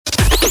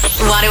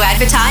Want to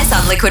advertise on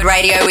Liquid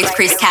Radio with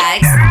Chris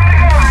Caggs?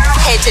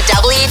 Head to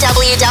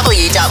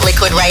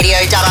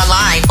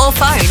www.liquidradio.online or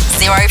phone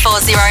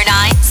 0409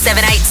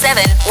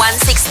 787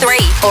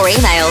 163 or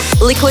email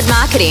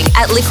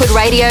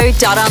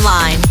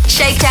liquidmarketing@liquidradio.online.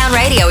 Shakedown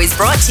Radio is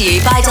brought to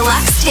you by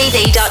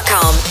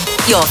deluxetv.com,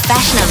 your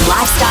fashion and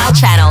lifestyle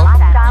channel.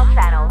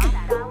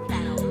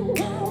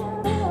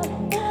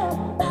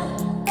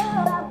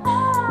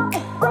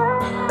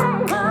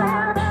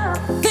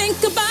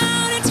 Think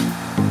about it.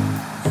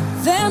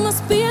 There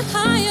must be a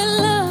higher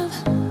love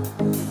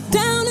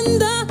down in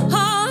the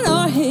heart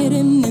or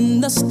hidden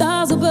in the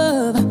stars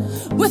above.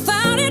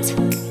 Without it,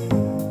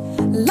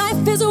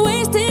 life is a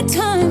wasted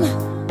time.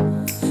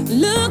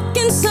 Look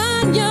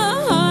inside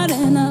your heart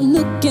and I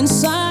look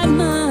inside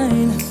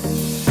mine.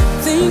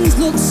 Things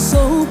look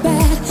so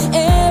bad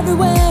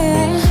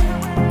everywhere.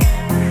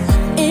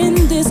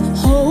 In this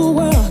whole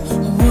world,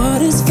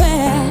 what is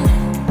fair?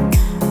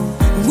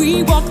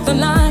 We walk the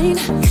line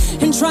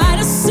and try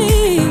to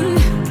see,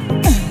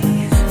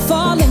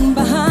 falling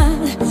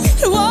behind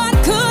what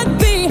could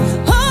be.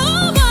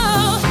 Oh,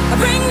 oh,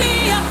 bring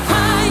me a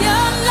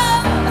higher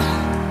love.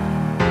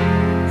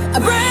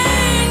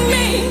 Bring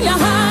me a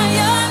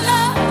higher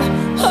love.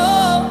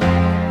 Oh,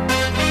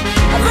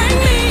 bring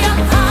me a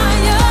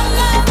higher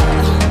love.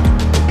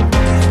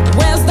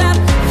 Where's that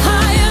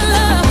higher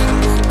love?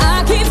 I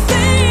keep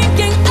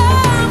thinking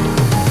of.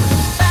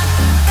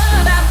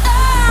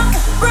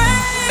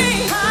 Bring me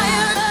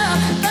higher love.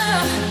 Bring me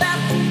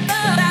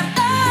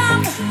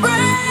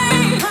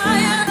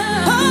higher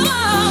love. Oh, bring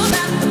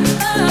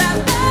me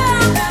higher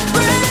love.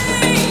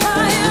 Bring me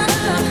higher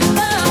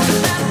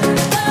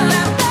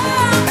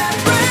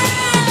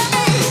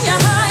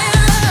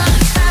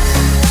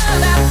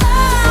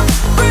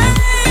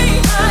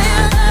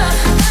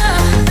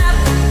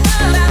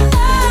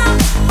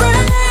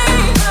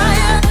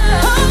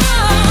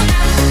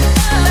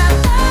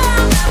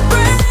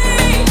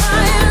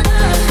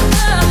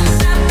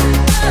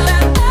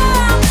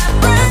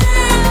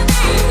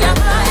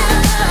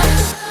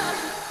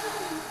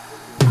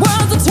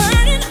Worlds are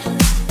turning,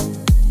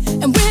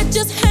 and we're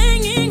just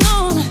hanging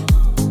on,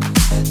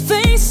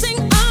 facing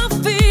our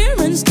fear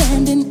and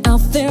standing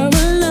out there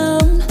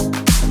alone.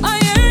 I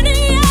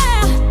yearning,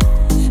 yeah,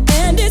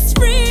 and it's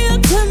real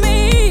to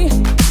me.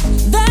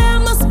 There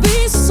must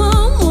be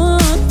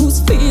someone who's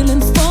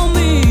feeling for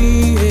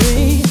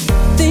me.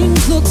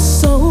 Things look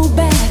so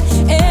bad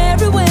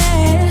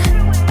everywhere.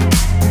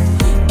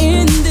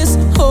 In this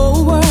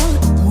whole world,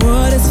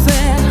 what is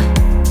fair?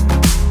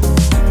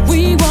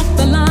 We walk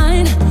the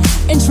line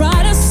and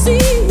try to see,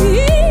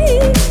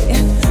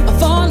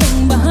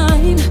 falling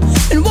behind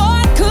and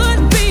what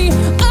could be.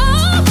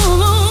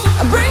 Oh,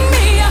 bring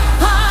me a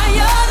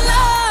higher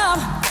love,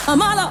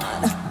 my Lord.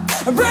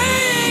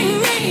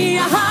 Bring me a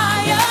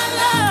higher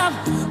love.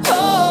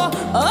 Oh,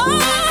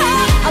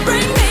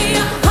 bring me a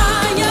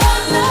higher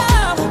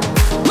love,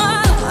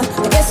 my Lord.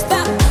 It's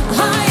that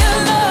higher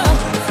love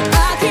I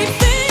keep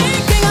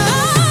thinking of.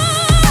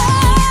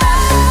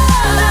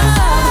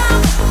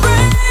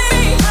 Bring me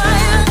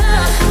higher love. Bring me higher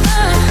love.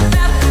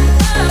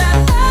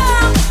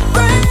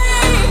 Bring me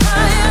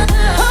higher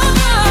love.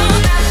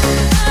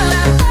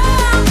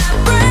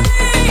 Bring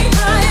me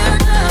a higher love.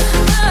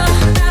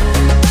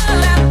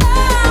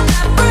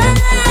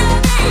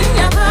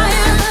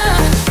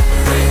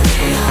 Bring me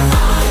a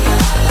higher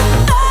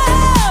love.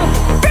 Oh,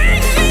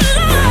 bring me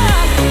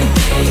love.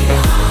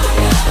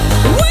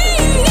 We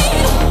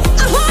need a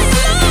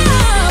higher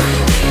love.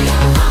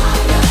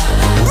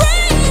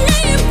 Bring me,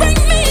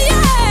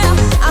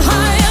 yeah, a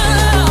higher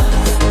love.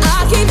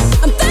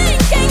 I'm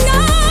thinking of.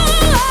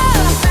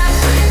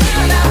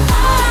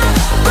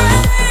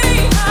 Bring me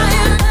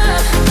higher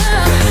love.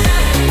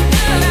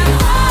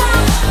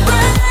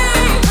 Bring me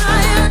higher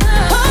love.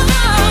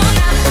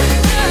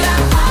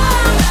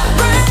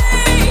 Bring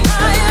me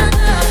higher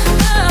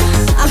love.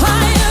 A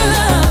higher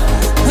love.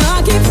 I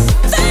keep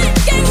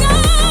thinking of.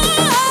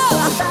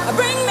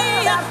 Bring me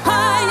a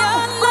higher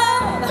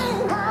love.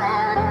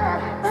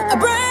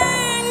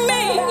 Bring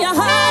me a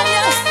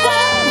higher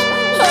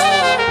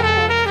love.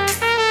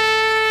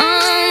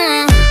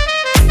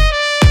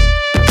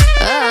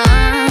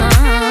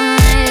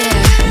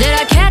 Did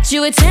I catch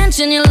your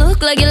attention? You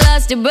look like you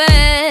lost your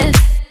breath.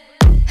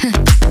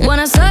 When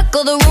I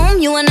circle the room,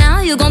 you and now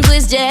you gon'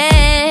 twist your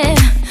head.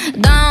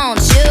 Don't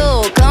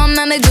you come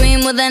at me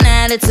green with an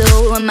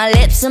attitude, and my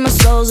lips and my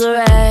soul's are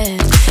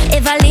red.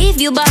 If I leave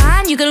you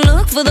behind, you can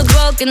look for the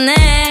broken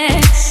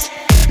necks.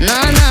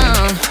 No,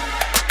 no,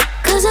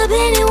 'cause I've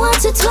been here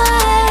once or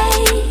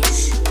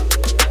twice.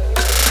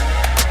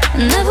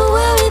 Never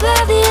worry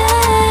about the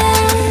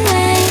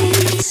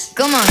endings.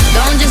 Come on,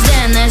 don't just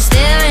stand there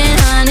staring,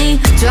 honey.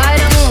 Try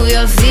to move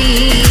your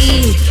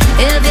feet.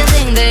 If you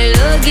think they're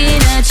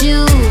looking at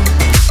you,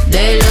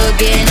 they're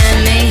looking at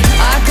me.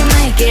 I can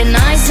make it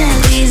nice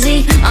and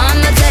easy.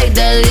 I'ma take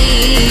the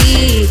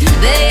lead.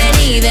 They ain't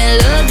even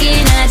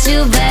looking at you,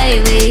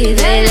 baby.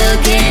 They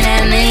looking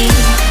at me.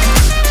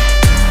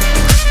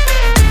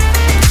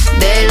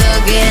 They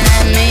looking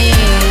at me.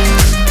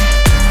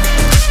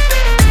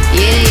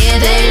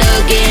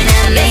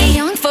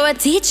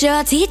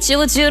 I'll teach you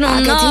what you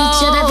don't know. I can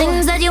teach you the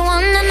things that you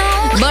wanna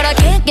know. But I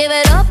can't give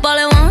it up all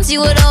at once,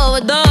 you would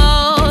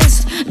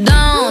overdose.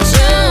 Don't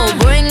you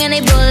bring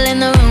any bull in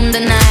the room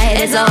tonight,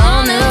 it's a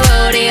whole new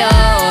rodeo.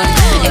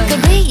 It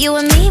could be you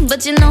and me,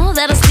 but you know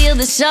that'll steal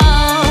the show.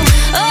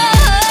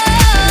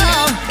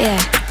 Oh, yeah.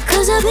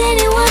 Cause I've been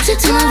here once or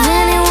twice. I've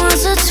been here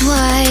once or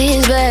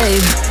twice,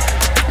 babe.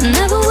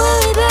 Never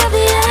worry about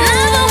the eyes.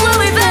 Never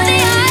worry about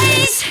the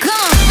eyes. Come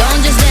on.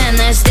 Don't just stand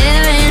there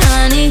staring,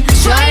 honey.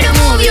 Try to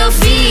move your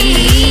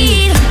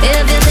feet.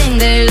 If you think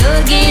they're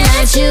looking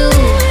at you,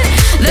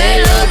 they're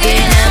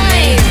looking at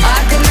me.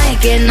 I can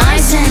make it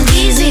nice and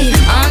easy.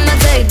 I'ma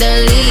take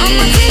the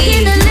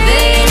lead.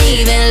 They ain't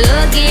even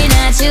looking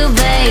at you,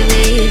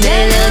 baby.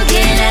 They're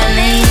looking at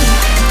me.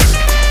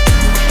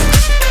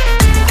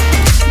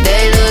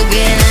 They're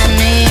looking at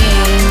me.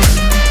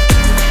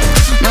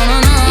 No, no,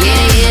 no.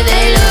 Yeah, yeah,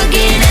 they're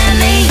looking at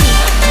me.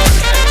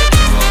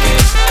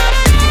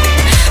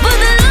 But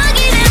they're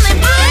looking at me,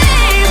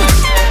 babe.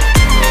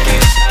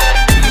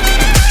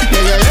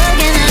 They're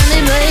looking at me,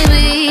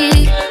 baby.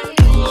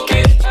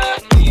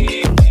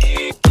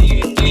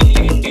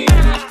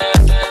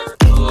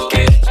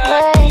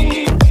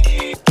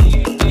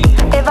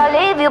 If I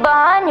leave you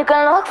behind, you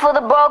can look for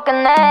the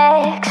broken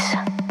necks.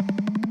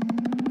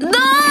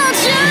 Don't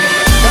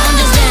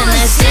just stand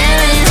there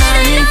staring,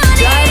 honey.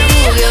 Try to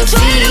move your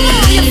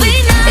feet. If you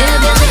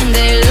think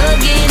they're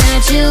looking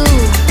at you,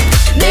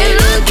 they're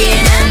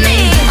looking at me.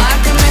 I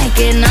can make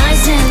it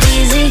nice and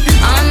easy.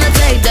 I'ma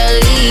take the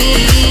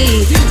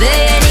lead. They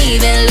ain't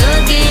even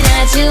looking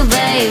at you,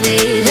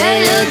 baby.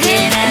 They're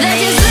looking at me. They're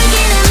just looking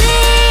at me.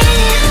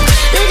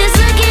 They're just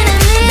looking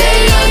at me.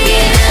 They're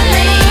looking at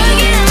me.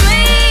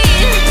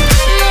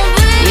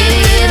 Yeah,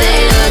 yeah,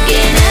 they're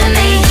looking at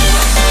me.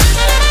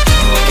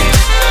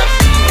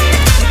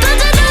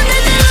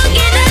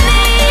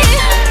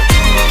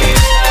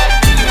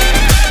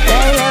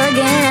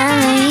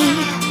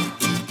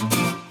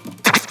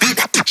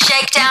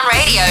 Shakedown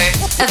Radio.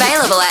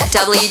 Available at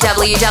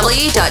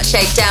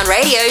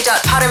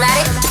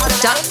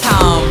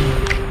www.shakedownradio.podomatic.com.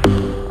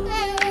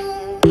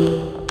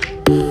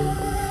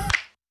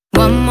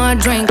 One more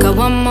drink or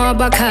one more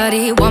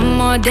Bacardi, one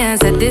more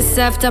dance at this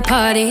after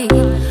party.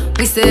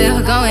 We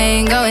still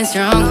going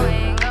strong.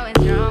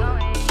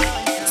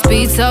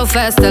 Speed so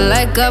faster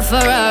like a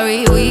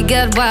Ferrari. We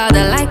get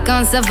wilder like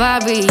on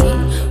safari.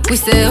 We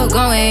still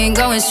going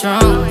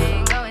strong.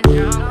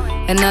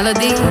 And all of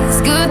these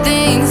good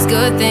things,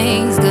 good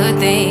things, good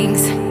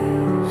things.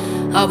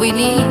 All we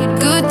need,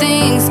 good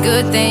things,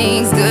 good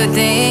things, good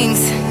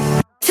things.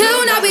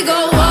 Tonight we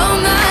go all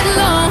night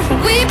long.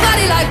 We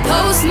party like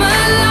Post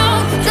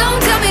Malone. Don't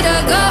tell me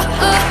to go.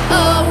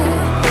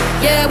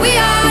 Yeah, we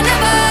are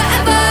never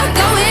ever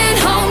going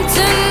home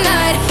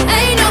tonight.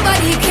 Ain't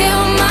nobody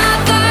kill my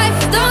vibe.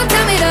 Don't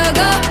tell me to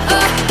go.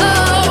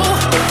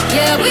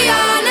 Yeah, we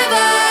are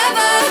never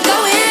ever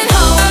going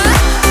home.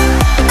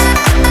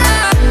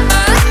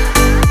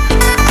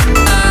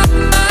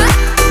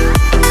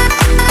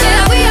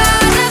 Yeah, we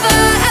are never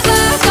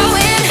ever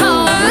going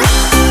home.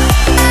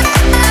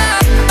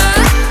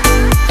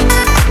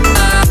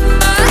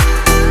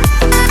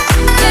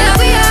 Yeah,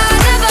 we are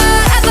never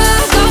ever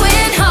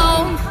going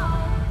home.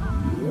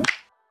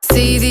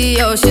 See the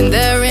ocean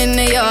there in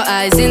your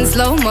eyes in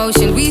slow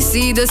motion. We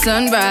see the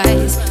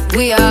sunrise.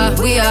 We are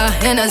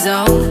in a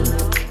zone.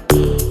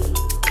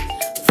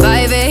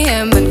 5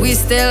 a.m. and we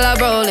still are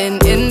rolling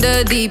in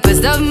the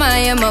deepest of my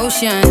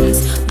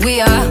emotions.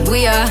 We are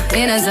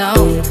in a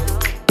zone.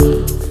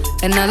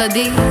 And all of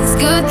these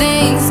good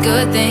things,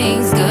 good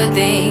things, good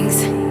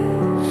things.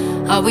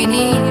 All we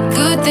need,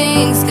 good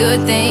things,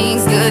 good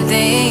things, good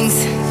things.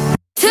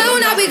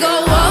 Tonight we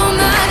go all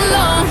night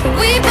long.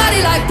 We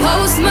party like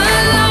Post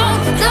Malone.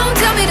 Don't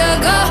tell me to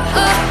go.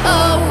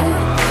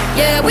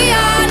 Yeah, we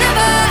are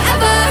never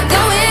ever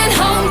going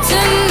home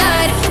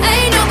tonight.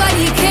 Ain't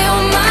nobody kill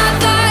my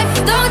vibe.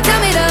 Don't tell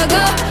me to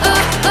go.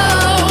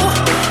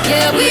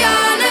 Yeah, we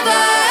are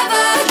never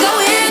ever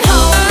going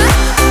home.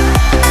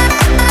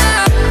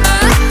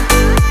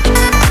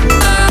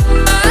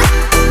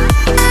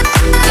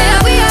 Yeah,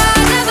 we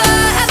are never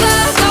ever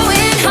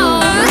going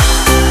home.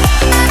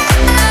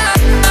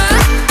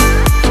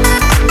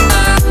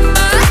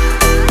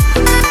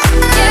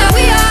 Yeah,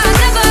 we are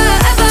never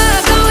ever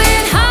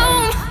going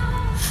home.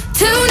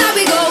 Tonight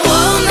we go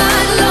all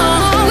night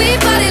long. We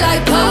party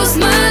like Post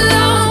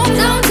Malone.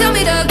 Don't tell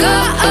me to go.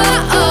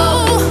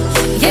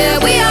 Yeah,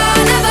 we are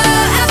never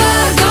ever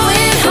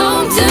going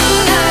home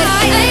tonight.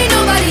 Ain't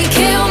nobody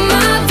kill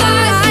my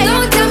vibe.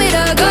 Don't tell me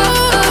to go.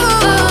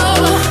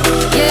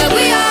 Yeah,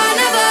 we are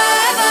never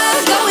ever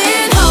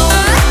going home.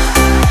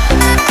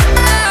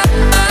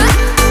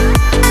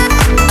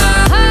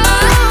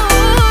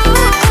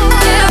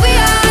 Yeah, we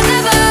are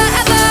never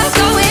ever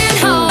going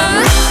home.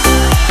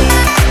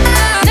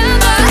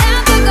 Never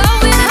ever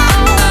going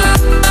home.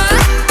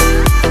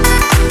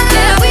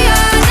 Yeah, we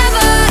are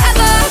never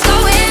ever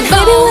going home.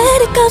 Baby, when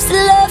it comes to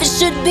love, it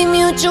should be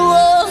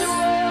mutual.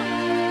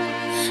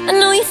 I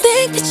know you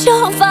think that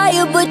you're on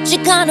fire, but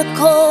you're kinda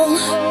cold.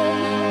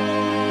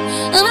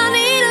 and I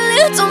need a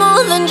little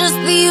more than just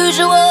the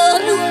usual.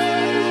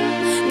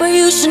 But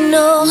you should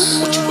know,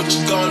 what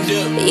you gonna do?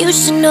 You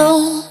should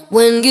know.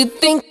 When you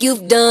think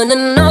you've done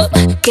enough,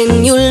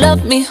 can you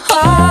love me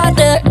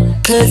harder?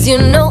 'Cause you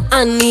know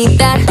I need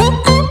that.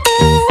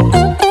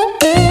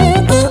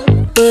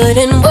 Put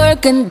in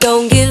work and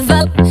don't give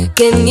up.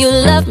 Can you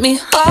love me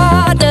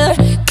harder?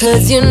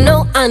 'Cause you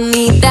know I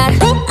need that.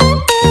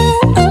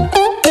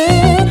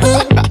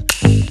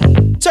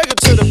 Take it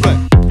to the back.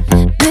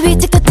 Baby,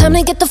 take the time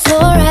to get the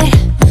floor right.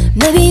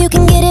 Maybe you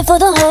can get it for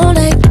the whole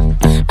night.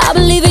 I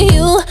believe in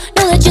you,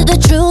 know that you're the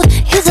truth.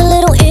 Here's a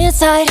little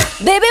insight.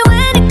 Baby,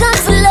 when it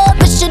comes to love,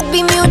 it should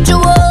be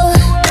mutual.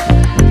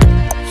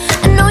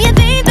 I know you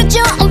think that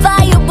you're on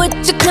fire, but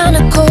you're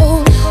kinda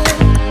cold.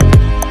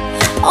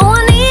 Oh,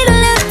 I need a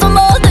little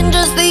more than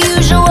just the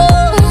usual.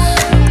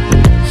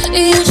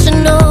 You should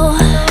know,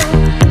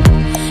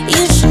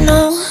 you should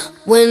know.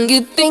 When you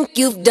think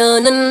you've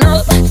done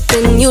enough,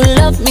 can you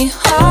love me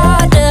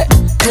harder?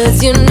 'Cause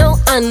you know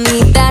I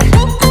need that.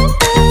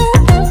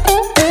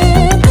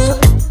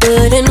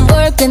 Put in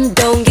work and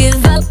don't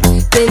give up.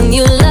 Can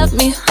you love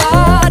me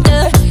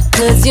harder?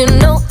 'Cause you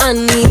know I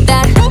need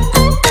that.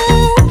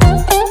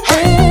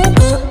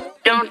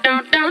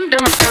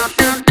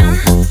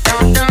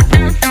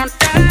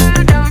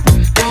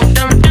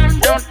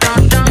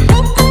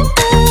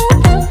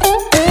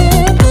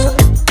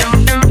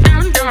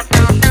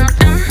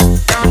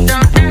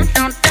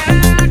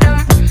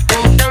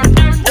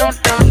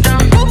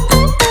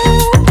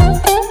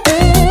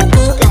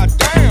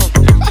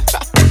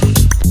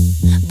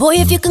 Boy,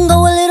 if you can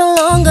go a little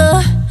longer,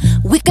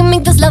 we can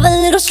make this love a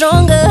little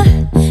stronger.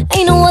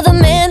 Ain't no other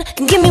man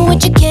can give me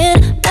what you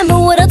can. Remember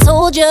what I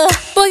told you.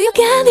 Boy, you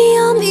got me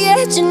on the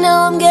edge and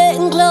now I'm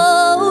getting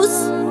close.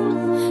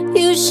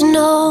 You should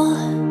know,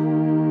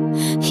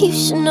 you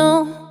should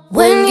know.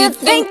 When you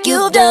think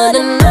you've done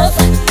enough,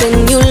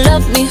 can you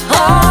love me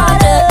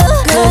harder?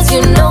 'Cause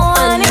you know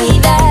I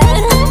need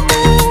that.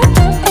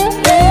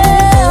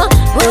 Yeah,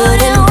 put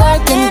in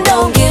work and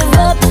don't give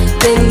up.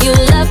 Can you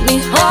love me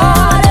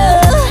harder?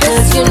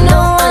 'Cause you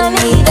know I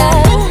need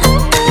that.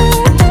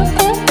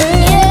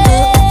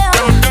 Yeah,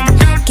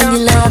 can you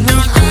love me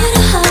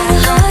harder, harder,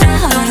 harder,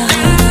 harder, harder?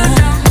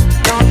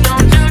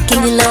 Can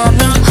you love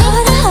me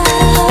harder, harder,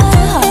 harder, harder?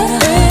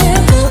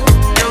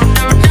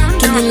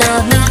 Can you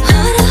love me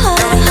harder,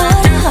 harder,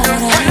 harder,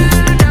 harder?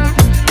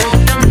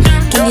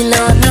 Can you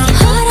love me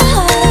harder, harder, harder,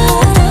 harder?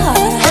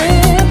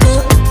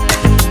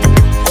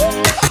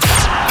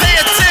 Pay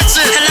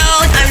attention. Hello,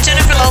 I'm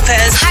Jennifer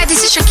Lopez. Hi, this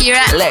is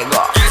Shakira.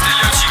 Lego.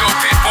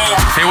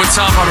 Hey, what's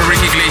up? I'm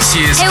Enrique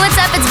Iglesias. Hey, what's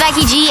up? It's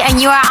Becky G,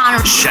 and you are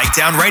on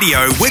Shakedown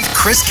Radio with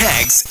Chris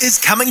Caggs is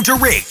coming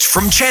direct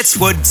from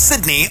Chatswood,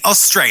 Sydney,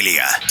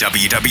 Australia.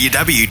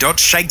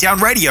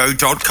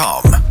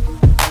 www.shakedownradio.com.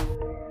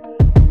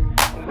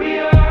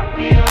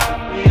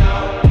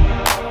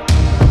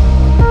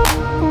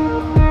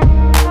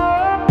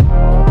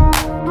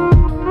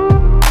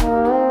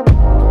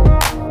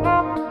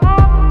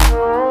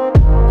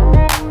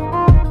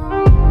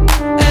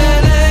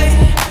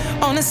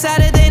 On a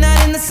Saturday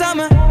night in the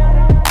summer,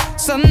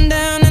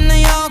 sundown and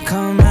they all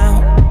come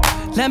out.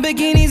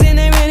 Lamborghinis and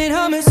they rented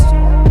hummus.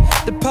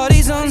 The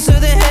party's on, so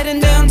they're heading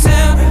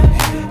downtown.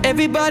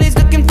 Everybody's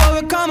looking for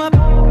a come up,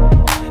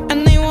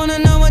 and they wanna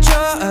know what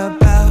you're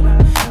about.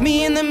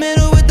 Me in the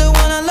middle with the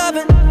one I love,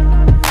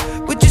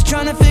 we're just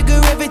trying to figure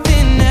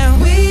everything out.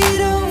 We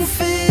don't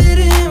fit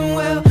in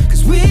well,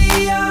 'cause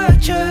we are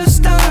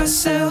just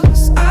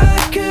ourselves. I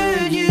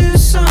could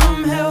use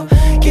some help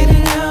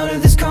getting out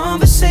of this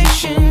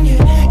conversation.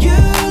 Yeah, you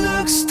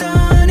look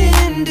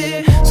stunning,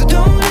 dear, so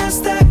don't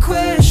ask that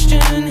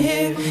question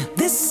here.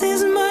 This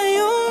is my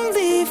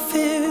only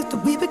fear,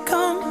 that we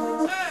become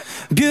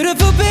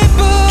beautiful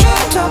people.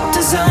 Top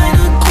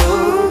designer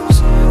clothes,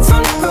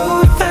 front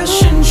row at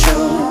fashion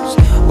shows.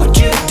 What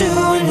you do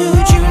and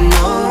who'd you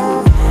know?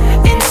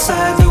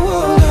 Inside the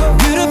world of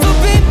beautiful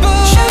people.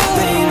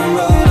 Champagne and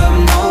rolled up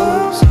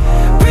nose,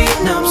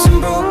 prenups and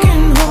broken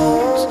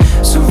homes.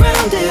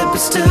 Surrounded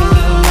but still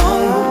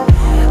alone.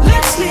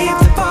 Let's leave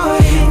the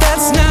party.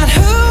 That's not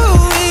who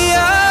we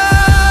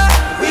are.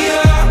 We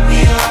are, we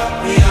are,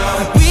 we are.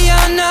 We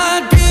are not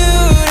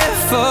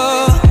beautiful.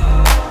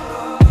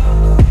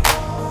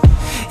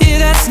 Yeah,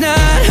 that's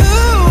not who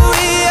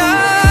we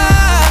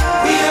are.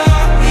 We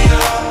are, we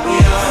are, we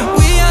are.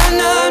 We are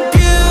not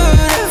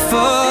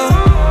beautiful.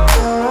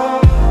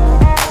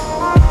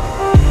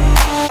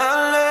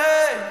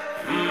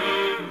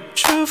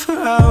 Drove for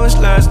hours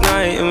last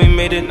night and we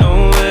made it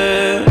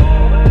nowhere.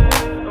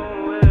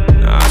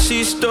 Now I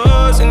see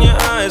stars in your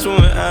eyes when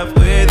we're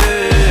halfway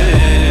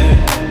there.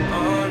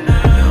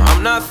 Now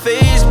I'm not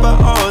fazed by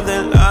all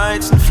the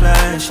lights and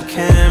flashy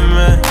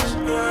cameras,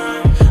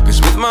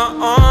 'cause with my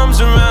arms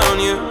around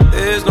you,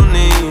 there's no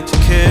need to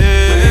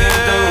care. We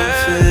don't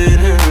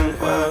fit in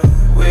well,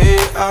 we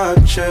are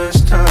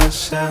just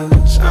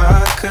ourselves. I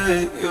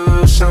could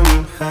use some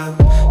help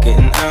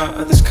getting out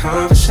of this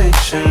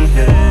conversation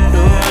here.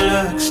 You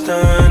look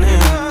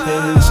stunning,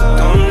 so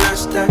don't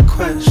ask that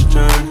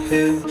question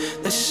here.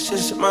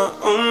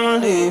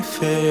 only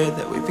fair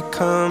that we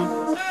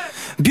become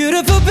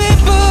beautiful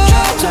people.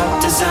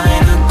 Drop-top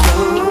designer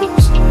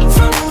clothes,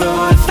 front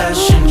row at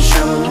fashion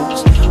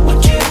shows.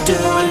 What you do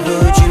and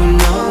who'd you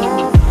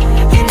know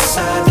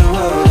inside the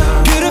world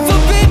of beautiful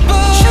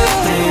people.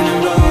 Champagne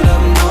and rolled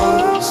up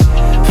nose,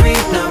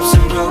 prenups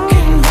and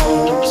broken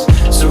homes.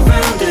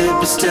 Surrounded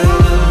but still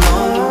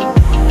alone.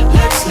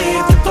 Let's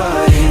leave the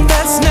party.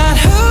 That's not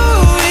who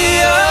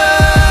we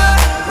are.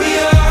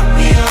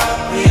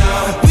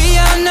 We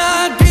are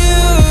not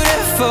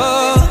beautiful.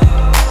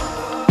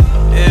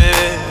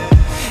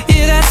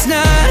 Yeah, that's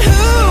not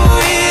who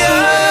we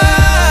are.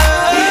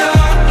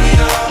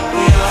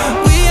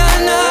 We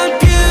are not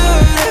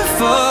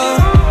beautiful.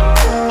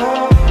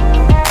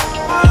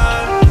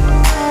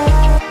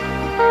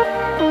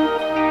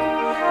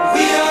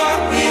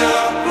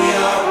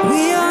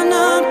 We are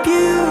not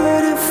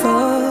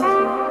beautiful.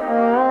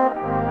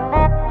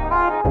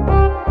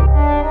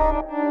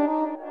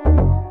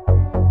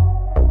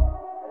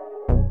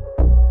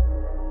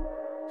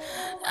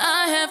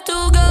 I have to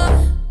go.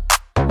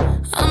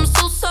 I'm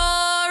so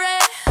sorry,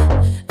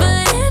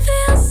 but it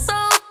feels so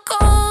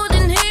cold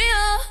in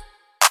here.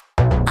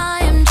 I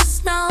am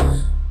just now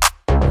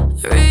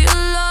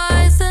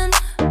realizing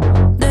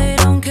they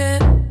don't care.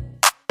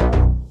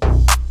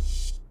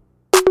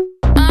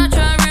 I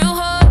try real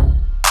hard,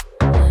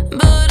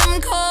 but I'm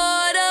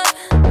caught up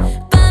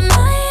by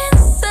my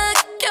insecurities.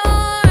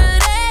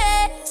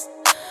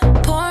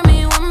 Pour me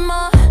one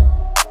more,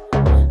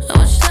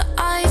 watch the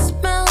ice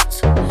melt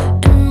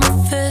in my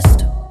fist.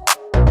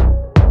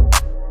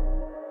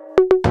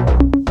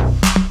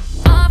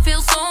 I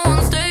feel so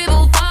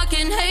unstable,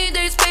 fucking hate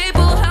these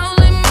people. How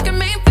they making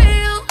me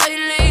feel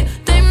lately?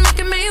 They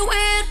making me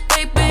weird,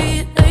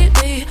 baby,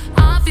 lately. I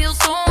feel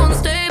so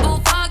unstable,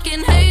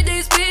 fucking hate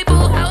these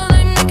people. How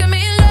they making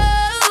me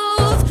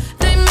love?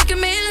 They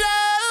making me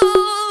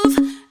love,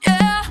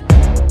 yeah.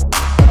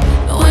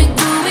 Why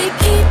do we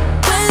keep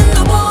when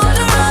the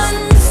water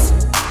runs?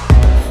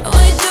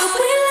 Why do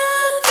we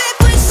love if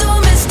we're so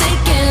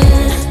mistaken?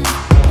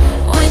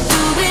 Why do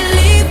we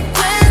leave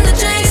when the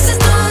chase is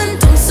done?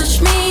 Don't touch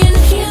me in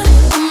here,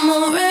 I'm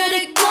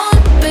already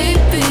gone,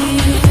 baby.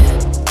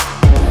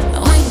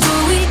 Why do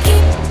we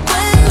keep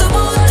when the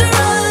water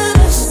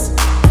runs?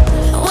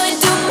 Why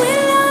do we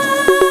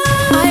love?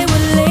 I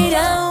will lay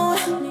down,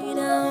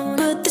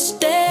 but they're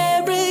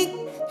staring.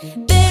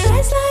 Their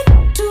eyes like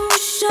two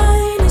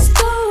shiny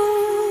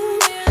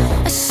stones.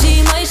 I see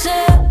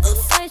myself,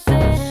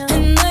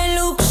 and I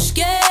look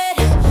scared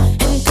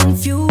and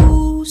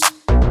confused.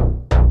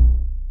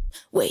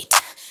 Wait,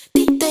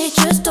 did they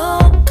just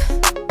talk?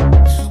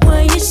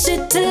 Why is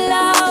it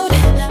loud?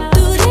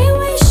 Do they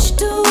wish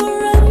to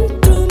run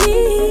through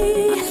me?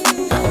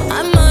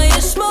 Am I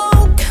a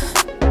smoke?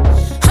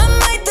 Am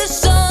I the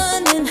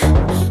sun? And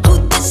who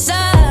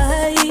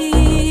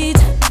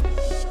decides?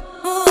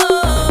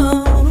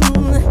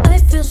 I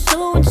feel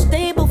so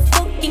unstable,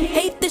 fucking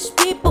hate these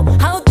people.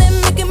 How they're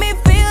making me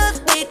feel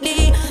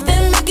lately?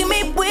 They're making me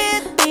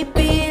weird,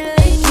 baby,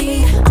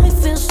 lately. I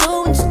feel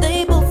so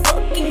unstable,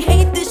 fucking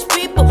hate these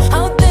people.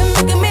 How they're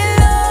making me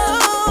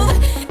love?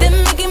 They're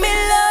making me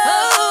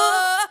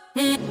love.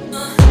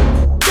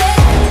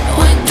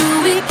 Why do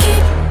we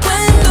keep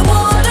when the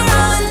water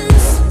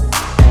runs?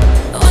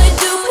 Why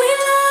do we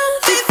love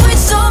if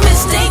we're so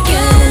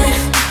mistaken?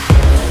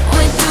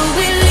 Why do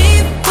we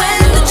leave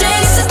when the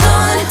chase is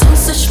done? Don't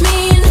touch me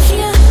in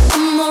here,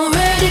 I'm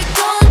already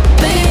gone,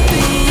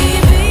 baby.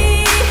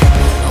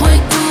 Why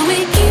do we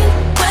keep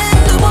when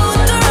the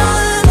water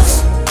runs?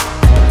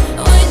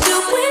 Why do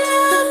we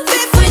love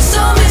if we're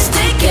so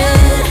mistaken?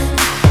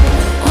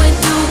 Why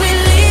do we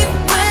leave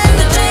when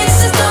the chase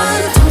is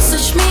done? Don't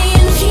touch me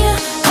in here,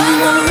 I'm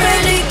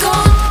already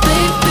gone,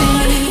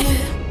 baby.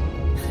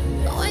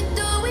 Why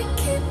do we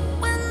keep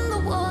when the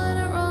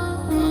water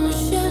runs?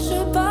 Je cherche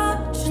pas,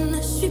 je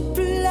ne suis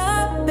plus là,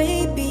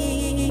 baby.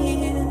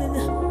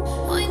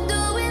 Why do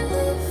we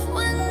live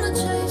when the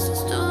chase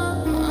is done?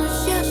 Je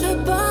cherche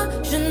pas,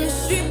 je ne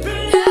suis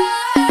plus là.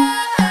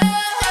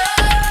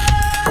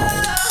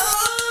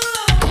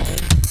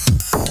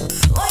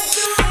 Why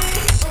do we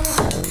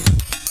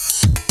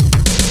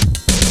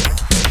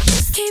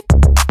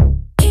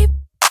keep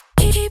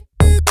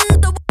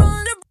the water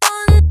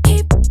run? Keep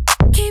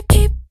the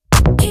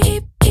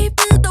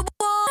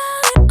water.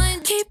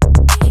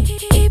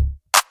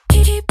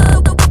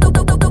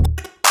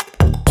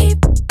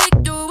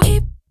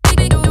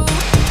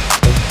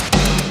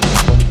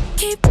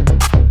 Keep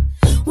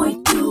Why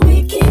do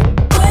we keep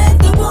when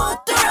the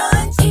water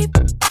runs?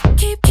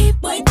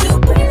 Why do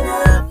we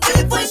love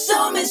if we're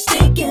so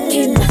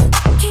mistaken?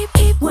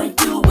 Why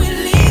do we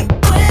leave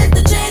when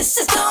the chase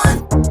is done?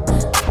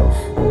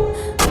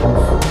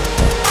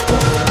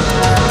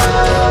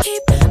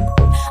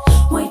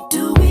 Why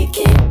do we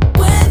keep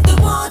when the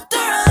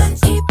water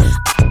runs?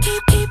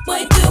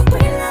 Why do we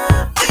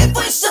love if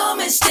we're so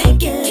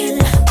mistaken?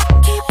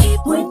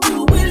 Why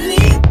do we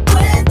leave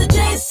when the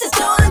chase is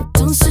done?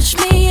 Don't touch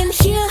me in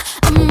here,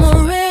 I'm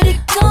already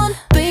gone,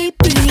 baby.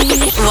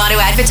 Want to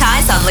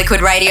advertise on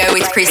Liquid Radio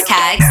with Chris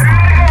Caggs?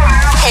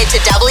 Head to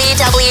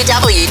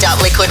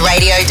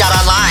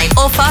www.liquidradio.online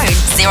or phone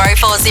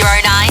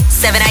 0409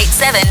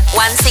 787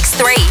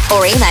 163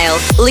 or email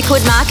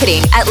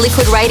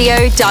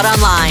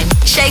liquidmarketing@liquidradio.online.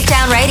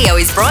 Shakedown Radio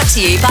is brought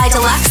to you by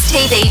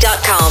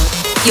deluxetv.com,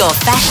 your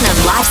fashion and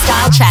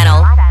lifestyle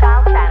channel.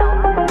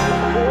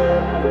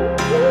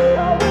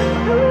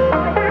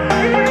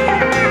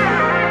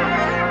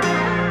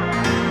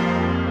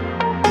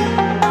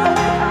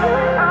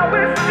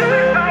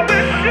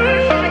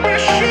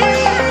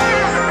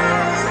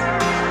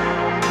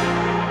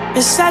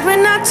 It's sad we're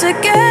not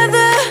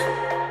together,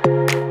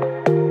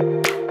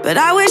 but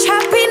I wish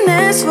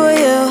happiness for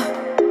you.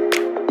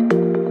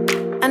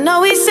 I know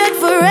we said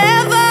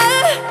forever,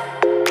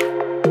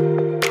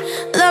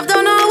 love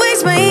don't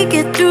always make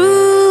it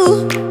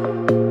through.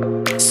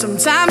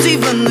 Sometimes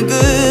even the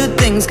good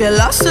things get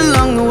lost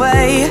along the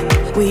way.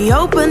 We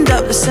opened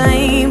up the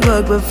same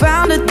book but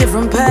found a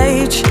different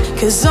page.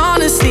 Cause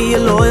honestly, your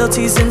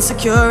loyalties,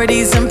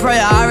 insecurities and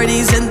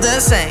priorities ain't the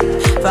same.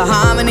 For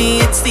harmony,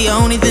 it's the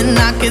only thing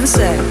I can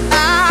say.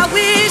 I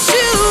wish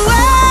you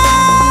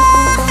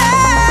well,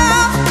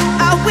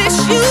 I wish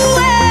you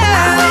well, I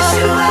wish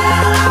you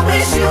well, I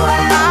wish you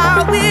well,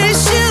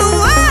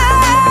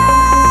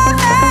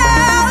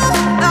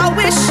 I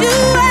wish you well, I wish you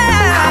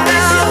well, I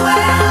wish you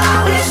well, I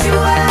wish you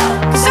well.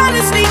 Cause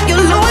honestly, your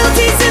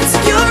loyalties,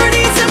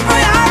 insecurities and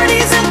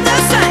priorities ain't the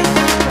same.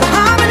 For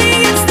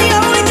harmony, it's the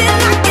only thing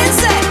I can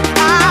say.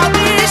 I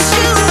wish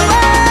you well,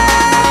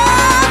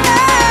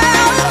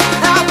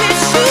 I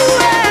wish you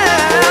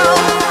well,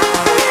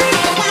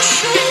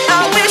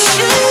 I wish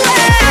you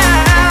well.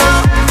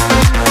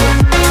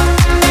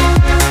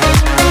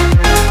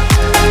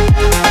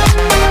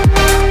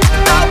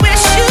 I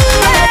wish you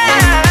well.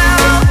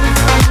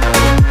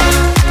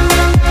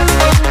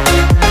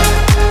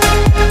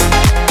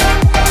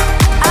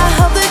 I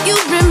hope that you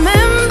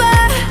remember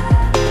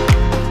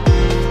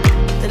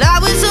that I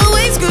was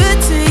always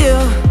good to you.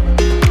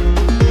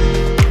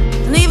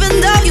 And even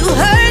though you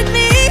hurt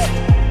me,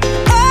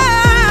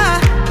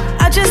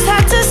 I just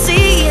had to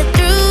see it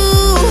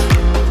through.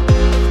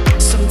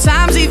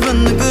 Sometimes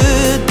even the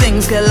good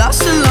things get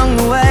lost along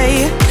the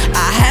way.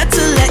 I had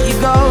to let you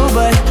go,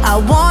 but I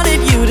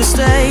wanted you to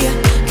stay.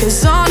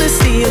 Cause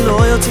honestly, your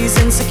loyalties,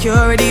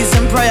 insecurities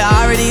and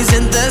priorities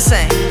ain't the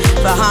same.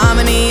 For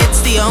harmony,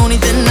 it's the only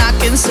thing I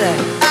can say.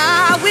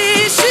 I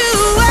wish you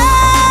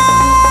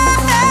well,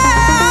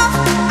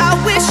 I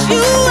wish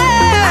you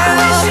well, I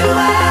wish you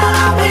well,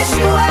 I wish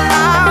you well, I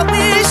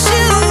wish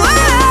you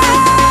well,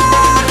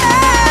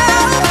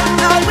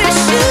 I wish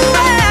you well.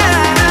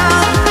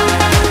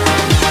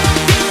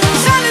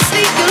 Cause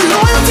honestly, your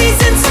loyalties,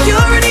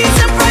 insecurities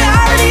and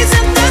priorities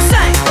ain't the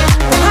same.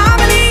 For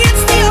harmony,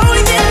 it's the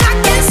only thing I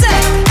can say.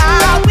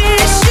 I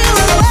wish you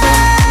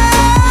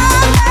well,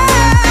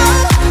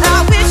 I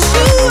wish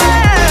you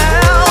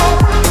well,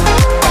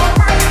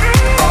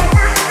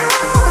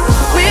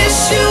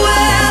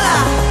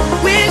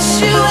 wish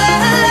you well, I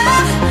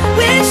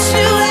wish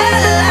you well, I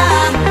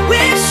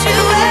wish you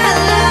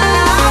well,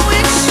 I wish you well, I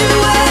wish you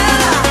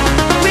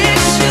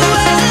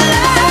well, I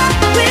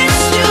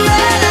wish you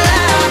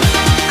well,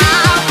 I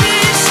wish you well, I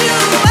wish you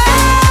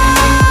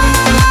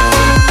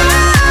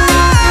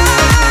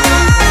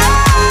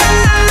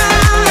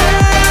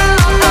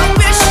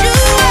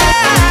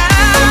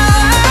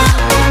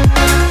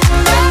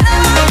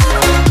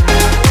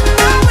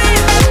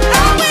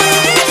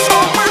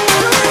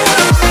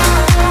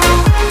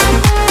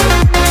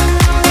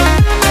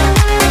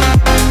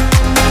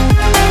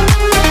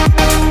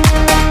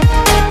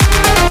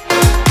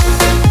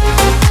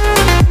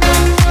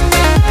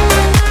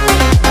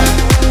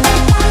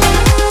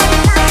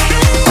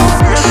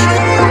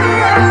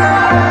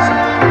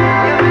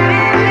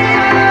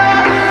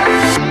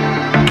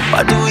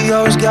Why do we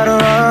always gotta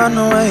run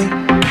away?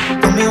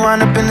 When we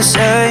wind up in the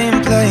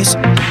same place,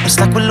 it's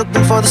like we're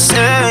looking for the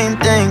same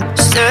thing,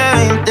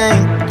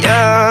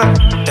 yeah.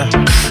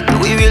 Do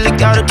we really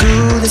gotta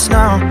do this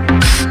now?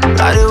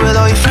 Ride it with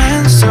all your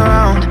friends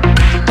around.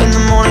 In the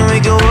morning we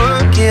can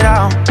work it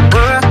out,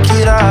 work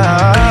it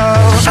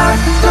out. I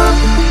love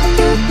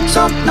you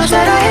so much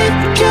that I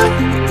hate you.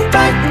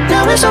 Right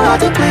now it's so hard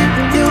to blame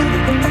you,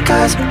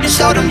 cause you're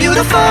so damn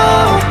beautiful,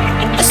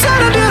 you're so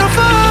damn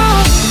beautiful.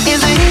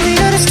 Is it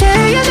easier to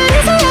stay? Is it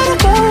easier to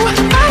go? I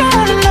don't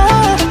wanna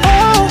know.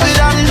 But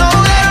I know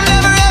that I'm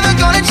never ever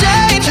gonna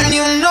change, and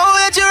you know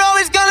that you're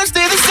always gonna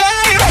stay the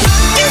same.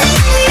 Is it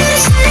easier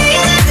to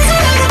stay? Is it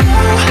easier to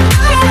go?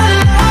 I don't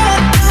wanna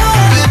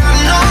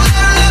know. But I know that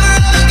I'm never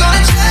ever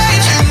gonna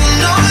change, and you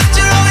know that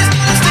you're always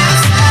gonna stay the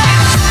same.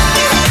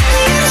 Is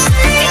it easier to stay? Is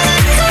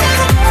it easier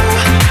to go?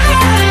 I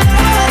don't wanna know.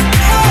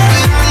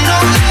 But I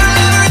know that I'm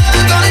never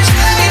ever gonna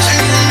change, and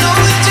you know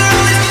that you're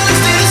always gonna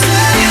stay the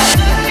same.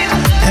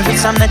 Every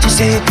time that you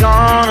say you're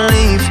gonna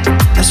leave,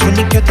 that's when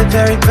you get the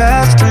very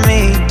best of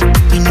me.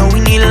 You know we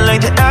need it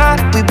like the air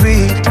we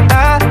breathe,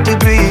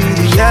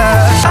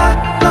 yeah. I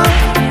love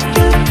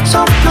you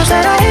so much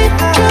that I hate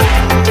you.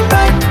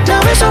 Right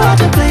now it's so hard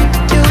to blame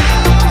you,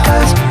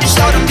 cause you're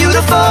so damn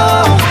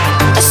beautiful,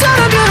 you're so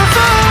damn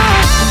beautiful.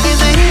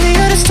 Is it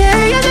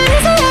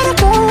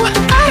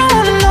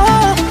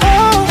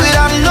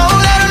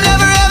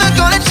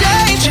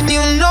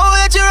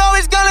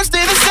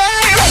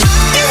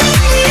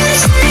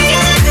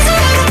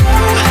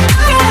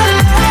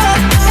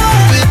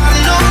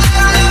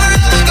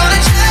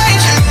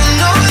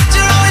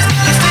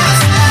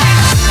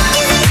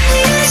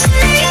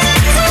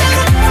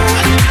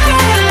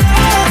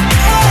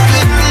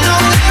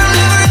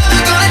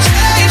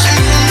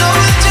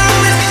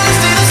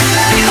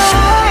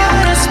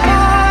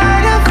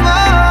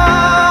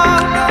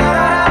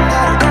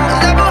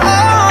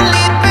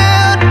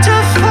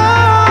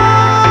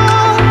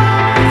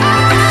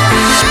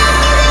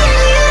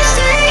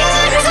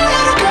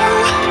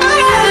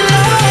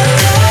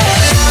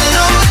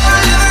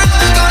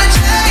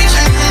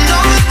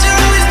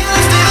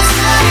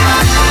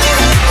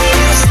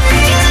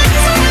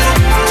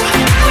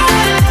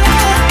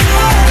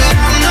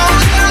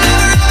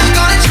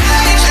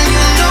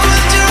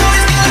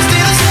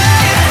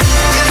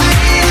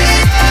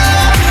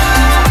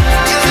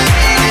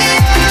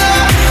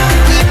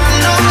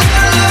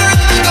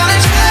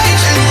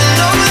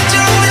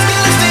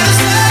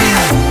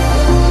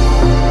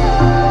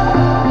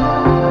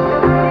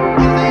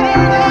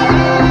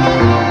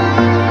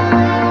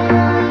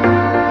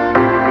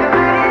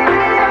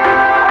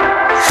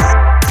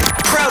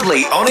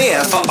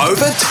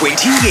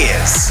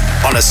years.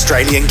 On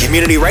Australian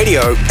Community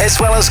Radio, as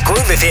well as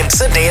Groove FM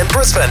Sydney and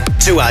Brisbane,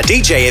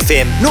 2RDJ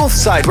FM,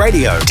 Northside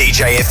Radio,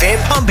 DJ FM,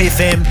 Pump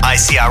FM,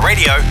 ICR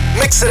Radio,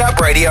 Mix It Up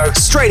Radio,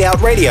 Straight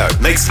Out Radio,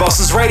 Mix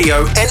Bosses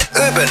Radio, and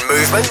Urban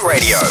Movement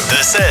Radio.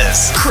 This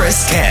is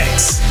Chris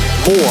Caggs.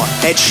 More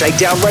at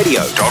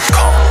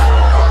ShakeDownRadio.com.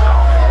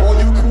 All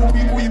you cool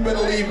people, you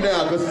better leave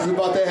now, because it's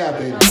about to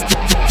happen.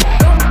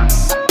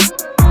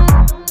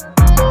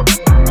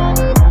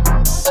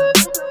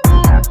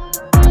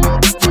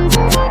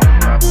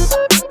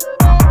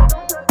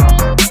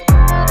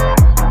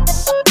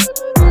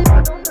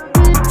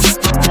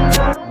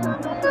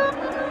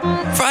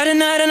 Friday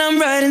night and I'm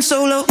riding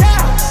solo.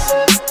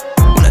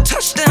 When I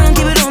touch down,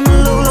 keep it on the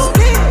low low.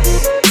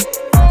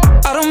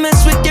 I don't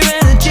mess with your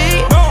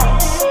energy.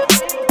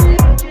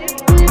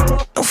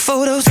 No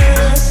photos.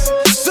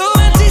 So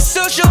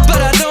antisocial,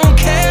 but I don't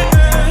care.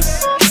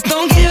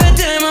 Don't give a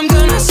damn, I'm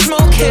gonna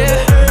smoke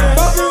here.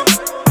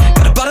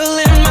 Got a bottle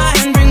in my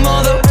hand, bring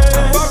more though.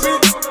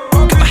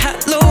 Got my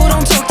hat low,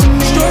 don't talk to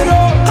me.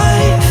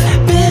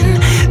 I've been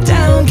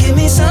down, give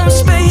me some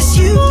space.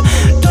 You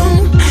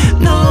don't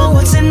know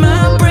what's in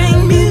my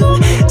brain.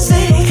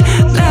 Music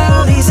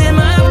loud, he's in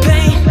my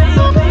pain.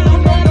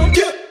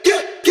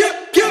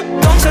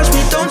 Don't touch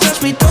me, don't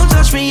touch me, don't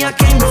touch me. I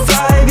came to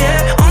vibe,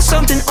 yeah. On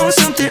something, on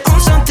something, on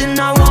something.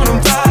 I wanna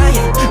buy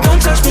it.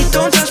 Don't touch me,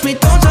 don't touch me,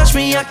 don't touch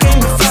me. I came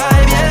to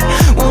vibe,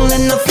 yeah. Won't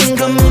let nothing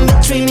come in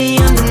between me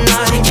and the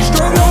night.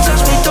 Don't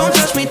touch me, don't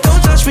touch me,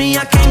 don't touch me.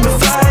 I came to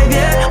vibe,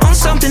 yeah. On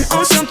something,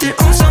 on something,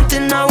 on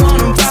something. I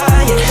wanna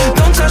buy it.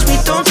 Don't touch me,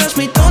 don't touch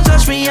me, don't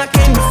touch me. I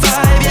came to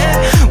vibe,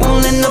 yeah.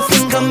 Won't let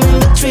nothing come in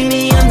between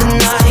me and the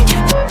night.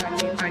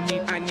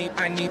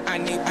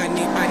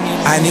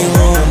 I need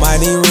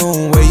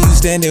room. Where you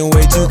standing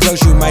way too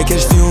close, you might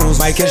catch fumes.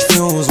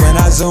 When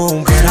I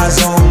zoom,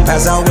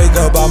 pass out, wake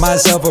up by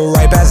myself, or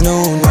right past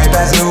noon,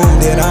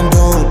 then I'm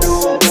doomed.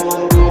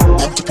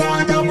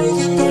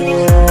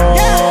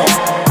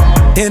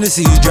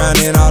 Hennessy's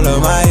drowning all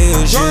of my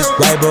issues.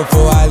 Right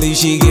before I leave,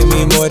 she give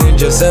me more than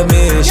just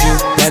submission.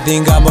 That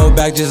thing got more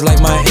back just like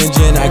my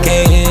engine, I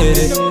can't hit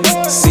it.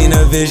 Seen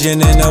a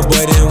vision in a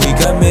boy, then we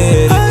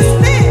committed.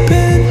 I've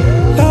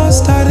been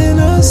lost out in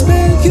a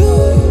space. You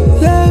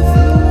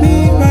left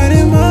me right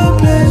in my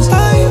place.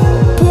 I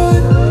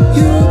put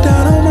you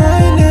down on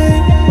my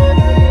name.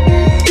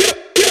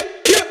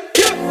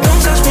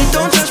 Don't touch me,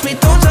 don't touch me,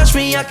 don't touch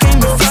me. I came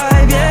to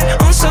vibe, yeah.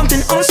 On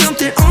something, on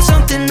something, on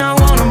something. I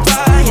wanna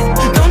buy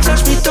it. Don't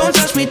touch me, don't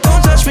touch me,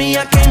 don't touch me.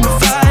 I came to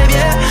vibe,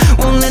 yeah.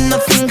 Won't let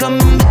nothing come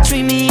in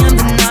between me and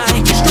the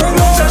night. Don't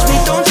touch me,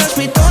 don't touch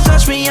me, don't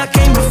touch me. I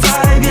came to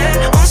vibe,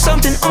 yeah. On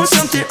something, on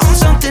something, on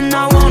something.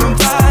 I wanna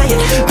buy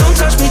it. Don't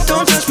touch me,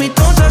 don't touch me,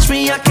 don't touch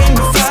me. I came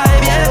to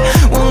vibe, yeah.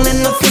 Won't let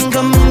nothing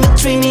come in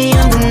between me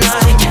and the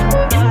night.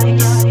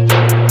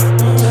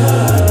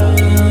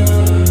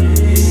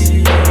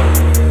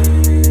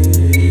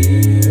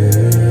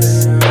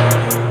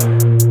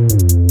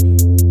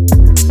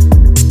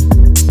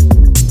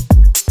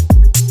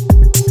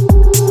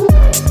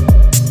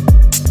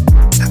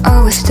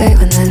 Always stay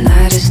when the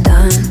night is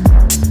done.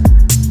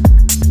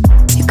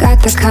 You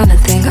got the kind of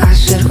thing I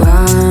should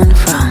run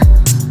from,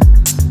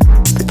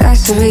 but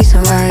that's the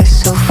reason why it's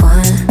so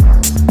fun.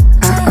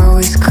 I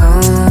always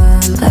come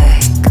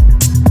back,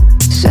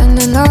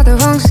 sending all the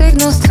wrong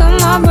signals to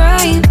my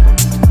brain,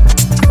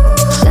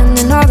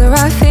 sending all the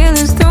right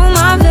feelings through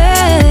my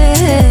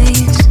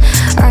veins.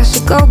 I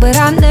should go, but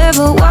I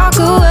never walk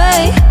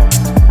away.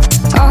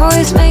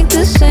 Always make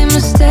the same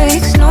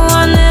mistakes, no,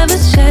 I never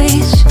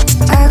change.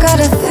 I got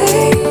a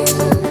thing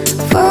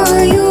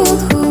for you.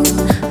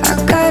 I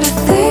got a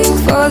thing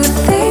for the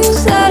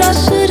things that I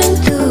shouldn't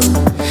do.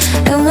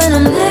 And when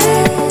I'm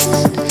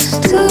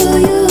next to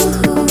you,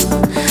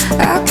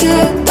 I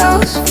get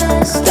those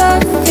messed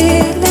up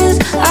feelings.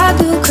 I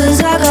do, 'cause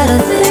I got a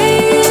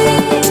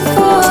thing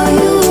for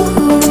you.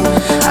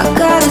 I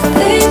got a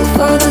thing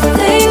for the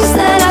things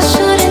that I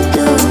shouldn't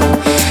do.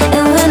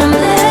 And when I'm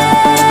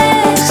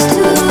next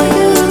to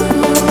you,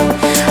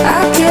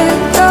 I get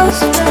those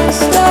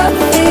messed up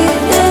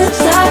feelings.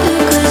 I do,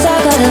 'cause I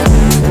got a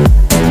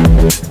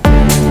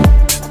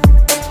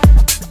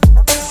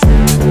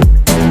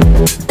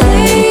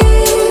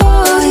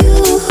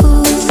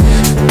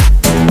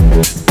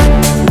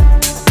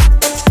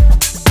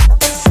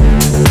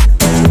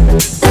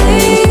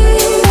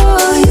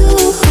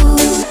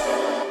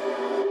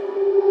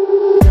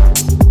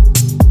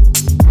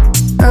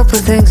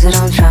things that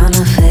I'm trying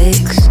to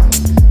fix,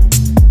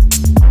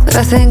 but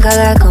I think I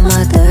like all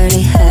my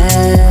dirty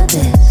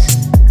habits.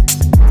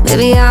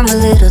 Maybe I'm a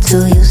little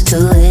too used to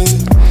it,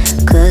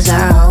 'cause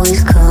I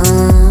always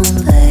come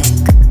back,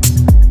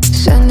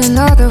 sending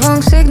all the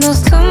wrong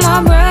signals to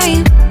my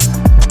brain,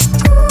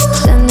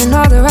 sending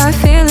all the right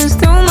feelings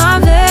through my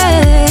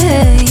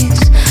veins.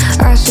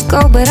 I should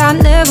go, but I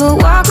never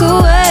walk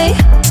away.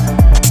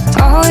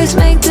 Always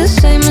make the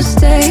same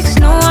mistakes,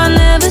 no, I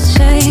never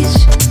change.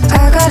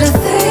 I got a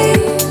thing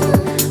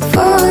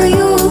for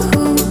you.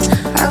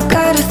 I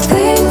got a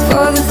thing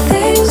for the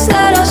things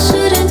that I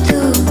shouldn't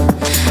do.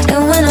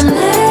 And when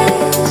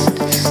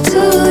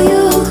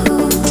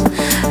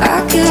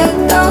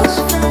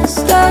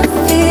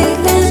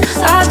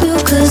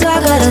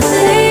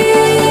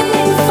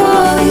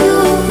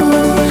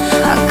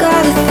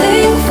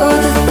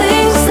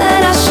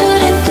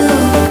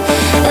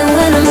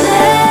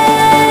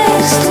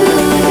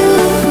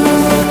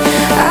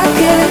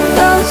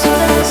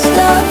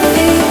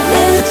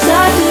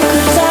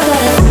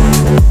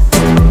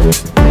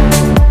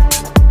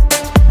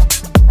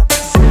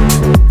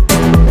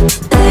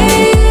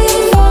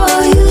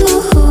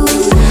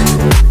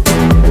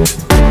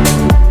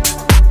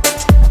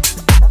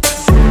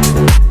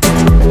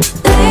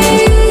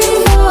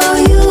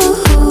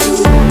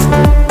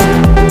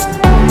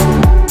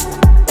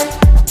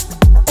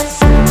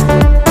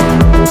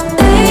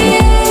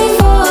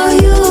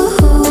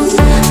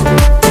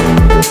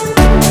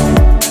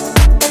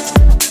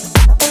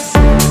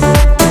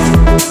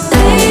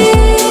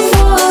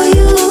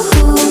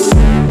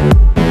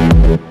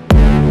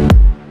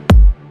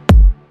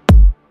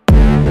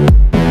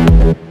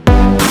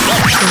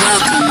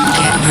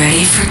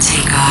for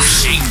takeoff.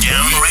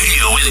 ShakeDown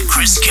Radio with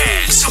Chris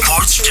Cagg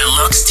supports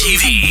Deluxe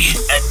TV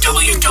at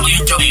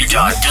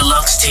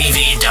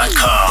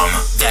www.deluxetv.com.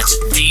 That's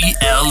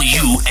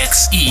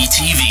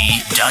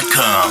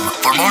DLUXETV.com.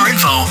 For more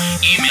info,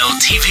 email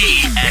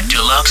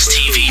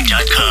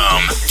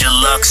tv@deluxetv.com.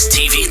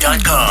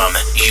 Deluxetv.com,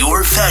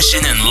 your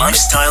fashion and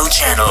lifestyle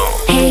channel.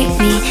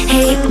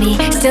 Hate me,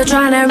 still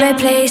trying to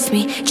replace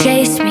me.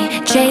 Chase me,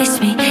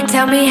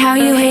 tell me how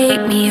you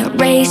hate me.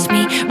 Erase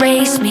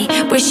me,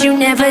 wish you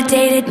never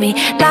dated me.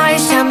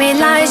 Lies, tell me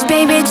lies,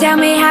 baby, tell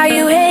me how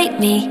you hate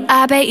me.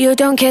 I bet you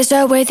don't kiss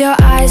her with your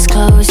eyes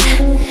closed.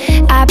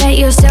 I bet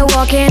you're still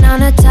walking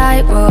on a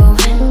tightrope.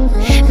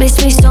 Miss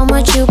me so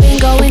much, you've been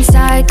going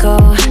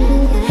psycho.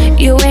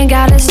 You ain't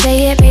gotta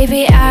say it,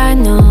 baby, I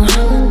know.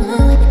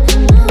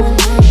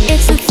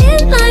 It's a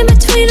thin line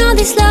between all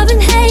this love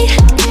and hate.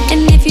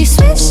 And if you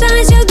switch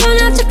sides, you're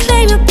gonna have to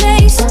claim your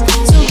place.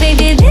 So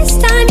baby, this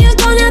time you're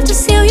gonna have to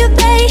seal your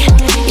fate.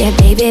 Yeah,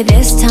 baby,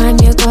 this time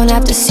you're gonna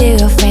have to seal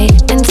your fate.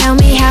 And tell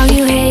me how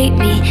you hate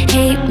me.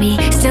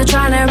 Still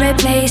trying to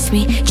replace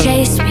me.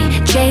 Chase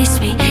me,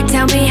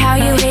 tell me how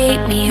you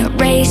hate me.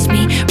 Erase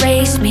me,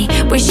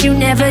 wish you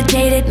never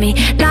dated me.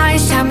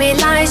 Lies, tell me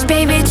lies,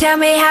 baby, tell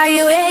me how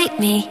you hate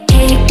me.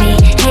 Hate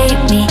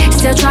me,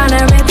 still trying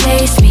to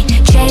replace me.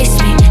 Chase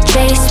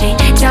me,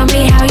 tell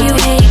me how you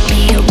hate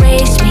me.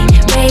 Erase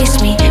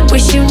me,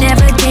 wish you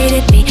never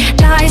dated me.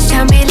 Lies,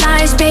 tell me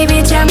lies,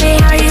 baby, tell me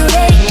how you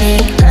hate me.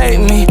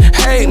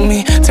 Hate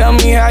me, tell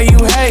me how you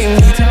hate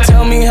me.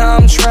 Tell me how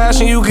I'm trash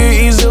and you could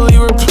easily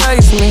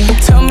replace me.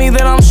 Tell me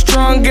that I'm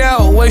strung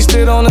out,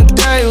 wasted on a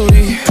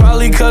daily.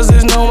 Probably cause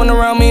there's no one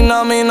around me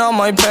numbing all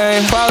my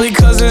pain. Probably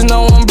cause there's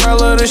no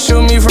umbrella to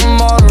shield me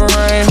from all the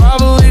rain.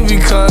 Probably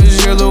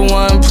because you're the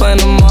one playing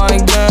the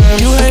mind game.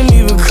 You hate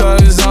me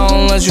because I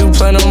don't let you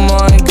play the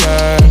mind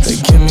game. They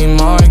give me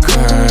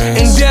migraines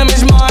and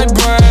damage my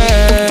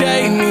brain.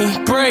 Date me,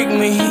 break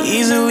me,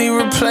 easily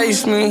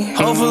replace me.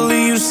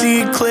 Hopefully you see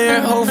it clear,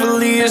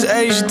 hopefully it's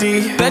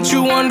HD. Bet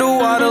you wonder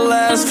why the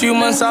last few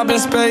months I've been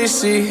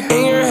spacey.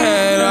 In your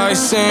head I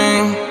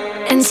sing.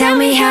 And tell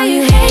me how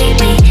you hate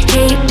me.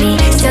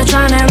 Still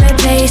trying to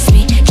replace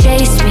me.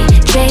 Chase me,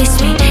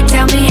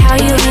 tell me how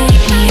you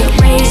hate me.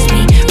 Erase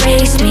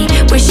me,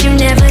 wish you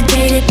never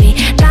dated me.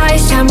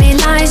 Lies, tell me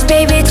lies,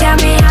 baby, tell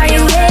me how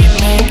you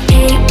hate me.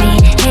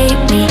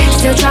 Hate me,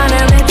 still trying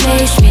to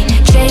replace me.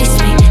 Chase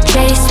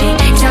me,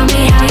 tell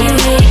me how you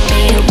hate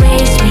me.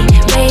 Erase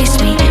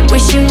me,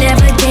 wish you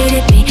never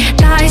dated me.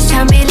 Lies,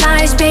 tell me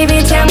lies,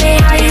 baby, tell me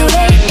how you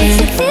hate me.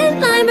 It's a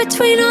thin line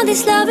between all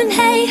this love and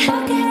hate.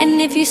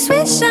 And if you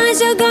switch sides,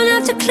 you're gonna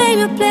have to claim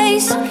your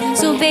place.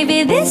 So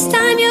baby, this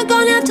time you're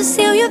gonna have to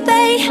seal your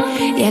fate.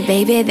 Yeah,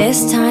 baby,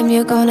 this time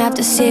you're gonna have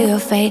to seal your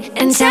fate.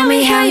 And tell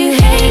me how you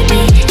hate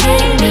me.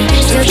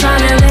 Still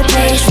trying to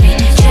replace me.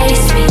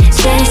 Chase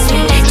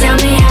me, tell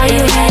me how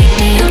you hate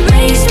me.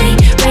 Erase me,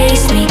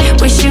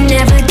 wish you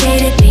never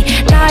dated me.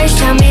 Lies,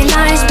 tell me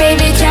lies,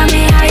 baby, tell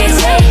me how you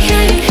hate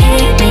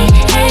me.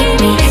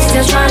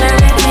 Still trying to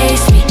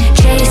replace me.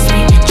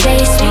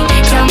 Chase me,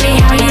 tell me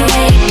how you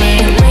hate me.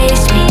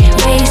 Erase me,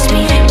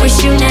 wish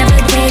you never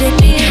dated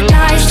me.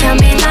 Lies, tell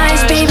me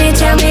lies, baby,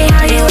 tell me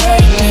how you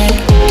hate me.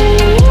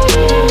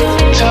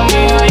 Tell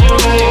me how you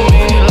hate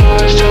me.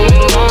 Lies, tell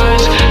me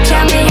lies,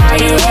 tell me how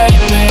you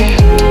hate me.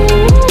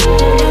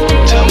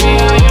 Tell me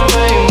how you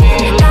hate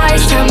me.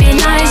 Lies, tell me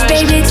lies,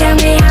 baby, tell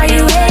me how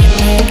you hate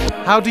me.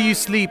 How Do You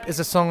Sleep is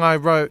a song I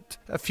wrote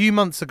a few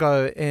months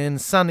ago in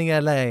sunny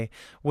LA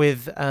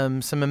with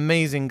some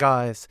amazing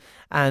guys.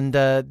 And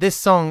this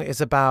song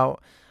is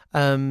about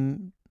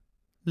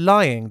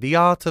lying, the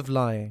art of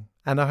lying.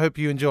 And I hope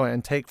you enjoy it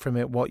and take from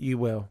it what you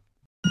will.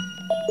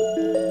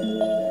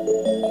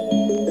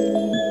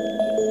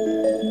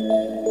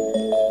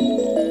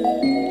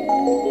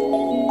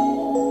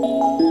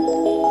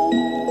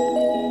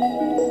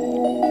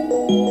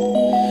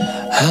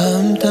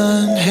 I'm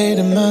done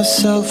hating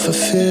myself for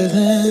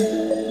feeling.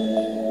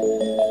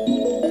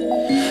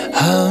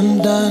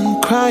 I'm done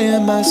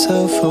crying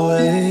myself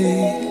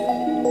away.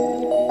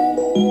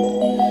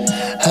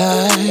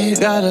 I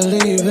gotta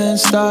leave and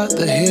start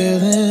the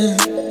healing.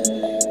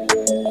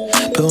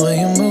 But when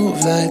you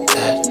move like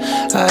that,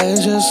 I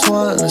just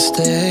wanna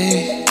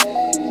stay.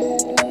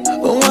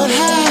 What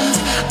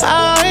have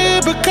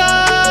I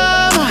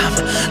become? I'm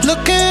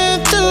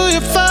looking through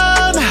your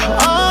phone now,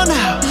 oh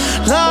now.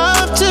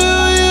 Love to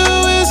you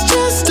is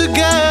just a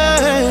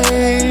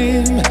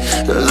game.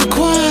 Look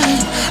what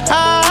I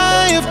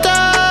have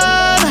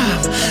done.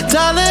 I'm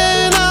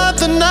dialing up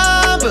the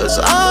numbers,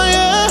 oh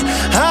yeah.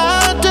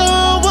 I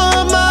don't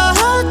want my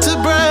heart to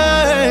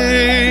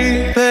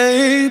break.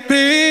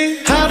 Baby,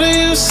 how do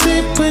you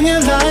sleep when you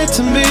lie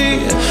to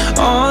me?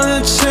 All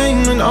that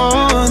shame and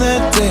all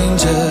that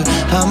danger.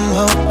 I'm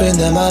hoping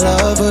that my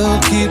love will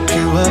keep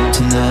you up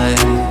tonight.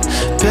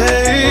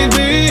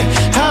 Baby,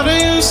 how do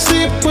you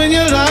sleep when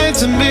you lie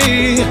to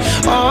me?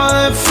 All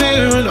that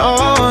fear and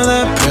all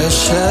that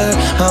pressure.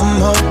 I'm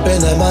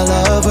hoping that my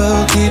love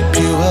will keep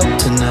you up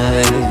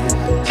tonight.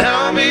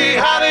 Tell me,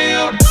 how do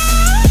you?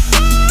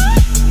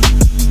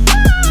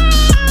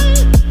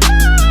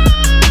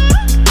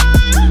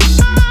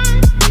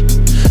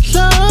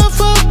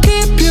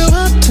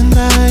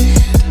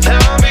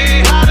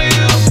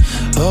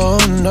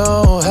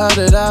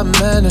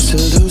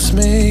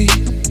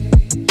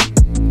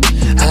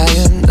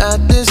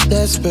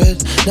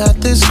 desperate, not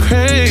this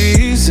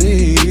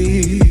crazy.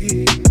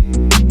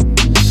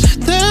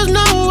 There's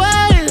no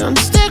way I'm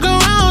stick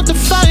around to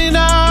find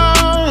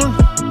out.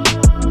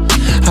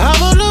 I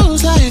won't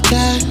lose like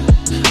that,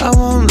 I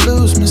won't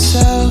lose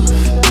myself.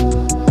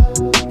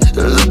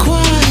 Look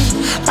what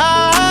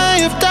I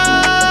have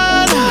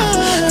done,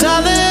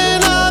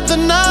 dialing up the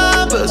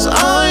numbers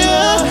on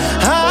you.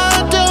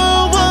 I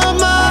don't want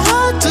my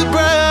heart to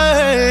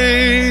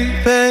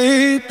break,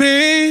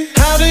 baby.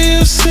 How do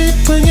you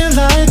sleep when you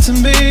lie to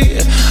me?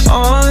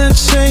 All that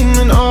shame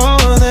and all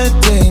that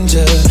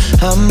danger.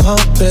 I'm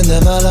hoping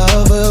that my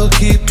love will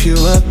keep you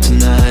up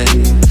tonight,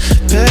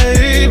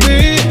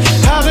 baby.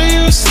 How do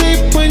you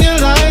sleep when you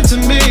lie to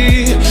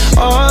me?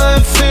 All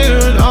that fear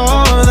and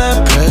all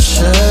that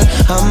pressure.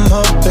 I'm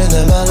hoping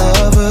that my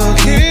love will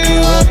keep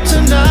you up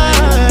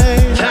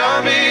tonight.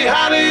 Tell me,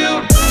 how do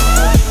you?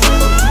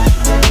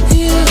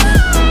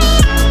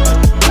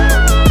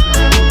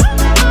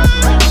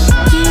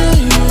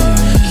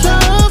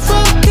 Love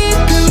will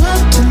keep you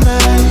up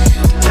tonight.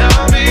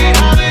 Tell me,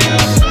 how do you?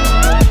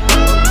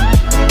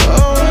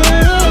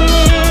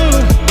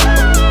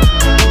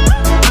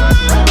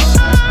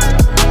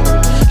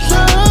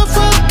 Love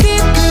will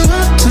keep you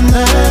up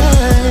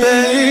tonight,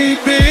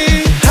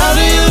 baby. How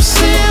do you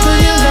sleep when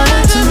you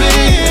lie to me?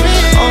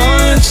 All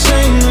that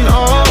shame and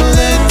all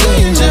that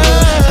danger.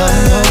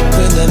 I'm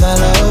hoping that my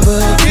love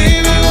will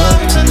keep you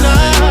up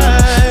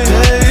tonight,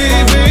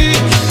 baby.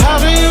 How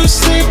do you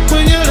sleep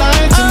when you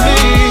lie to me?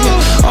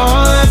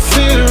 All that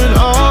fear and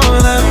all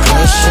that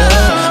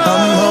pressure.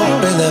 I'm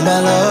hoping that my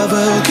love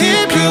will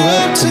keep you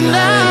up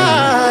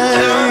tonight.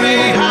 Tell me,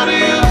 how do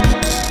you?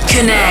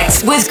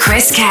 Connect with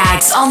Chris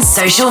Caggs on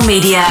social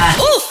media.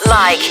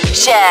 Like,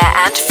 share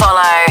and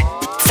follow.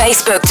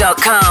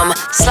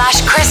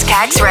 Facebook.com/Chris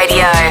Caggs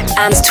Radio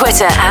and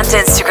Twitter and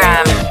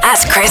Instagram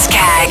 @Chris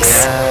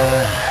Caggs.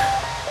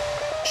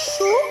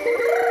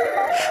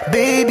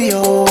 Baby,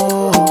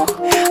 oh,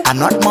 I'm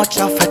not much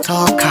of a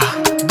talker.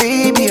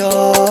 Baby,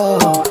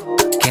 oh,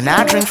 can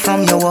I drink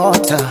from your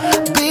water?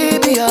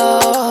 Baby,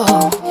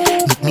 oh,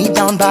 meet me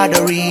down by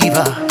the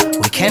river.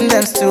 We can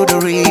dance to the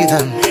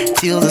rhythm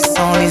till the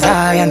sun is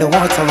high and the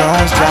water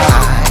runs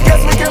dry.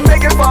 Yes, we can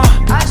make it far.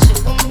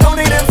 Don't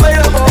need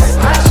inflatables.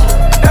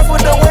 That's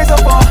what the waves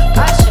are for.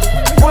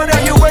 What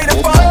are you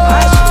waiting for?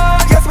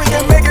 Yes, we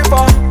can make it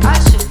far.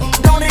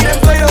 Don't need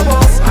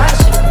inflatables.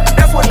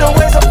 That's what the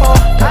waves are for.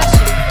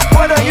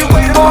 What are you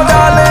waiting for?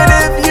 Darling,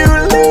 if you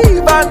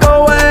leave, I go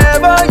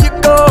wherever you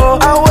go.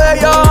 I wear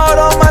your heart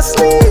on my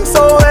sleeve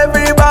so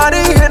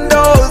everybody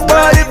knows.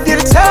 But if you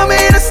tell me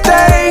to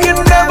stay,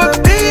 you'll never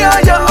be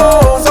on your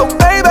own. So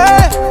baby,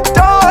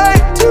 don't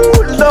wait too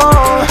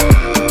long.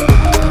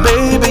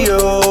 Baby,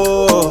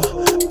 oh,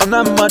 I'm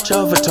not much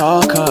of a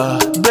talker.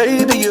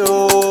 Baby,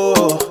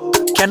 oh,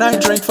 can I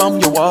drink from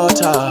your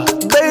water?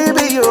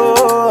 Baby,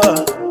 oh,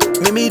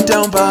 meet me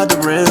down by the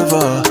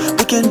river.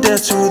 We can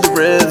dance to the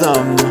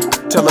rhythm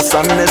till the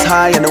sun is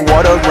high and the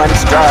water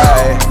runs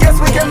dry. Yes,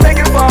 we can make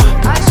it far.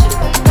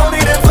 Don't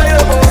need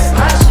inflatables.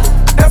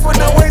 That's what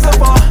the waves are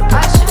for.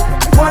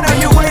 What are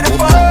you waiting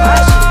for?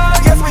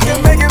 Yes, we can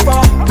make it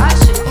far.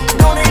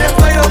 Don't need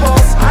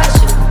inflatables.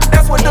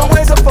 That's what the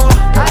waves are for.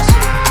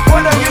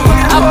 What are you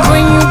waiting for? I'll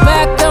bring you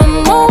back the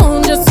moon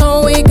just so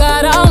we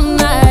got all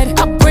night.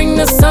 I'll bring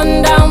the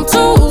sun down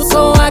too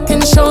so I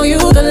can show you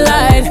the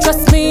light.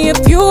 Trust me,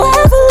 if you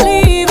ever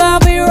leave, I'll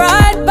be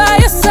right by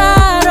your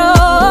side.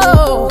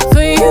 Oh,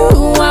 for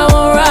you I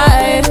will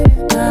ride.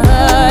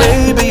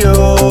 Baby,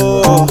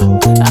 oh,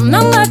 I'm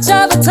not much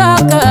of a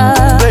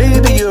talker.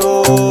 baby,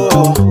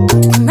 oh,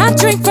 Can I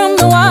drink from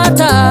the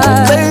water?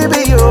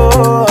 baby,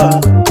 oh,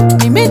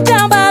 Meet me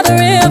down by the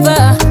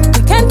river. We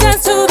can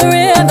dance to the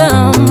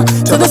rhythm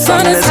till the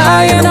sun is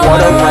high and the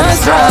water runs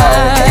dry.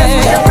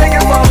 make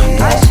it far.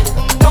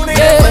 Don't need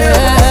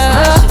inflatables.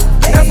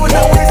 That's what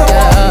the waves are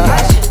for.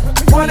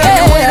 What are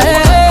you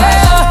waiting for?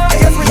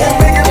 Yes, we can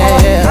make it far.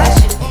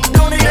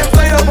 Don't need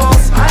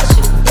inflatables.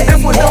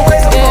 That's what the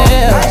waves are for.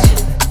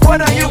 What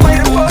are you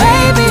waiting for?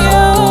 Baby, oh,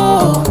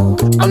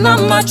 I'm not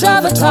much of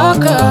a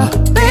talker.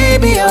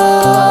 Baby,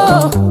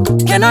 oh,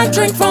 can I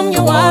drink from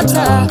your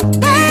water?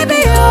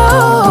 Baby,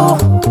 oh,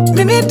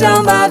 meet me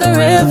down by the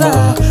river.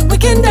 We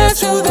can dance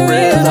to the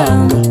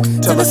rhythm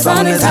till the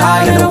sun is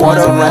high and the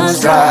water runs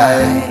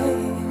dry.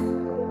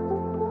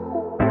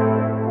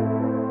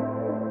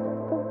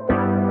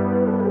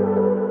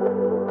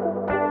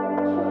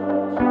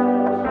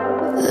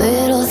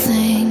 Little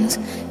things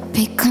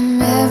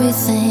become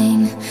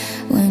everything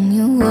when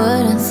you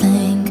wouldn't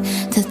think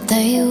that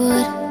they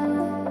would.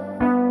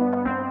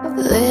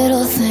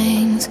 Little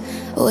things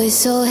weigh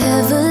so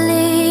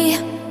heavily,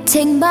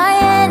 take my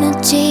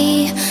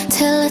energy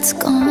till it's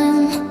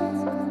gone.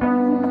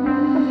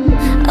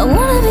 I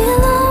wanna be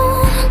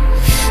alone,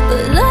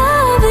 but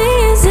love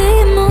these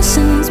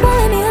emotions won't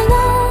leave me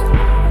alone.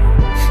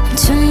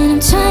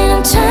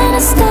 I'm trying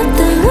to stop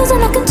the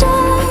losing of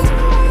control.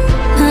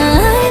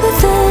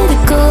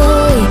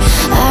 Hypothetical,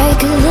 I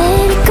could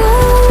let it go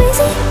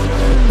easy,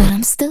 but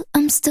I'm still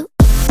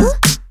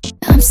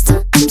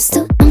in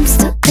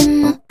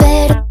my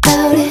bed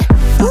about it.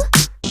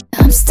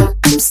 I'm still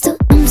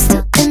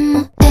in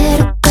my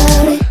bed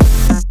about it.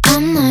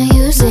 I'm not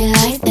usually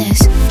like this.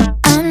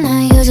 I'm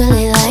not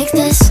usually like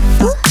this.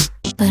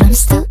 But I'm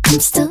still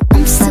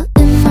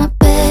in my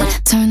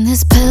bed. Turn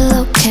this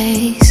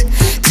pillowcase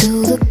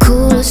to the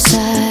cooler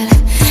side.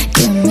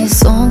 Give me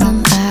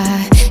something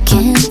I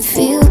can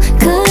feel.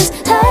 'Cause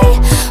I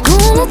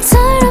wanna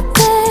turn a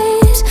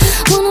page,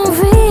 wanna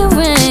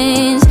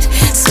rearrange.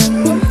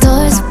 Swing the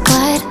doors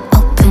wide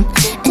open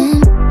in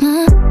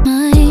my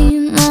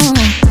mind.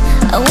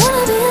 I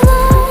wanna be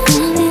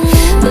alone,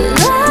 but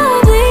all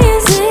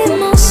these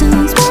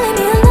emotions wanna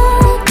be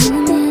alone.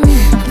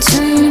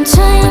 I'm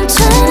trying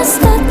to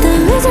stop the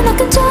reason I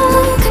can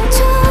joke.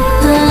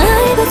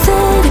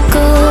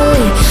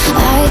 Hypothetically, I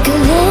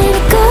could let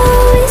it go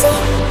easy,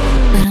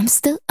 but I'm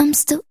still in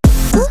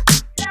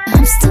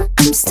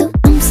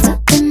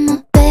my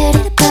bed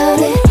about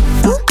it.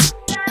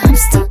 I'm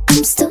still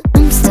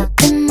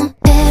in my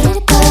bed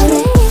about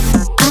it.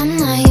 I'm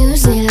not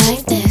usually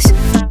like this.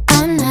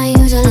 I'm not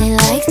usually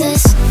like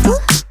this.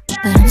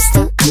 But I'm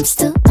still in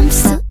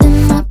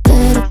my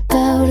bed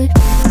about it.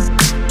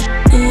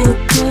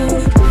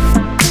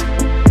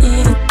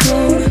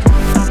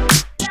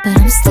 But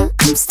I'm still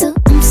in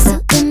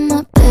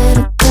my bed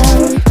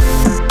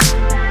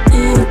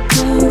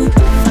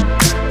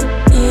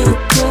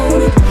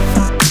about it.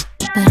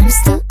 But I'm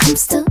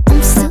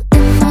still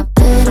in my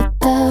bed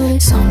about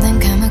it. Something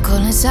chemical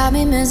inside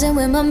me messing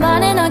with my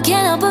mind, and I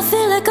can't help but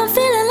feel like I'm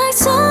feeling like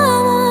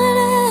someone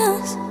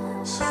else.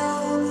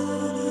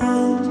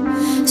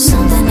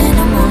 Something in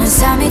the morning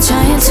inside me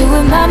trying to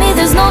remind me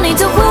there's no need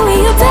to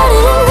worry about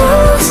it and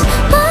lose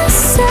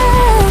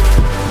myself.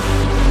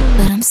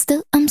 But I'm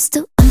still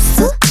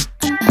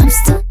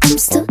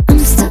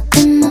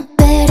in my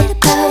bed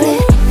about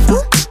it.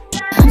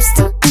 I'm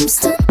still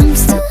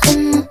in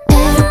my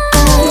bed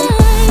about it.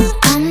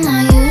 I'm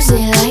not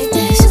usually like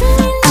this.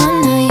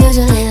 I'm not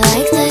usually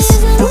like this.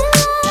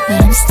 But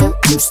I'm still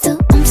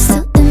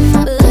in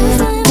my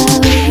bed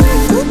about it.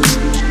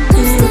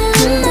 I'm still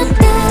in my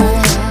bed. But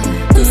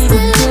I'm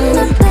still in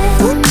my bed about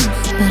it.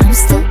 I'm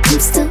still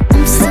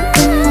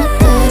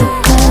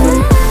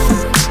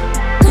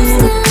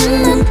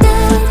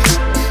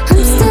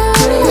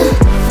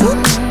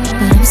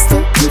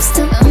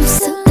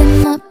in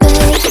my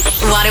bed.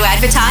 Want to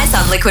advertise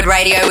on Liquid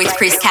Radio with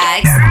Chris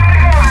Caggs?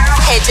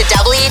 Head to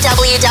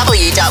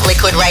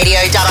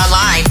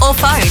www.liquidradio.online or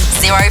phone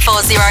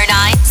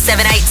 0409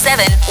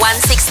 787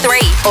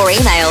 163 or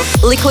email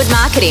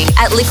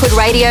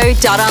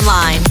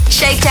liquidmarketing@liquidradio.online.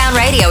 Shakedown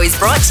Radio is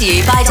brought to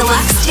you by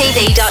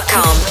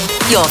deluxetv.com,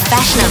 your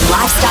fashion and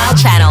lifestyle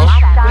channel.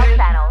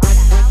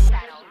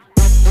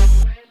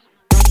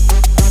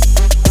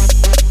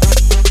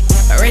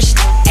 Rich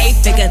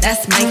 8-figure,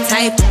 that's my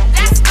type.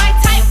 That's my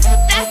type.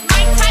 That's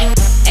my type.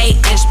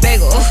 8-inch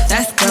bagel,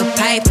 that's the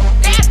pipe.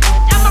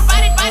 I'ma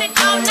ride it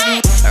all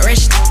night.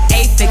 Rich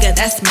 8-figure,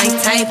 that's my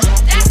type.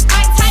 That's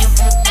my type.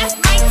 That's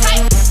my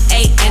type.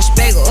 8-inch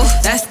bagel,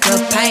 that's the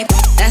pipe.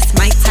 That's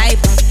my type.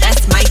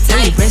 That's my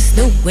type. New wrist,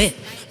 new whip,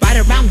 right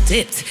around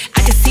dipped.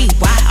 I can see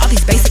why all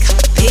these basic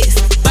pissed.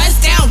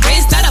 Bust down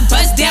wrist, not a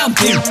bust down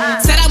bitch.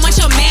 Said I want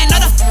your man,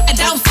 not a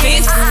don't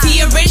fist. He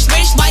a rich,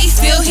 why he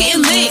still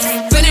hitting licks?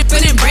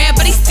 Spinning bread,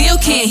 but he still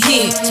can't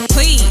hit.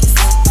 Please,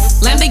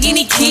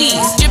 Lamborghini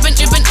keys, drippin'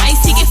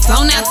 ice, he get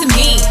flown out to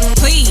me.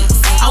 Please,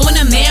 I want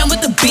a man with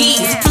the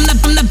beats. From the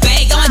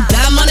bag, I'm a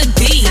dime on a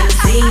D.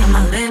 See on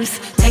my lips,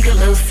 take a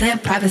little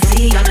sip.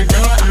 Privacy on the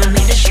door, I'ma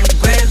make the shoe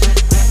grip.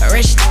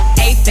 Rich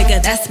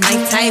 8-figure, that's my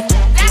type.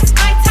 That's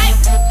my type.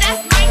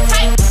 That's my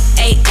type.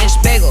 8-inch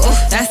bagel,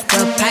 that's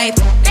the pipe.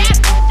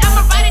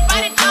 I'ma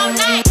ride it all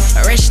night.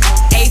 Rich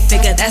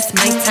 8-figure, that's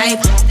my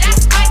type.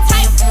 That's my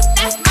type.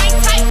 That's my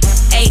type.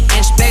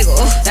 8-inch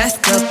bagel, that's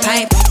the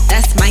pipe.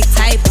 That's my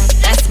type.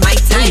 That's my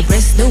type. New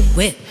wrist, new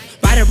whip,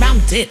 right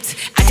around dipped.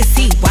 I can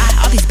see why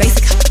all these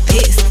basic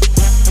pissed.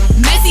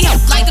 Messy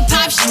up like the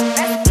pop shit. You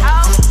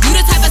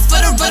the type that's for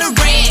the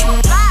red.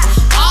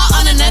 All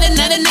on another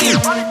nigga.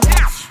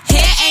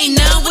 Hair ain't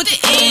none with the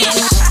inch.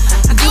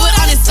 I do it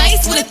on his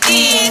face with a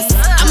thin.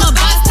 I'm a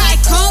boss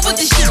tycoon with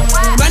the shit.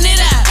 Run it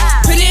up,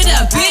 print it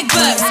up, big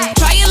bucks.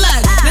 Try your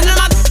luck, none of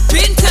my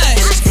been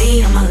touched.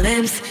 See on my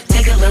lips,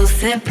 take a little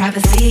sip.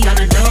 Privacy on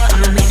the door,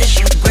 I'ma make the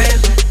shoe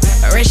grip.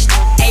 Rich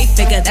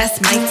 8-figure, that's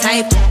my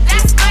type.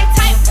 That's my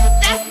type.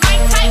 That's my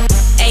type.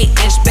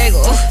 8-inch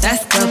bagel,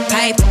 that's the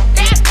pipe.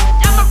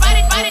 I'ma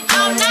ride it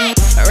all night.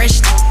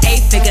 Rich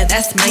 8-figure,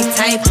 that's my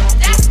type.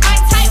 That's my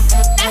type.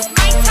 That's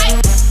my type.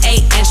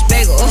 8-inch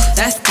bagel,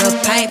 that's the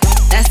pipe.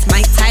 That's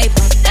my type.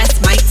 That's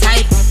my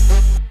type.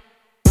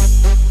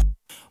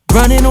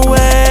 Running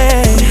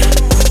away,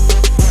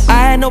 I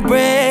had no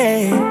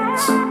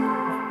brakes.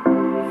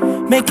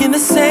 Making the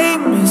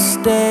same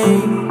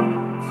mistake.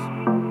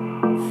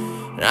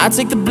 And I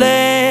take the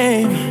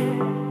blame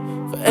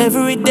for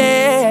every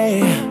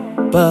day.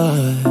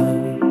 But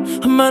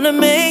I'm gonna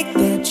make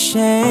that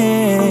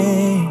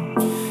change.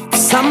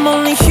 'Cause I'm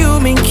only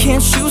human,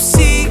 can't you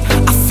see?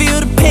 I feel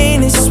the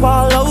pain, it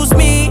swallows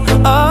me.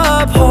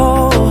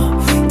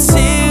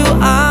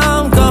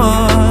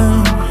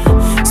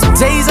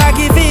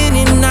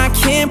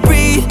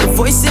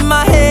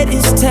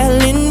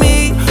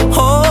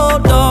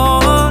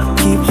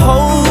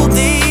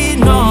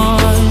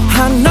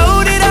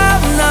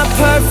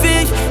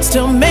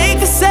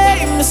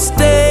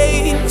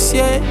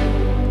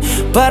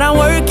 but I'm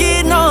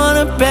working on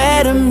a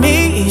better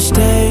me each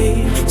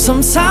day.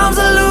 Sometimes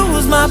I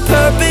lose my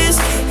purpose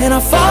and I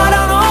fall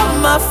down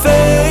on my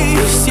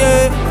face,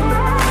 yeah.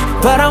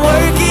 But I'm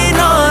working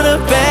on a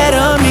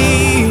better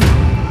me,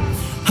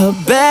 a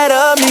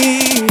better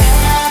me.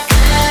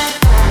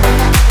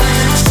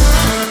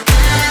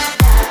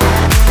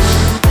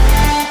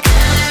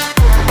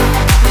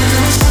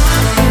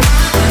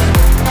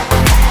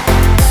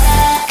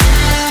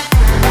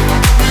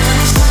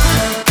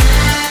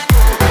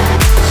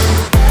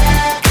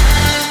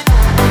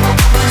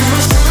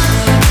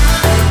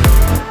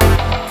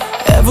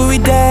 Every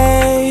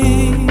day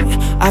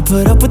I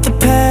put up with the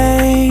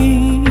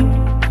pain,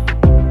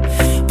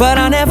 but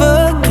I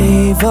never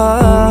gave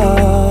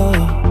up.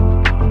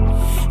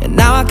 And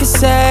now I can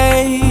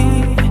say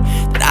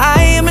that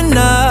I am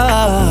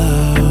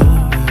enough.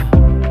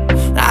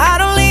 I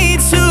don't need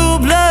to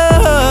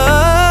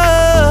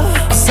bluff,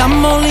 'cause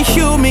I'm only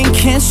human,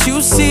 can't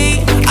you see?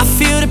 I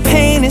feel the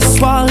pain, it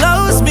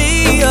swallows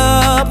me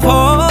up,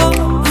 oh,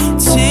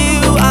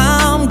 till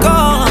I'm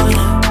gone.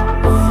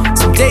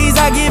 Some days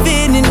I give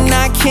in and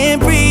I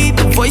can't breathe.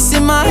 The voice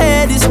in my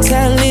head is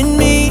telling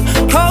me,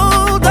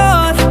 hold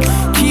on,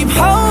 keep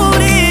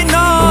holding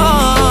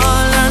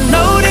on. I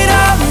know that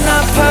I'm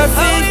not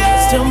perfect,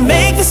 still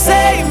make the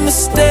same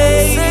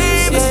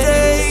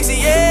mistakes,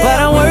 yeah. But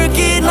I'm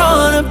working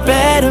on a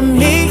better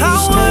me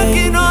each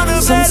day.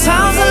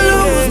 Sometimes I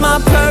lose my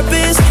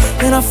purpose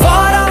and I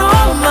fall down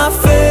on my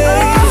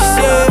face,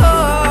 yeah.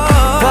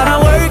 But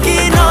I'm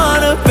working on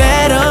a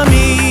better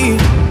me,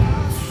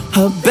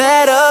 a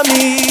better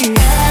me.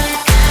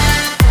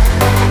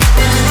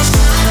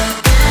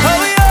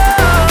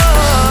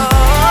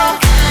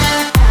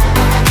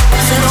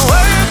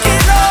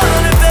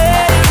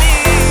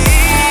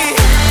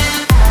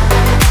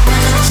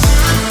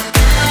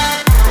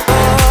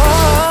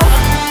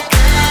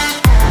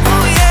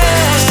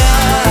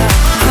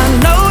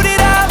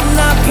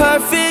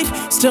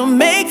 Still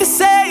make the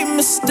same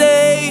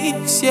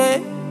mistakes, yeah.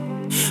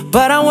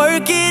 But I'm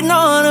working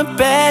on a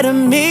better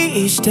me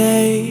each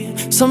day.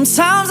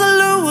 Sometimes I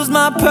lose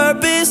my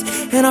purpose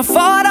and I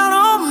fall down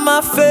on my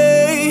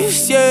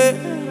face, yeah.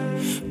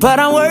 But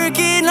I'm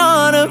working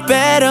on a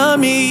better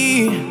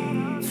me,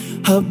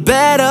 a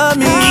better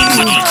me.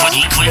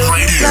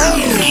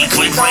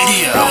 Equip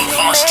Radio,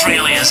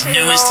 Australia's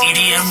newest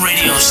EDM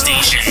radio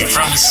station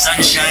from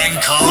Sunshine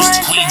Coast,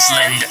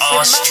 Queensland,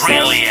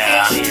 Australia.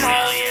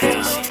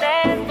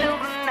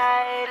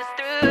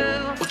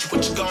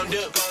 What you gonna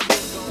do?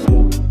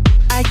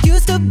 I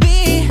used to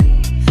be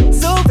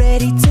so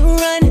ready to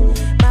run.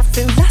 My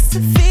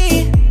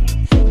philosophy,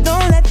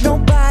 don't let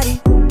nobody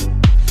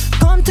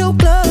come too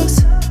close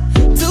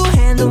to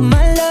handle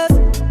my love.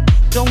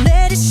 Don't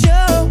let it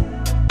show.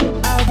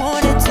 I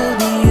want it to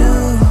be you.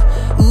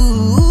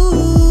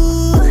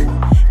 Ooh,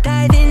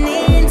 diving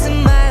into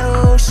my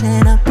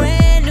ocean, a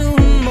brand new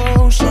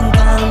emotion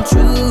come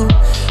true.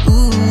 Ooh.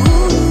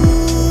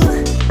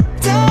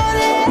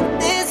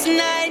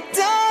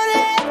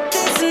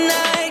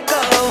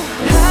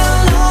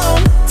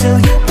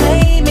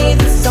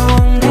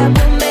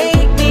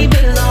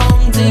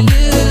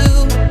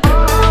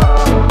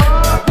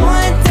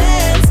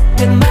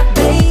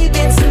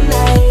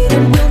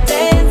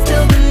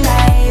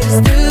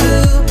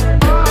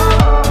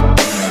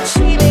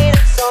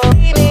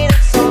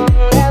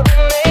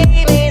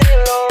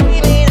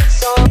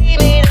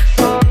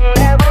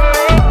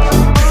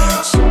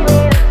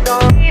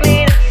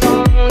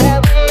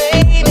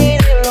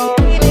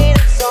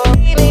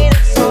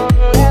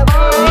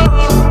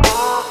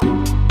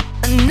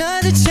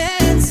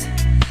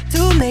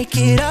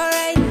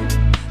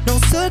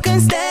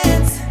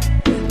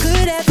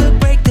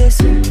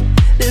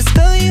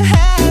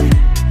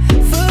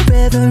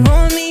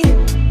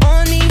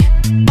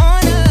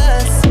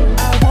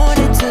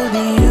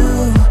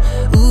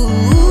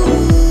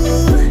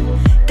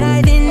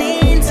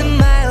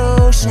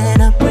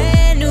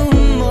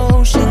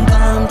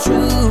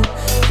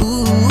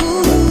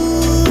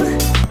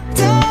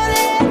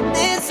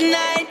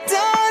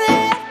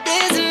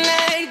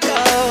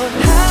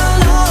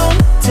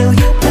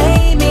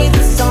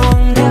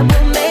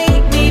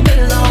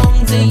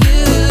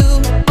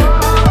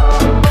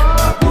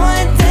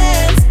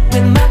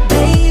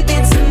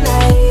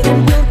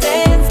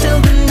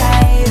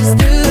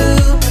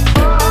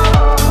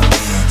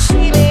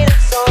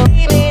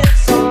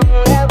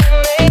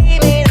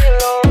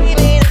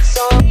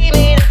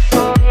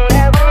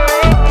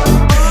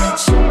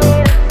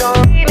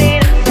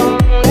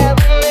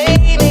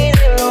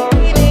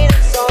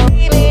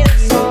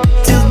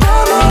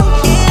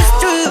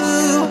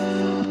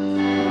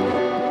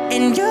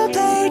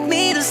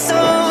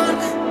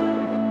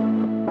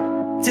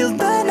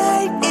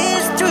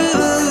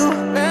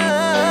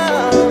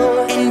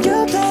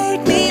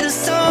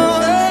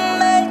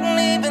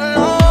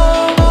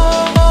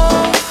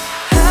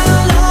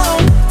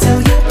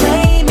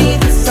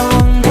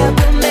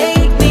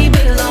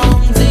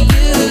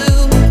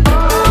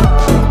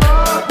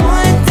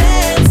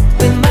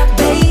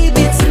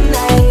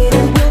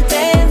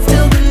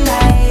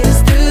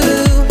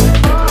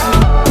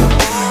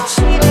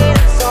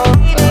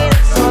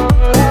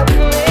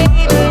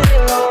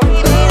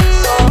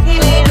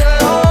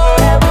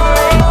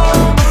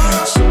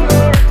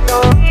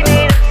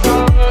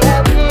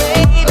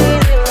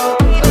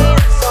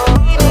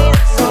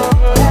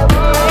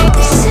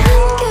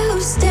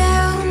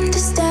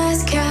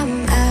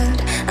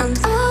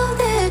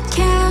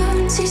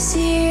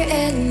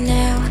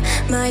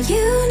 My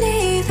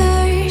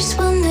universe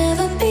will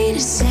never be the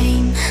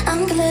same.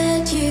 I'm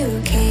glad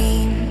you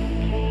came.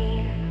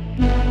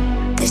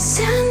 The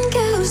sun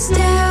goes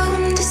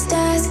down, the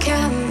stars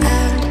come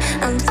out,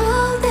 and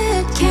all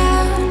that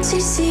counts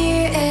is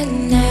here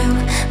and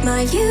now.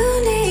 My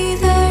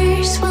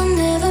universe will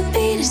never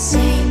be the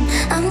same.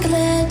 I'm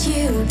glad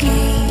you came.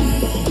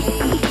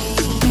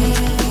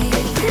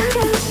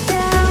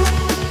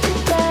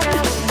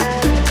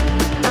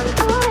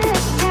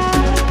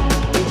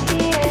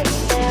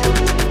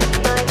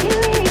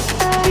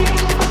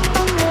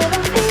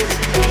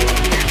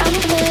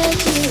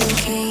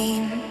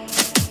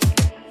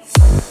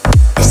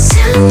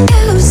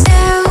 Goes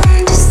down,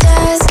 the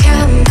stars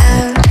come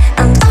out,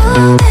 and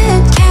all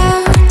that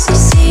counts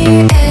is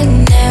here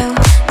and now.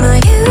 My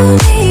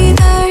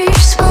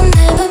universe will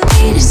never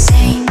be the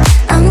same.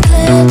 I'm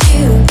glad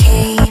you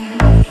came.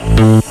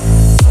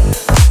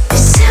 The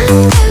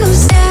sun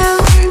goes down,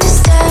 the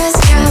stars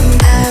come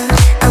out,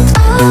 and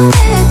all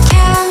that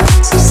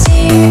counts is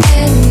here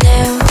and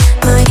now.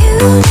 My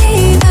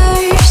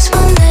universe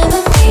will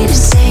never be the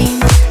same.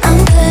 I'm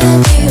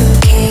glad you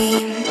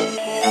came.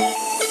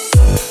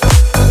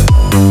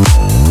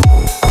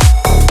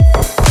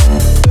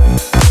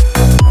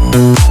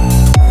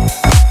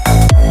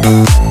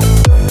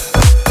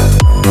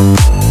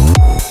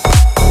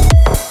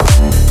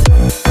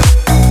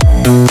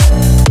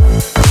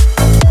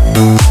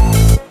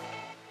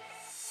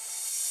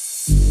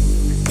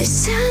 The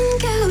sun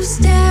goes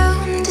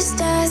down, the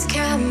stars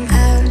come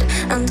out,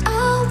 and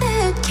all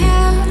that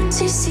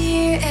counts is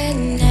here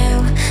and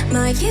now.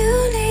 My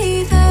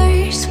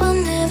universe will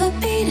never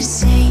be the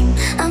same.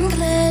 I'm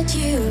glad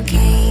you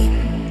came.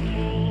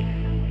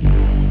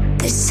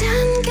 The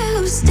sun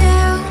goes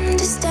down,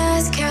 the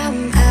stars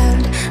come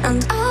out,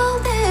 and all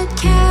that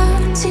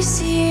counts is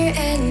here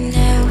and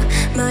now.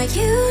 My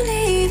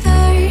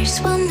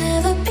universe will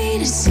never be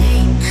the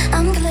same.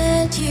 I'm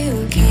glad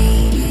you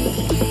came.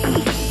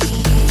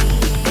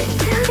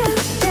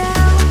 Goes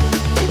down,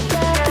 the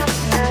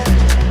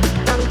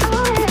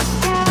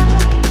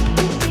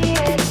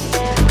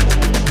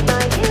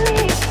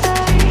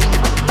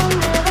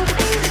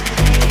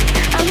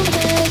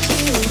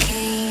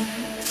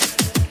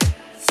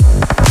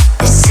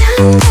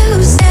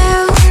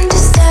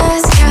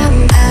stars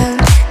come out, and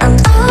all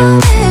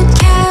that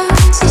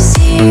counts is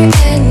here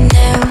and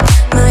now.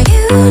 My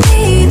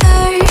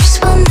universe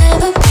will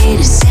never be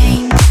the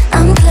same.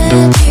 I'm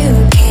glad you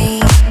came.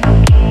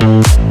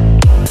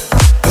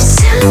 The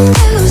sun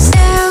goes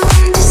down,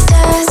 the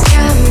stars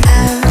come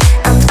out,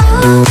 and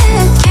all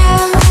that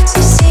counts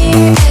is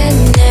here and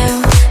now.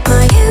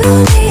 My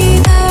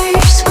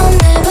universe will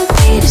never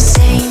be the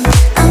same.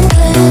 I'm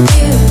glad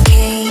you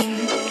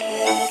came.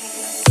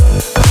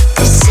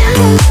 The sun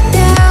goes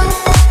down,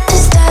 the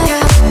stars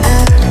come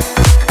out,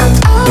 and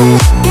all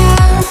that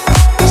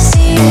counts is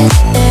here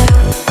and now.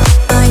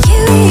 My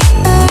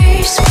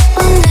universe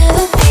will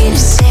never be the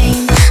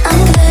same.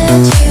 I'm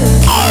glad you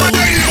came.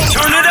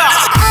 Turn it up.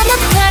 I'ma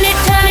turn it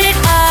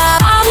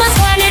up. I'ma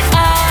turn it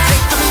up.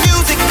 Take the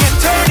music and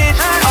turn it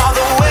all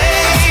the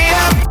way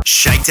up.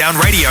 Shakedown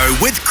Radio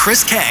with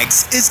Chris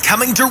Caggs is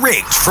coming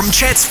direct from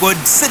Chatswood,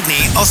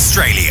 Sydney,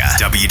 Australia.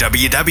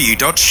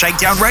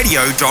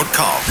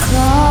 www.shakedownradio.com.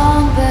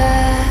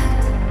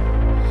 Combat,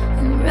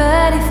 I'm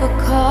ready for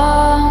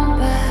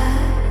combat.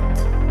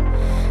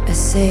 I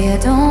say I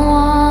don't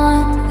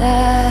want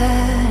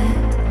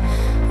that.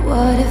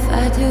 What if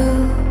I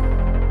do?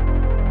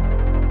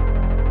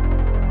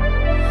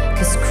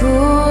 'Cause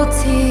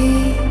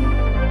cruelty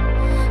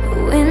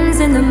wins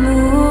in the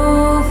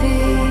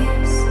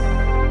movies.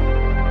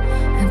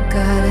 I've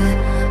got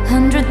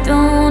 100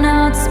 thrown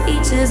out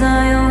speeches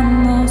I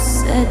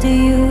almost said to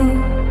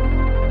you.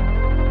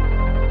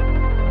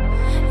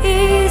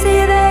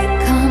 Easy they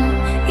come,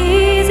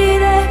 easy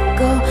they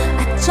go.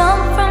 I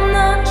jump from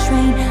the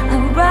train, I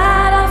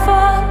ride off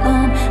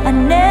alone. I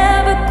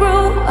never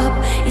grew up,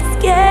 it's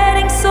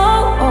getting so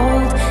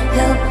old.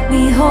 Help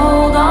me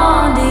hold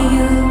on to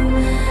you.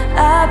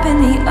 I've been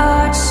the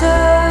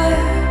archer,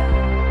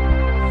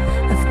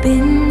 I've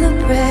been the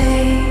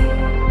prey.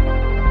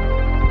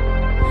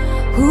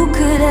 Who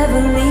could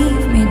ever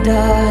leave me,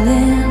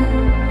 darling?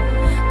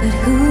 But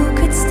who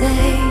could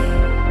stay?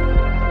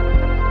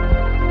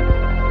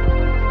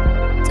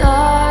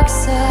 Dark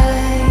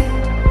side,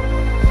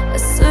 I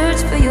search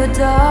for your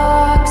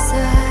dark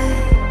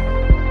side.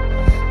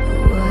 But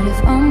what if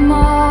I'm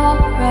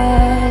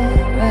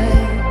alright,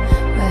 right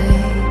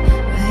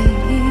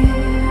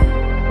here?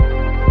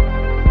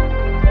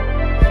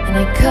 And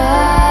I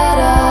cut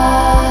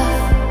off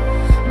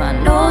my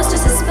nose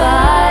just to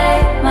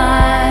spite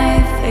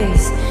my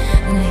face,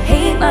 and I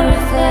hate my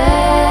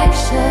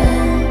reflection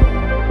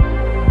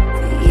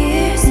for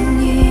years and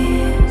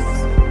years.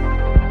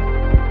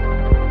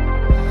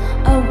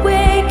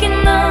 Awake in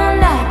the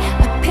night,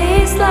 I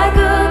pace like a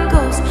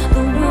ghost.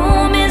 The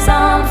room is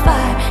on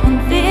fire,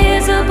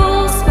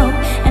 invisible smoke,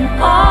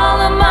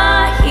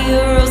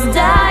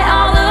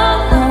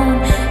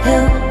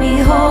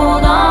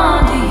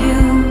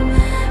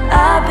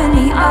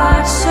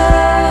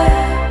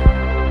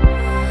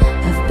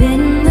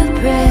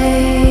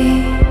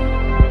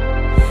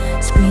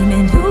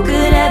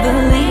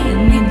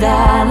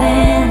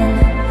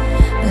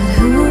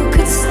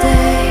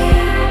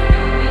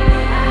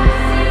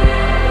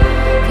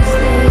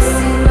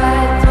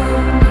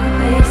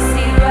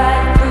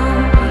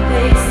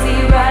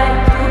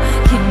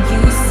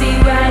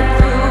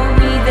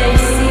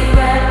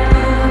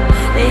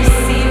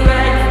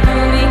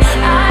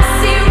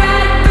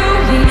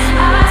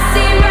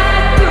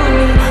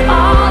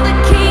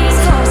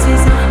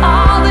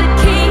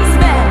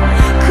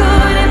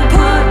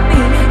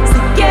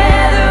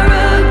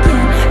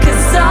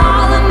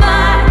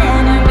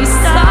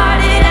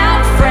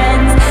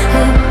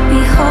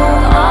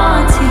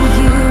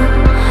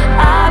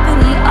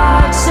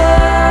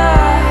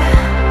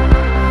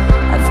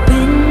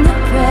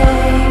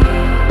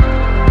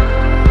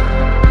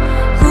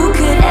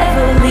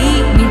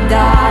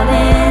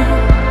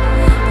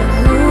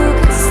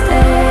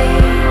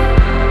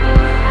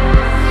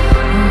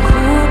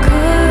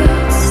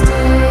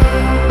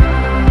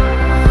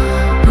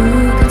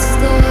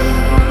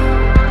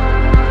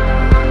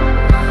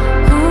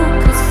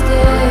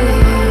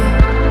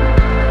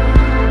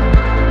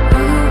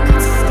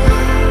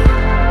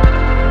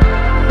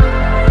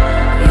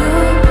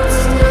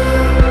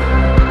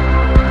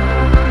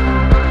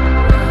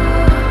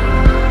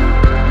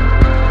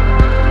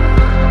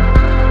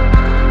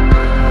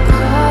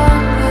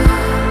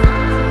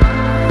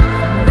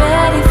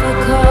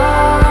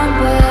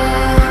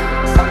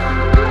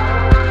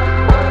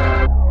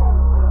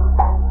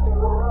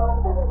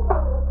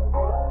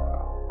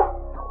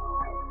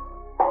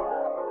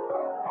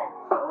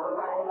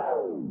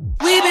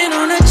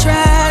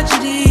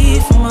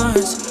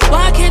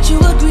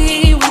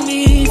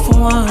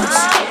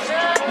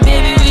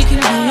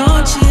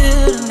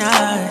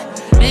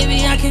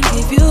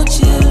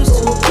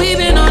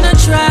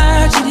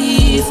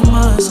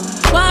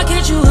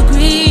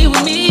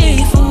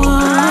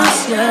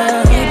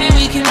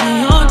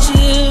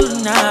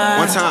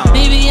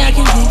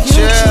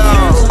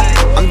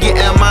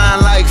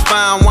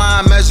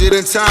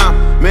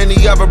 time.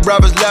 Many other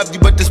brothers love you,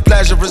 but this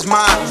pleasure is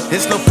mine.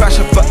 It's no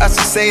pressure for us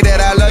to say that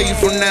I love you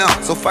from now.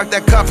 So fuck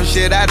that cuffing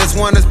shit, I just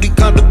want us to be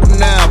comfortable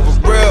now.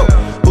 For real,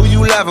 who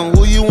you loving,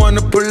 who you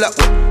wanna pull up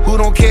with? Who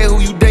don't care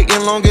who you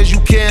dating, long as you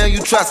care and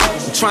you trust me.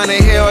 I'm trying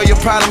to hear all your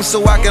problems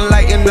so I can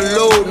lighten the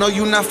load. No,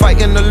 you not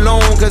fighting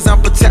alone, cause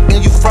I'm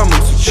protecting you from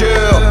them. So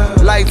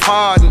chill, life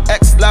hard and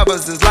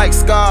ex-lovers is like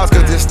scars.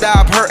 Cause they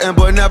stop hurting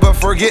but never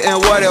forgetting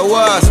what it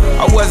was.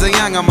 I wasn't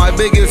young and my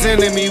biggest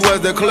enemy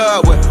was the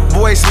club with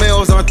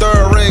voicemails on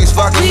third rings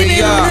fucking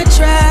me up.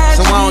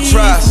 So I don't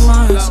trust.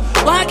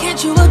 Why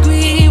can't you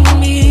agree with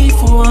me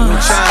for once?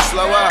 I'm trying to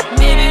slow up.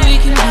 Maybe we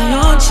can be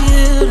on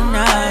chill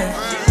tonight.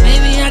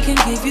 Maybe I can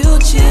give you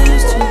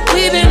chills too.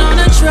 We've been on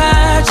a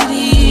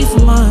tragedy for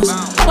months.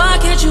 Why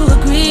can't you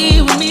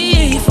agree with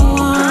me for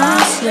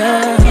once?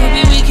 Yeah,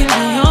 maybe we can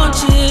be on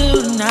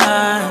chill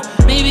tonight.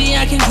 Maybe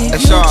I can give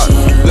you chills.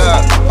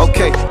 Look,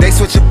 okay, they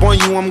switch up on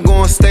you, I'm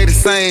gonna stay the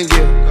same,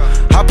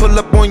 yeah. I pull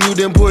up on you,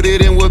 then put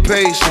it in with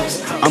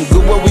patience. I'm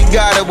good where we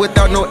got it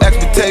without no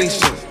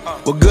expectations.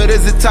 What good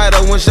is the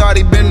title when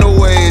shawty been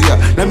away, yeah?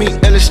 Let me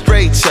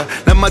illustrate ya,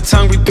 let my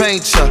tongue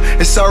repaint ya.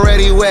 It's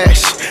already wet,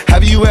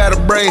 have you had a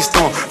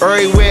brainstorm?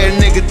 Everywhere a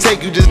nigga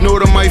take you, just know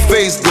that my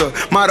face good.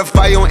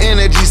 Modify your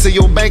energy so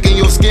your bank and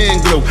your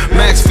skin glow.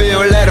 Max feel,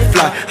 let it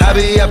fly, I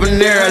be up in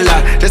there a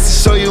lot. Just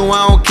to show you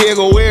I don't care,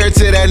 go wear it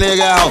to that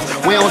nigga house.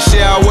 We don't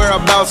share our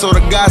whereabouts or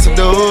the gossip,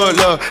 the hood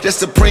love. Just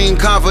supreme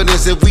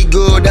confidence, if we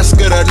good, that's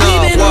good enough.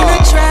 We've been on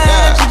a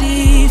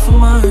tragedy for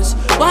months.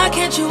 Why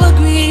can't you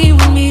agree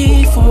with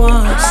me for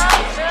once?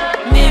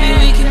 Maybe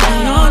we can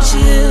be on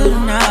chill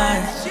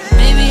tonight.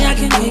 Maybe I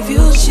can give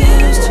you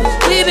chills too.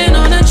 We've been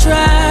on a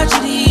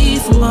tragedy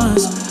for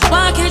months.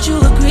 Why can't you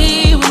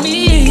agree with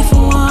me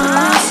for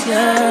once?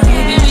 Yeah,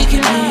 maybe we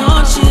can be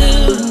on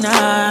chill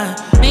tonight.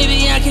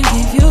 Maybe I can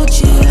give you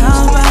chills.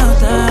 How about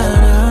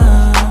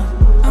that?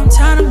 I'm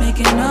tired of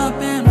making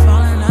up and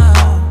falling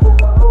out.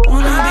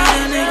 Wanna be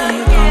the nigga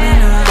you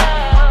calling out,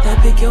 that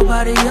pick your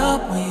body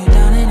up when you're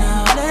down and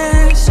out.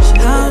 Let's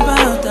chill. How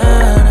about that?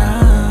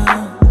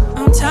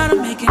 I'm tired of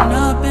making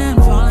up and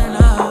falling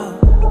out.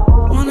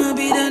 Wanna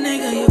be the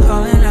nigga you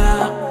calling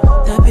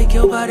out, that pick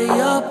your body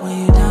up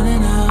when you're down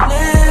and out.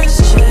 Let's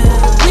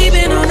chill. We've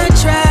been on a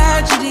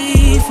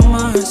tragedy for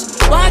months.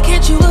 Why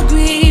can't you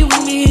agree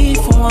with me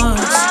for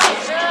once?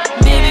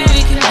 Maybe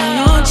we can be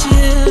on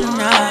chill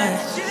tonight.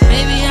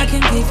 Maybe I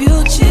can give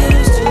you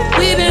chills too.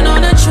 We've been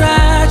on a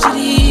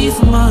tragedy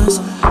for months.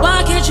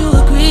 Why can't you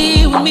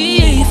agree with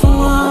me for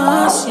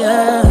once?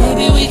 Yeah,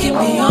 maybe we can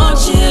be on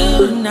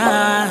chill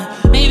tonight.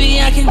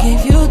 Maybe I can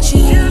give you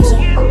chills.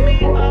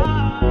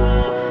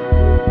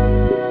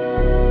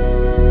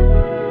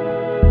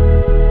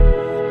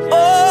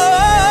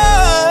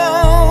 Oh,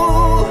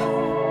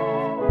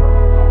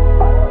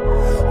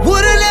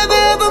 would've never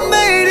ever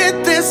made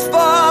it this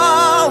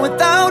far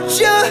without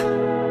you.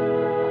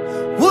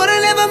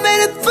 Would've never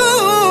made it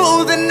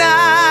through the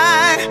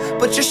night,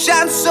 but you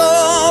shine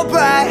so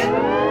bright.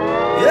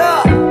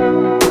 Yeah.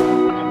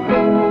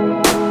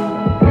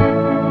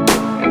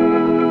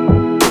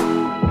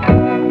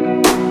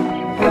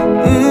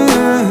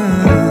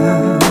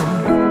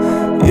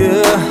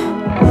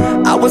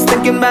 I was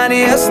thinking about it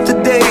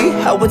yesterday,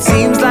 how it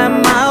seems like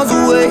miles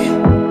away.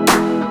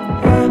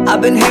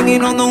 I've been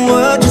hanging on the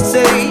word you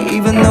say,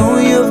 even though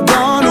you've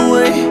gone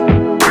away.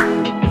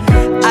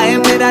 I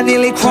admit I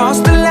nearly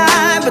crossed the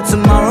line, but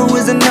tomorrow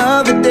is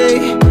another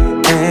day.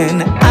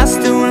 And I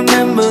still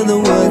remember the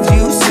words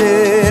you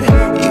said.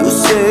 You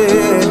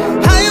said,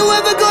 how you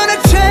ever gonna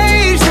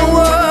change the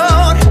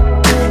world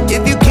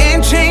if you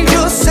can't change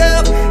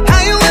yourself?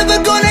 How you ever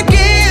gonna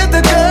give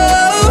the go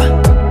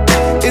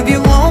if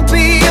you won't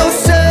be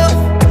yourself?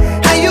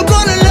 How you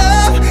gonna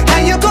love? How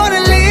you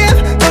gonna live?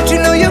 Don't you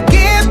know you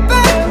give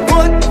back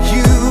what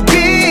you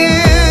give?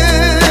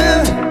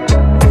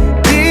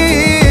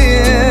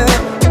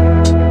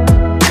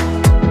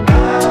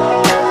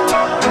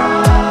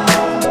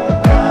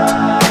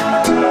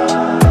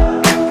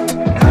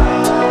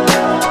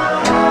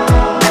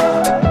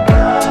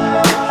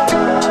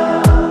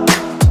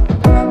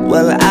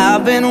 Well,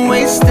 I've been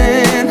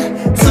wasting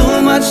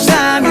too much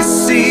time, you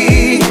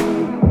see.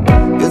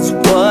 'Cause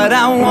what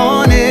I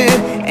wanted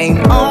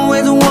ain't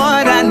always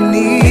what I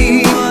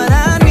need.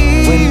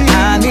 When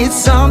I need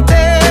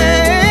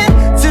something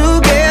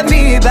to get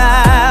me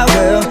by,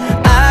 well,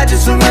 I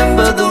just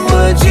remember the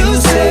words you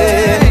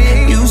said.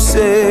 You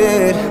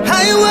said,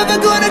 how you ever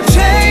gonna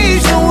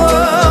change the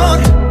world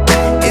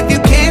if you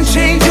can't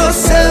change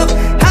yourself?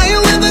 How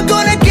you ever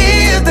gonna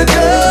give the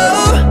go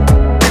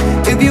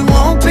if you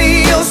won't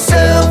be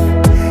yourself?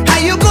 How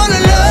you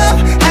gonna love?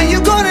 How you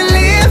gonna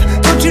live?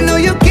 Don't you know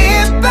you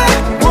give back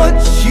what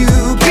you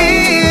give?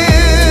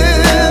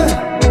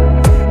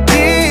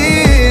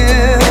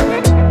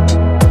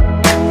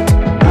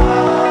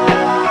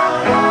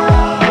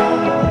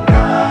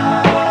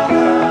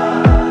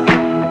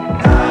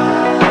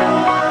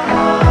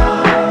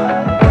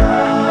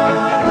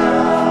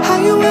 How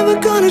you ever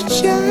gonna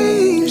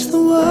change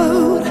the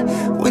world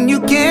when you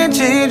can't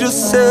change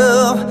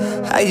yourself?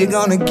 How you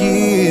gonna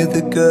give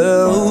the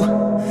girl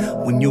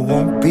when you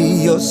won't be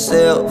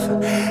yourself?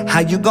 How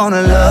you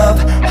gonna love?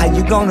 How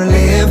you gonna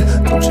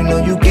live? Don't you know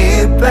you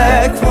get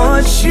back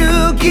what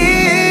you give?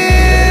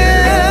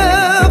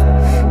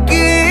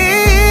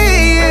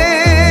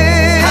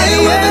 How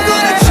you ever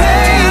gonna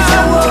change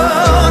the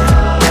world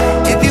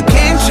if you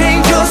can't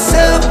change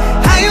yourself?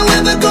 How you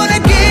ever gonna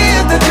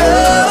give the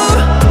girl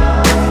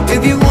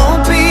if you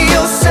won't be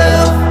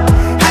yourself?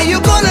 How you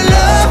gonna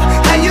love?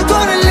 How you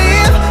gonna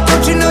live?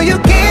 Don't you know you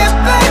give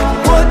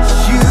back what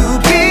you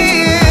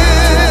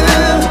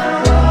give?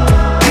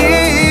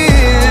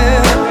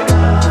 Yeah.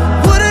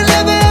 Would've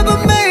never ever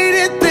made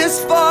it this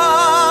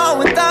far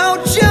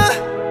without you.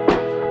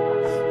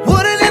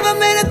 Would've never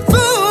made it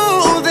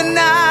through the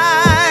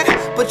night,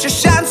 but you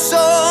shine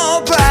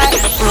so bright.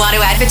 Want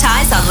to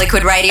advertise on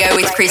Liquid Radio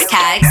with Chris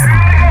Caggs?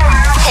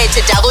 Head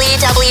to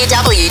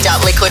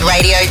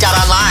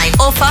www.liquidradio.online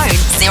or phone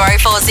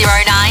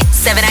 0409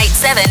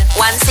 787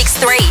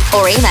 163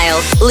 or email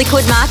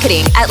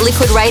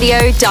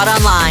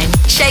liquidmarketing@liquidradio.online.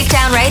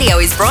 Shakedown Radio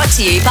is brought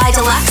to you by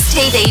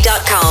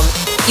deluxetv.com,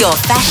 your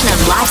fashion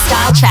and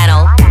lifestyle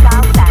channel.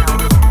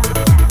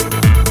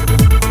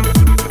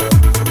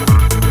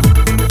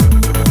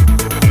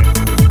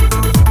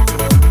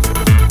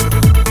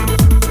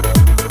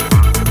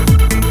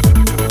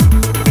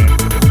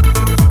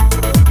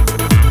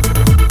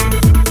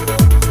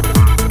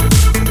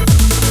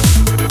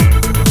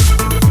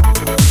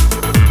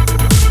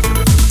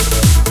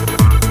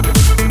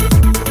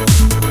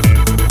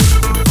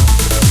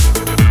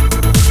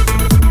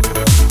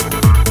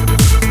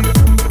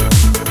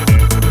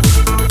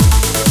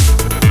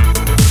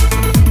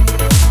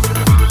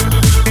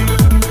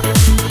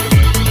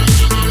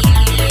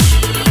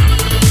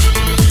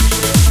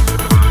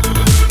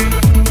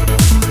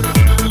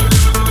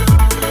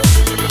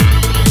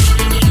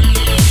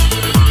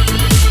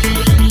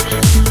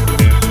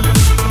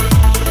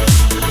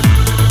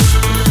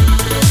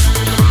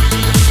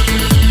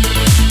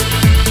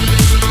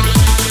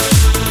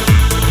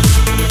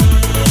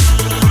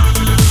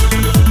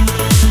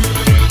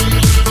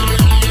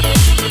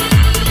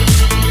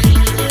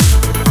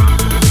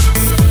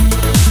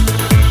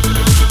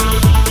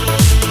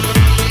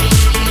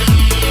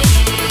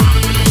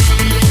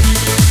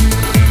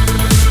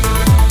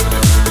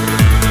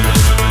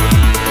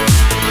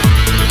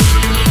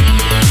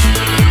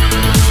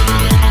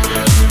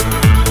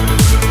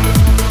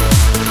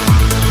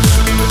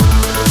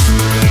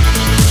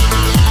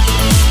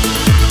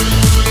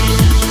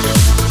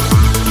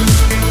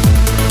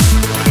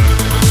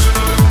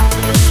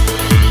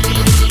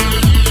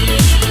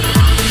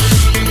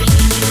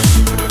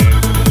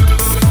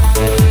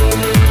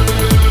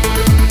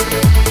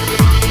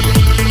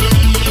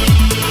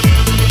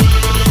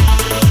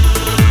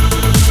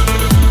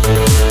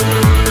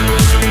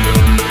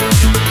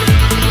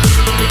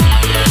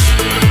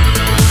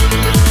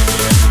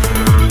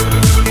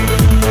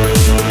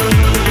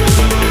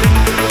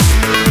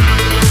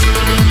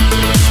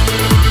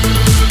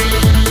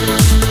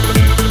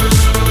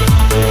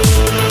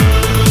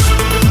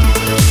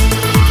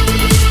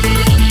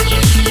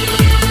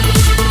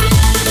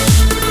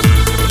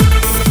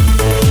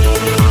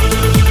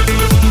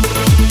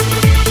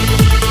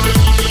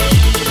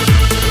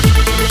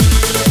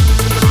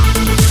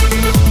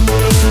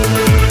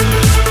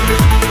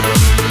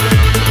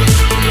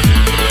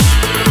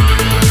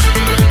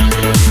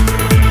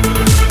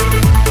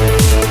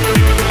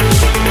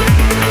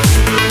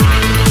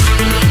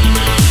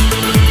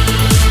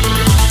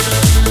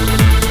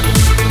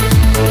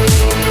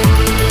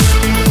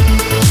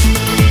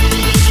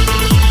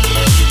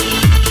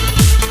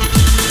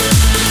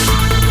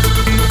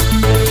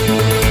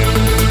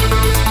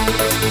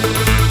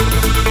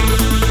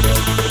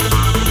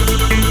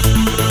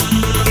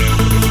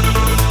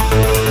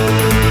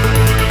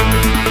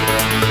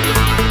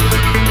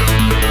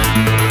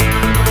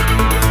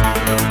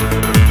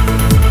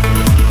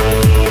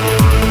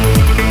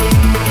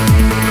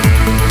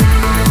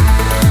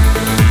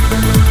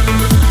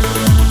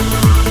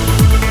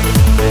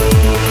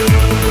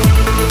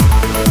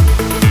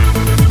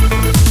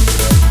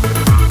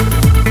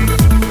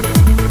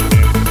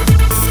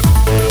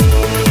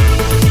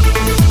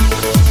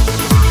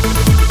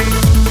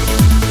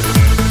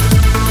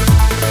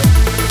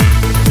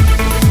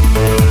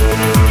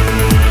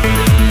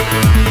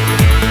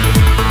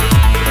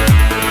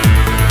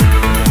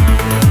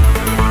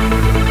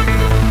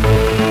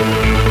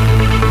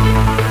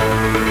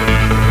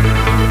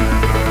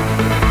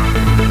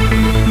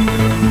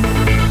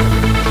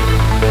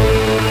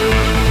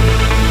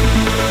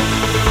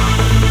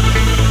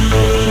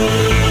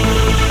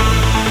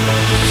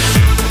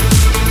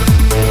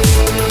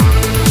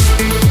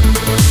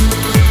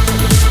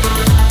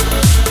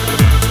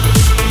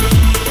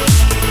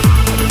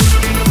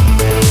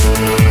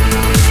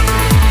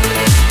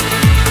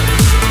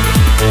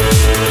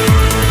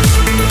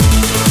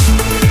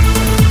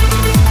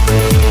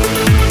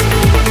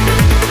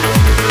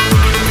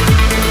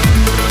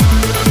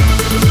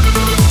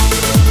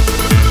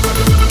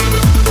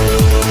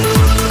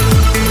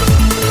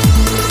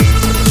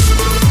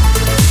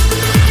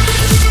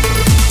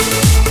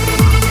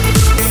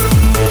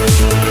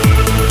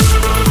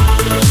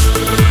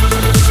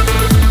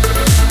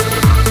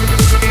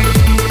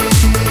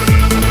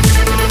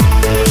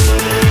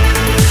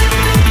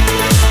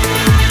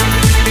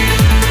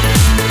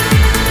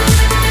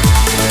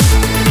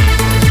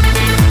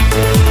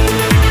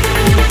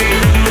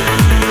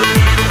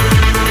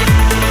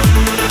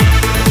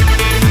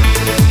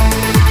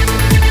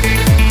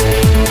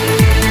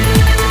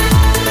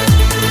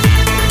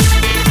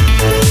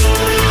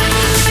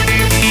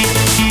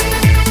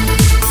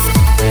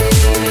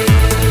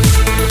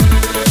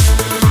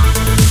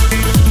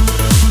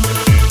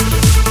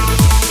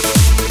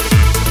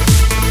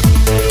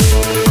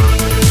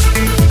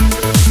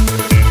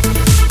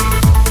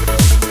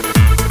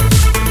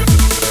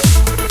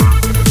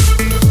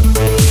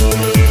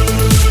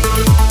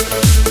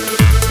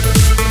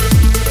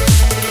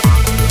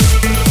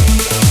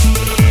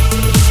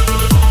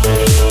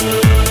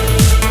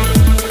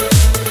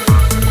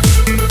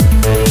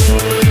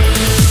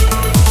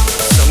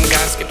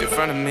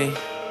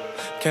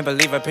 Can't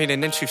believe I paid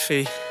an entry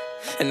fee,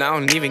 and I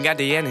don't even got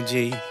the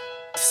energy to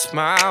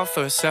smile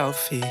for a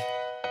selfie.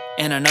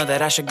 And I know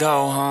that I should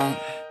go home,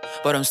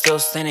 but I'm still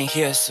standing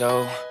here,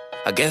 so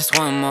I guess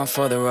one more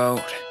for the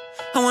road.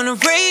 I wanna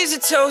raise a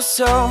toast,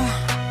 so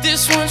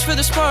this one's for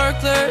the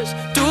sparklers,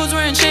 dudes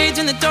wearing shades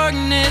in the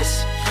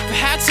darkness.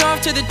 Hats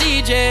off to the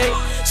DJ,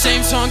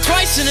 same song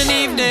twice in an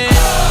evening.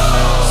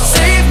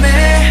 Save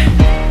me,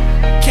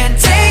 can't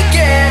take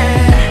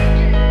it.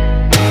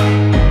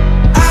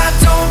 I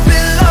don't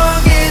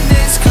belong in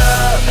this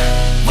club.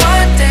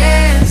 One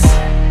dance,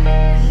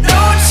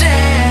 no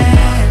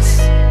chance.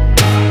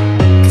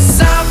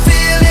 'Cause I'm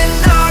feeling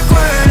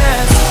awkward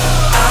as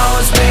I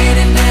was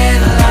waiting in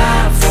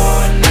line for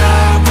an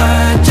hour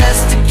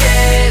just to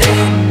get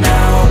in.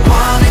 Now I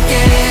wanna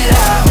get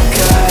out,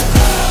 'cause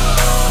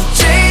I'm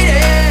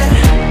jaded,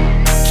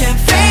 can't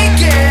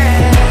fake it.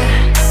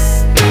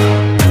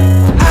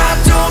 I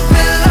don't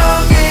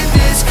belong in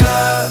this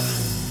club.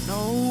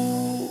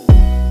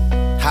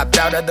 Hopped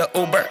out of the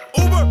Uber.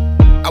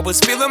 I was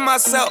feeling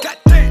myself.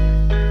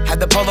 Had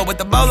the polo with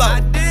the bolo.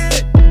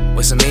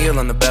 With some meal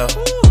on the belt.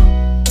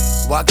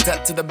 Walked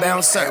up to the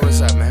bouncer. Hey,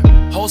 what's up,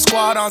 man? Whole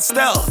squad on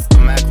stealth.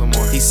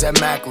 Macklemore. He said,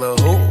 Macklemore,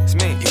 who? It's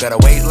me. You gotta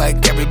wait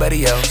like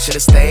everybody else.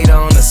 Should've stayed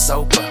on the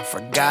sofa.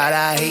 Forgot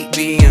I hate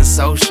being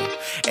social.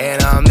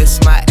 And I miss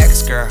my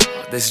ex-girl.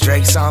 This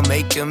Drake song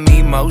making me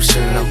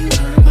emotional.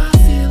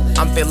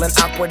 I'm feeling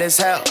awkward as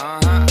hell.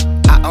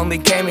 I only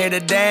came here to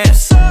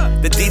dance.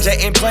 The DJ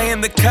ain't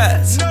playing the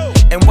cuts.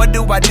 And what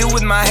do I do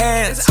with my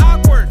hands?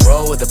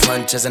 Roll with the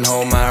punches and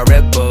hold my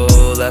Red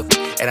Bull up.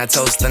 And I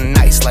toast the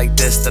nights like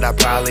this that I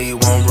probably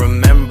won't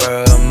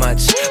remember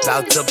much.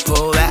 About to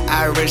pull that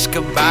Irish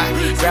goodbye.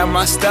 Grab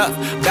my stuff,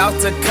 about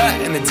to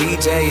cut. And the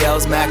DJ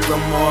yells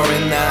Macklemore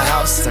in the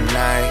house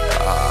tonight.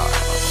 Oh,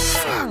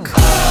 fuck.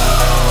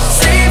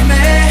 Save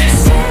me,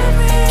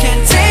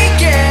 can't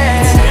take it.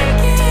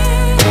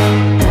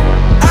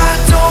 I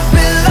don't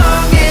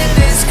belong in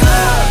this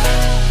club.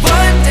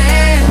 One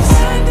dance,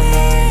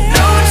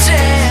 no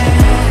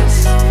chance.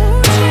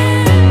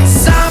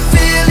 'Cause I'm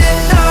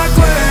feeling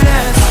awkward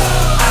as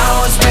I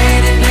was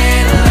waiting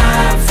in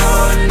line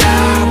for an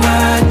hour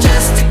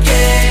just to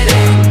get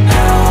in.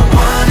 Now I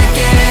wanna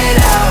get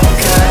out,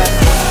 'cause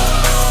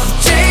I'm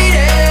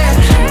jaded,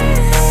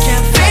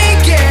 can't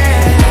fake it.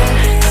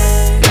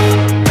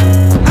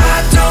 I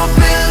don't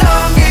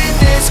belong in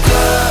this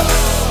club.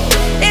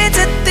 It's a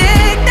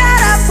thing that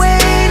I've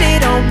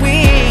waited on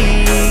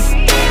weeks.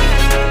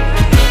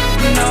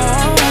 No,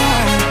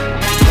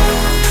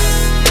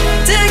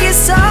 to get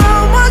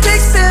someone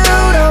takes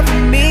build over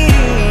me.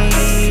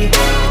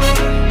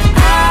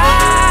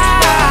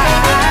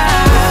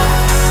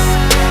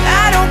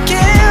 I don't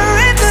care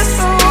if the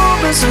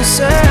room is a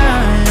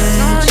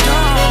search.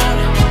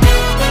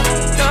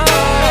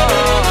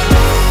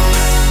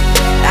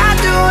 I'd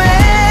do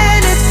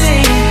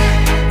anything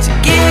to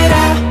get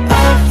out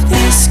of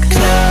this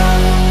club.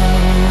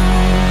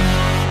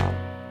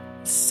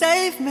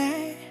 Save me,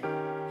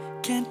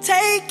 can't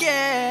take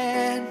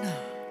it.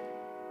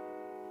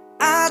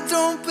 I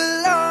don't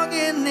belong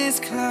in this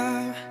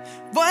club.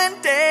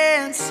 One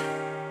dance,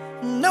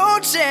 no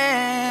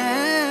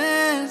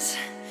chance.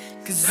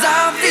 'Cause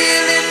I'm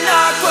feeling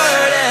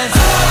awkward as I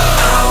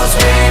was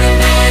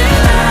waiting in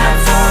line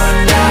for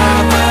an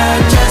hour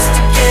just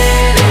to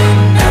get in.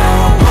 Now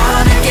I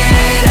wanna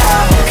get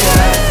out,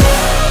 'cause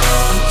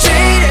I'm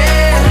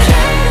jaded,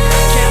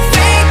 can't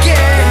fake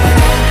it.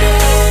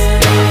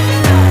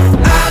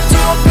 I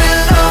don't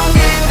belong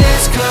in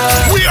this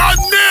club. We are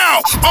now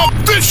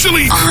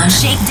officially on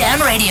ShakeDown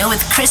Radio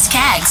with Chris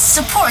Caggs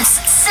supports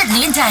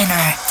Sydney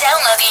Diner.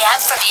 Download the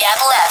app from the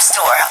Apple App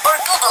Store or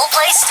Google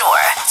Play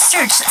Store.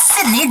 Search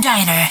Sydney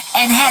Diner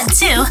and head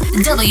to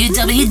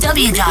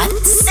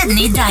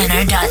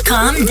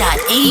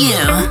www.sydneydiner.com.au.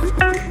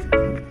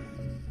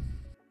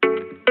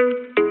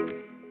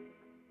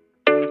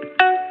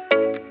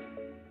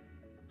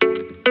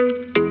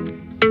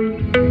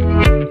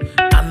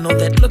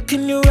 That look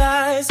in your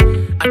eyes,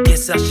 I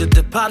guess I should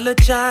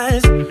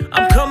apologize.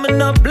 I'm coming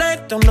up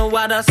blank, don't know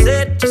what I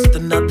said. Just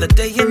another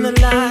day in the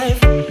life.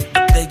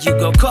 But there you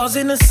go,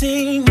 causing a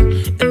scene,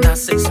 and I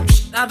say some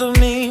shit I don't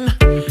mean.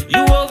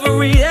 You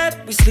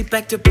overreact, we sleep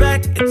back to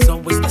back. It's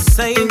always the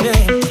same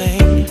damn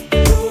thing.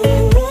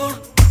 Ooh,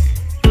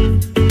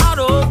 I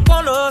don't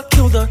wanna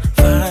kill the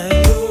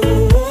vibe.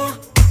 Ooh,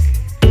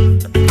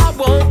 I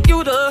want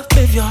you to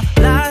live your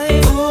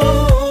life.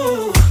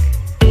 Ooh,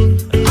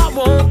 I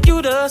want you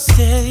to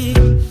stay.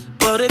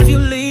 But if you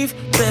leave,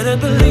 better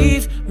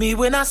believe me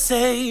when I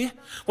say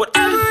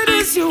whatever it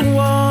is you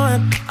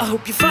want, I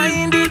hope you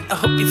find it. I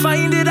hope you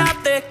find it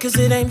out there, 'cause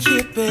it ain't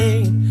here,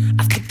 babe.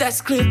 I think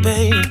that's clear,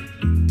 babe.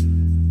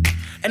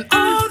 And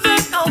all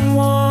that I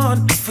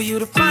want is for you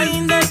to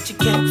find that you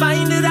can't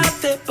find it out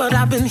there. But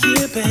I've been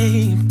here,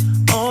 babe,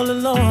 all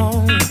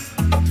along.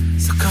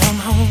 So come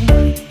home.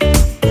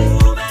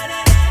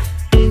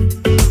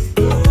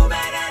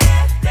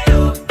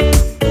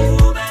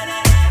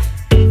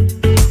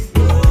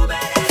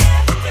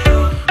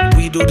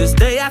 Do this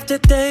day after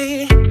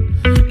day,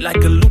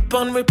 like a loop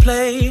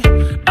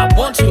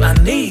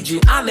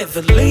you, I'll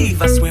never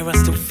leave. I swear I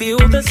still feel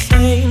the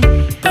same.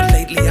 But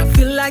lately I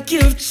feel like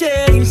you've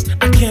changed.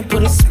 I can't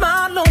put a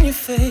smile on your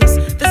face.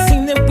 The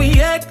scene that we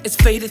act is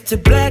faded to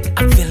black.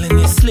 I'm feeling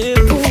you slip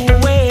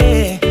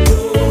away.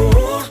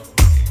 Ooh,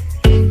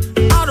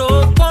 I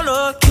don't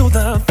wanna kill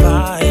the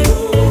vibe.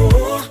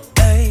 Ooh,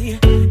 hey,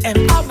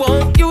 and I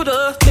want you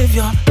to live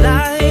your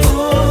life.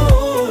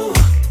 Ooh,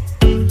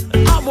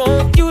 I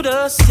want you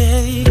to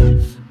stay.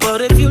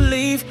 But if you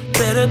leave,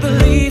 better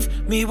believe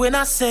me when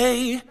I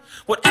say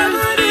whatever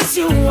it is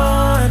you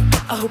want,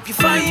 I hope you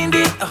find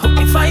it. I hope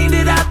you find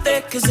it out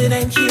there, cause it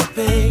ain't here,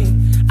 babe.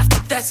 I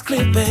think that's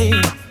clear,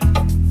 babe.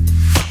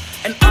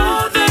 And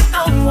all that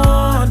I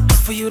want is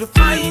for you to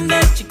find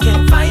that you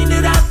can't find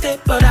it out there.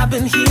 But I've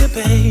been here,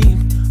 babe,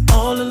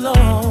 all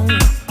along.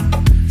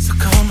 So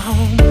come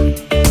home.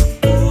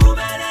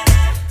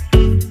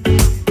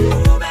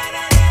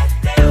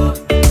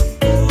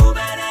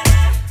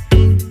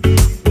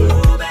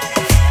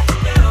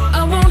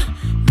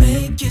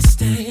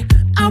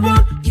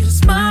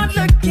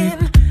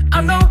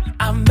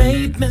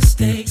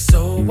 Mistakes,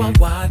 so I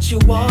watch you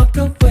walk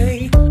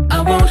away. I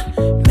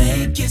won't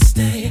make you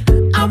stay.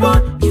 I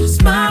want you to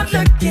smile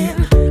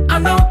again. I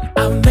know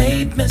I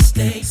made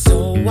mistakes,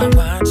 so I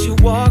watch you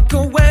walk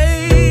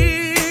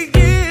away.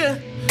 Yeah.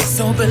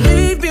 So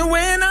believe me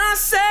when I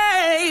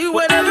say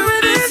whatever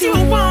it is you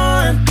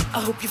want,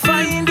 I hope you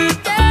find it.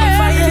 I hope you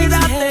find it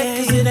out there,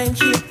 cause it ain't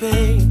here,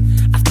 babe.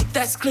 I think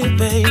that's clear,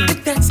 babe. I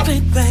think that's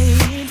clear,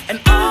 babe. And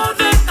all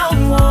that I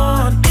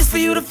want is for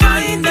you to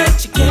find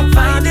that you can't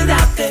find it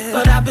out there.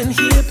 But I've been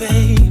here,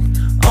 babe,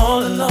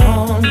 all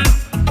along.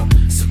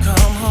 So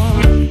come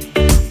home.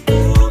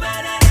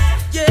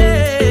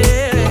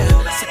 Yeah,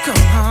 so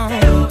come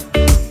home.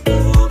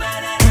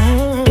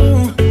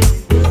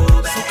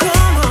 So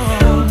come home.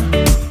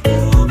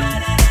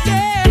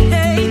 Yeah,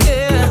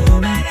 yeah.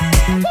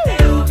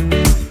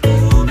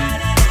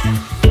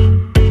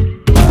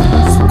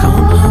 So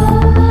come home.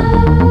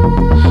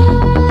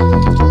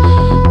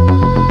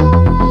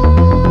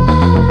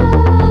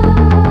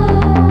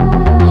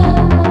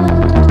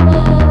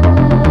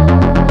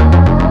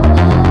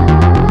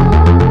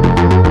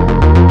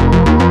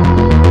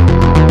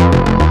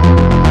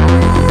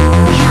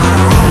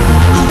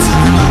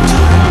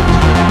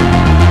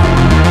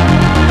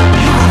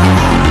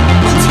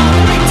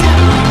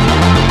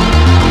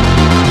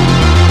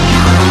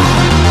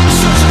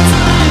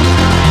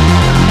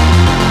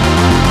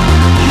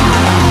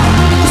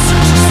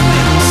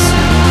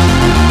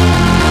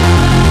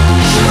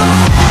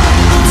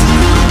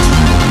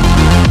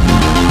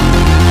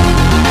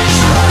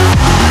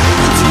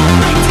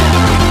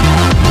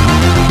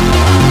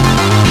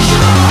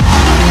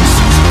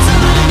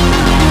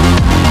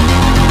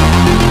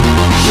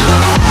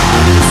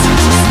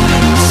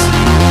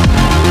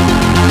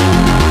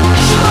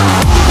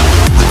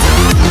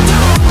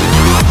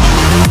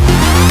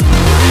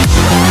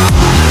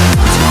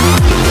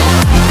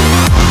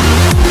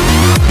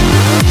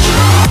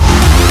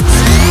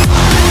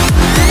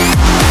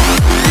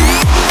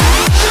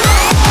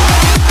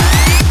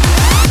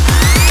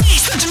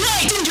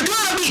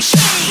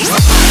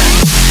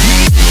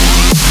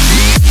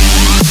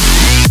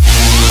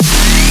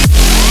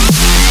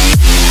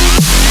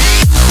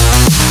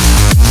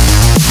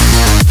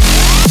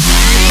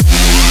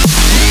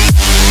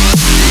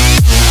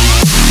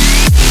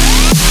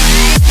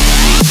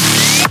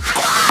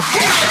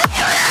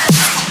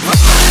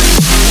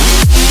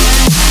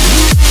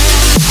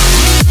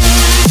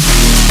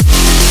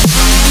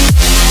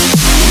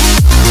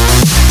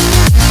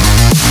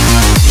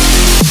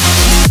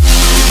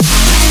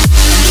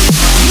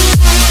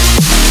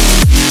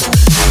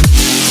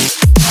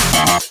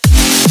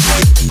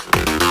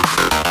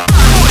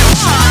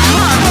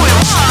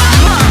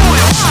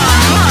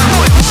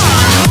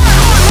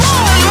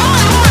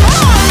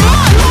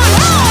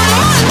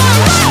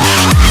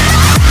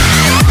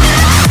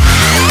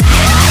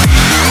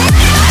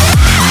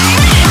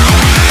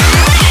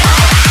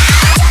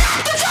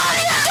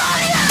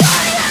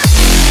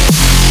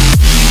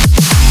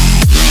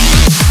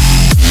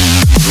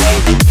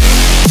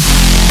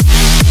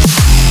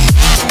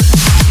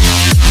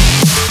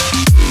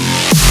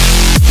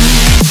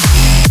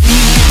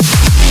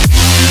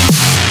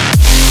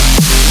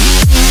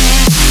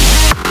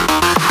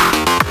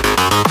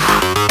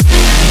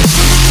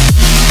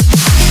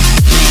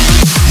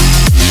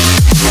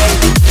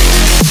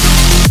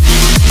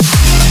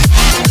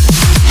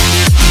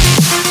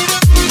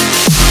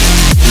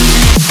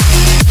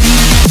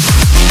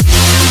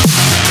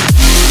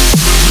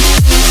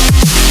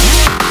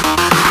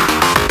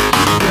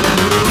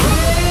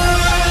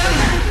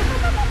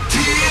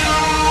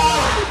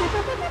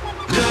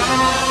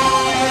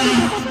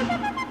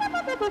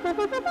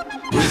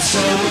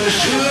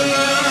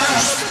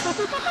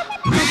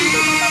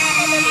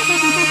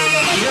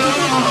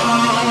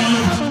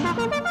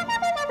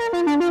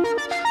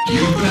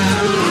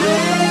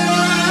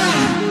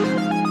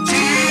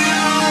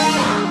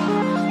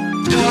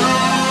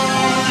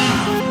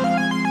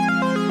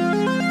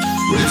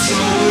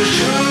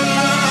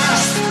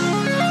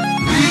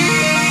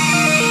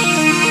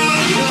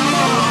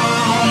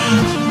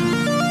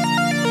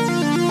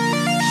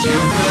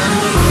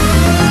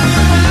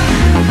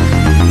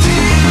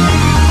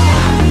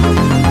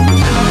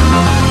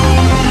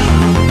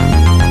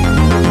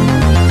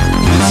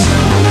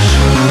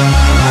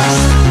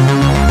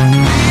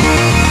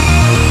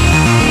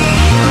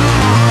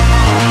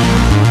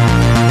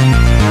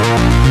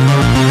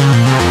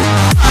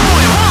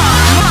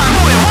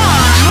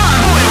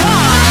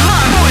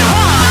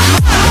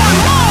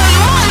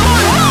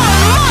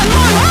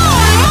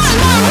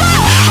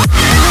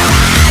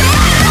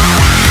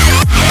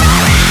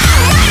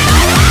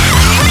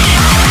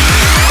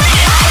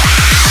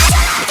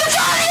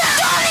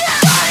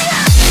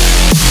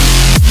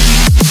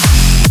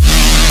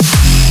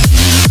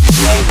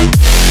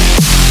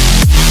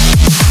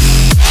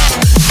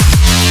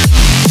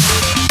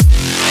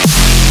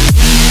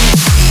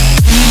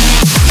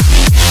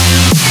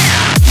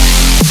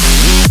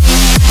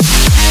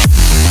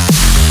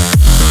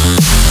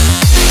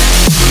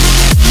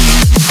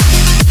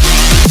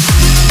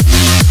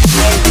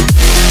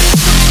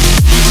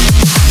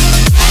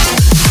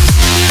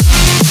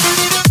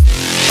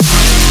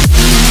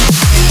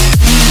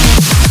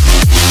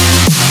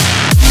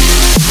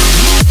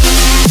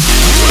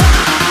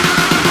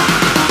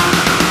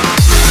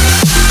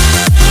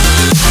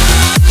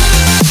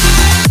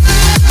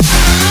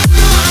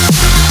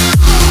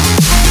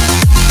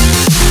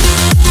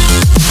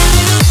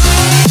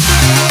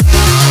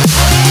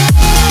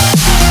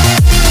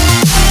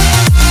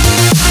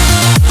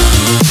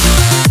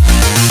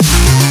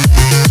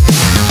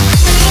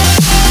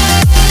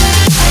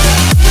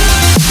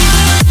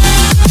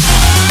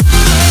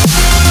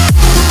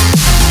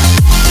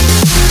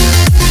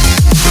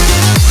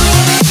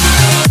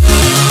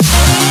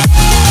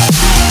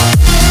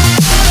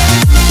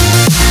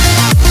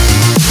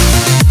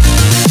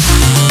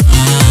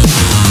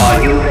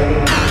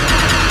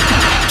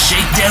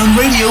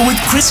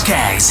 Chris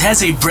Caggs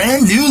has a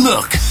brand new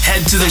look.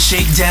 Head to the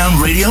ShakeDown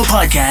Radio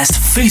Podcast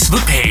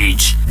Facebook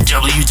page,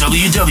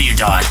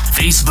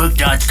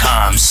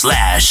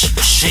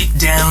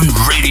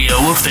 www.facebook.com/ShakeDown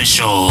Radio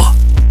Official.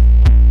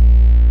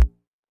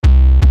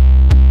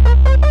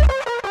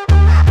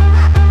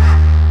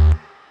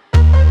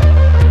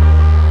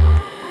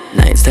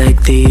 Nights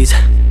like these,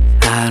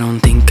 I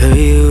don't think of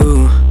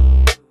you.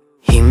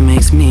 He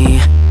makes me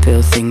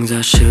feel things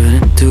I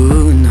shouldn't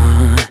do.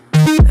 Nah,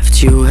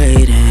 left you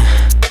waiting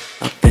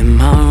up in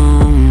my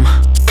room.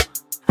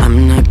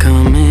 I'm not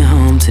coming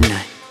home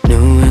tonight.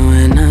 Knew it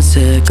when I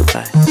said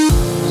goodbye.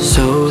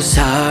 So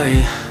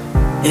sorry,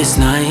 it's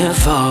not your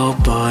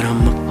fault, but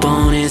I'm up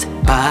on his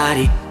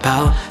body,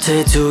 about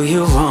to do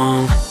you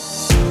wrong.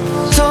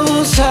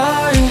 So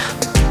sorry,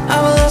 I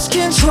lost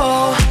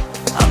control.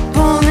 Up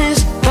on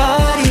his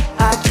body,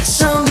 I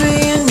guess I'm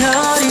being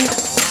naughty.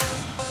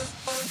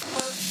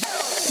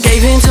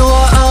 Gave in to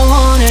what I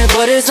wanted,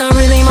 but it's not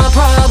really my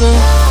problem.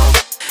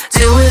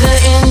 Deal with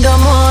it in the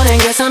morning,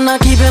 guess I'm not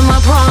keeping my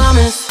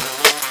promise.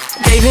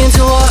 Gave in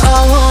to what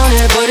I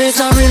wanted, but it's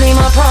not really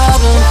my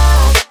problem.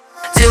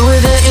 Deal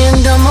with it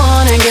in the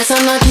morning, guess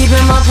I'm not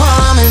keeping my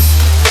promise.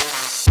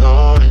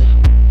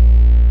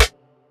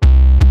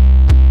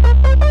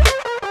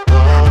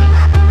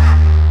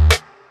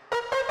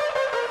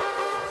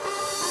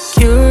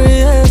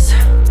 Curious,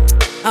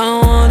 I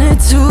wanted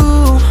to.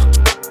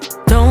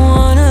 Don't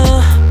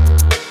wanna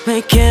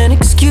make an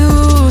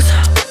excuse.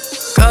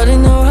 Got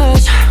in a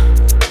rush,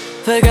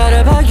 forgot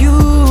about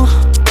you.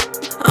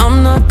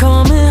 I'm not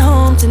coming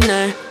home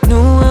tonight. Knew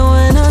it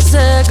when I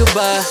said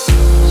goodbye.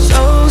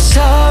 So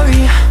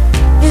sorry,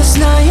 it's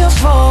not your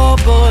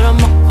fault, but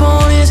I'm up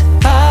on his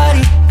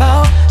body,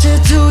 about to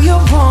do you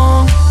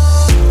wrong.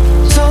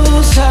 So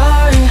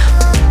sorry,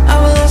 I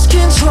lost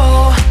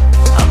control.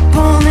 Up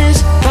on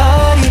his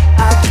body,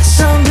 I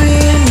guess I'm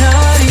being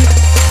naughty.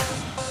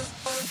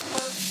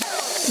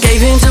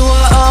 Gave in to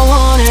what I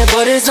wanted,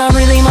 but it's not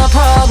really my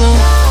problem.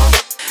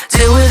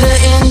 Deal with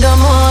it in the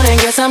morning,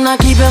 guess I'm not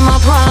keeping my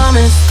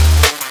promise.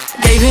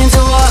 Gave in to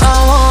what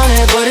I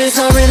wanted, but it's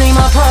not really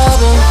my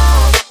problem.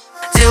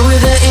 Deal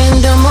with it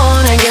in the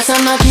morning, guess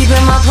I'm not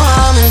keeping my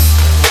promise.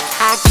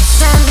 I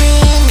guess I'm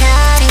being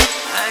naughty.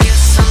 I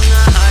guess I'm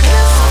not, I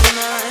guess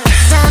I'm not.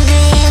 Guess I'm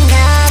being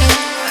naughty.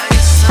 I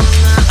guess I'm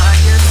not, I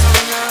guess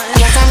I'm not.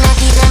 Guess I'm not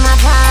keeping my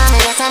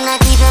promise. Guess I'm not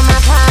keeping my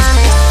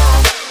promise.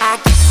 I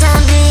guess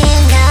I'm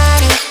being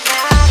naughty.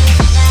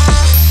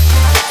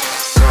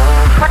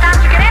 What time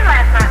did you get in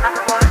last night, Mother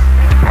Boy?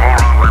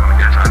 Oh, let me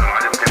guess. I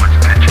didn't pay much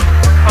attention.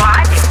 Oh,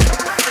 I did.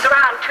 It was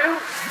around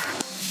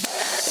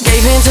 2.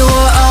 Gave in to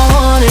what I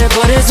wanted,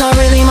 but it's not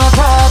really my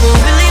problem.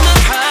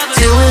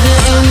 Deal with it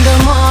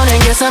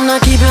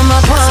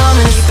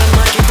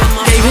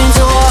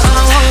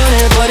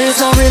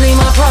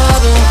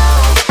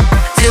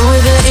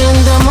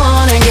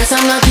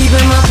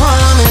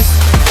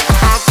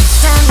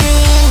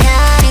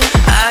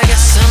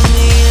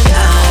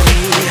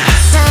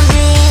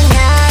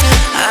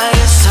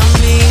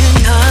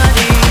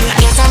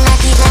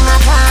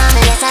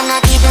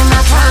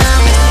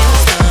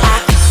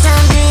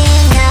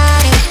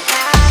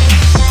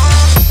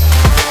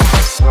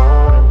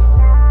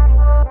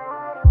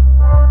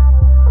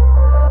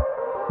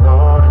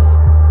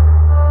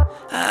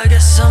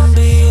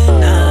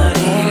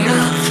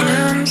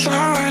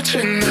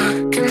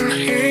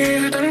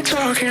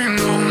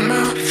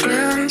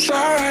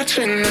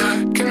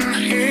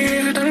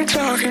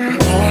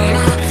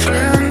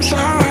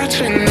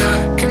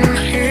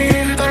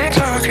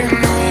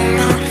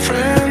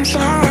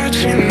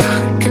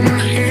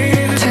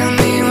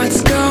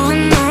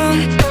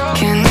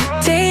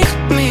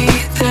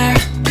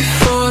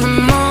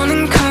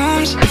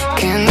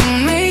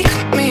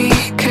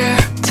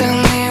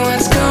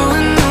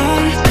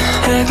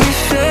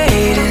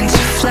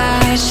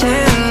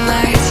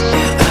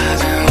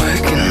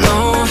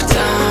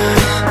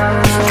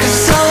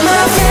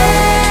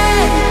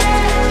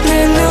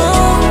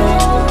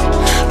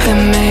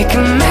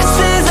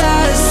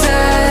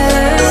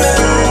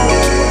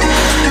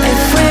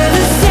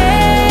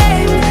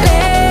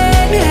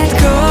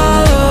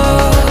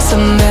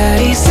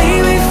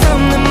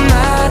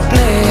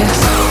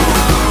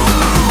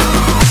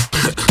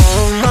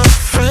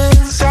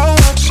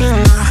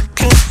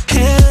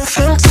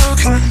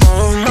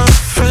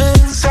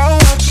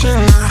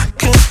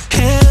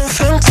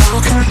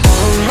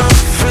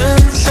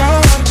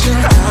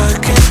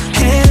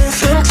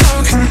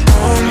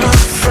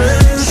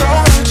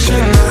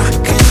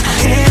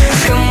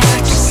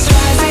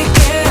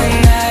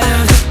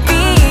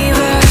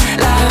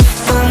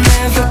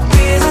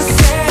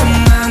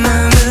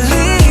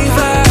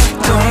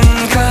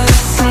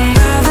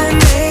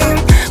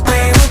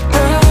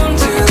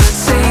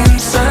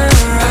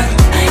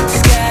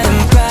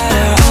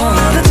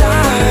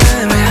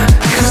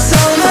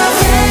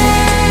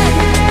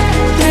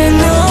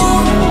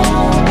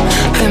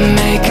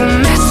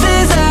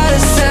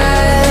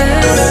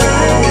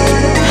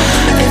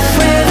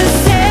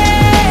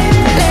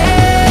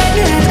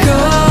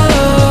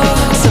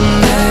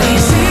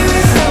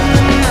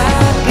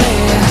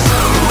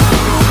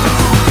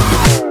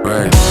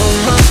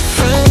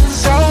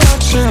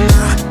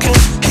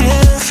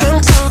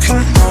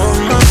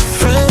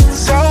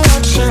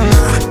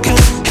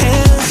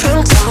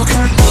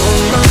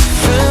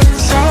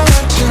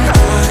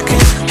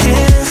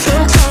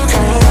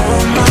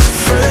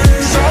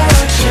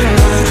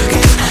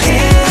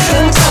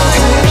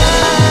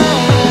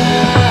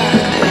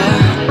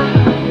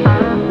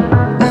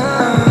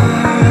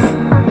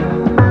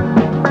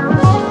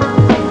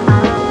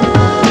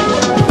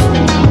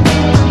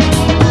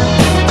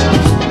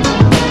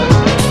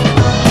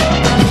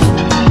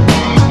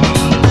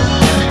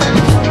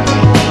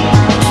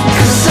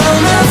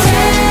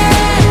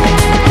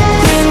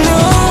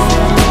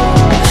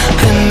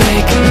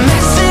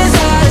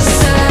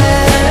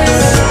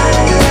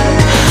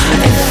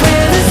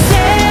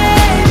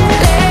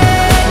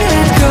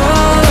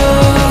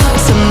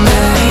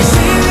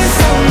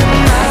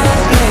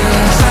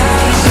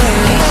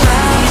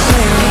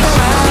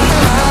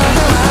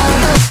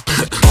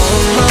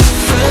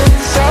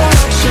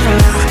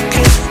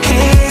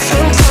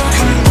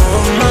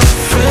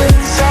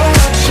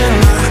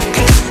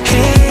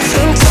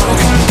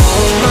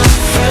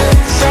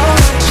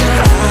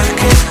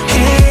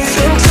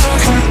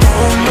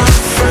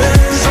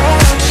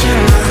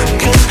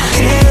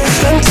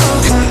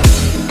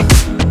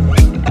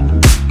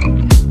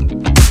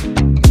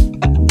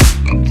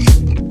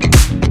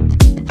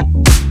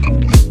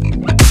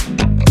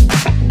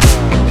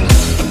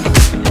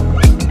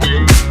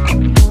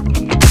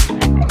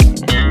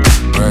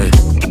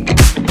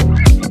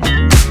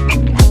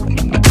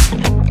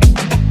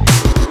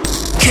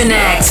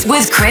Connect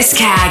with Chris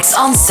Caggs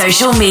on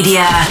social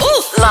media.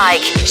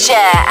 Like,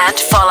 share and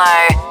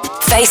follow.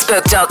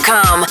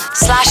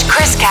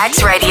 Facebook.com/Chris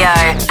Caggs Radio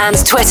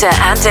and Twitter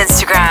and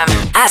Instagram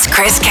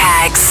 @Chris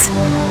Caggs.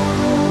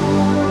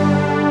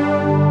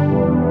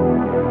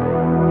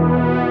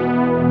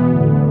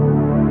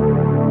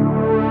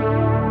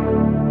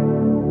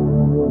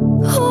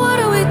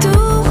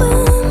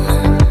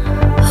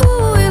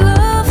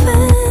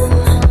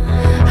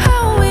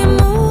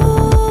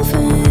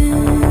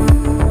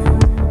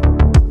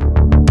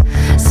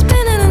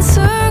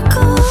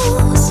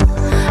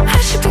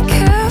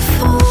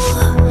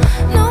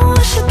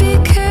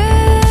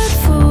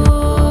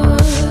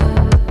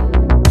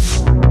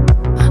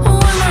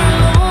 When we're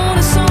alone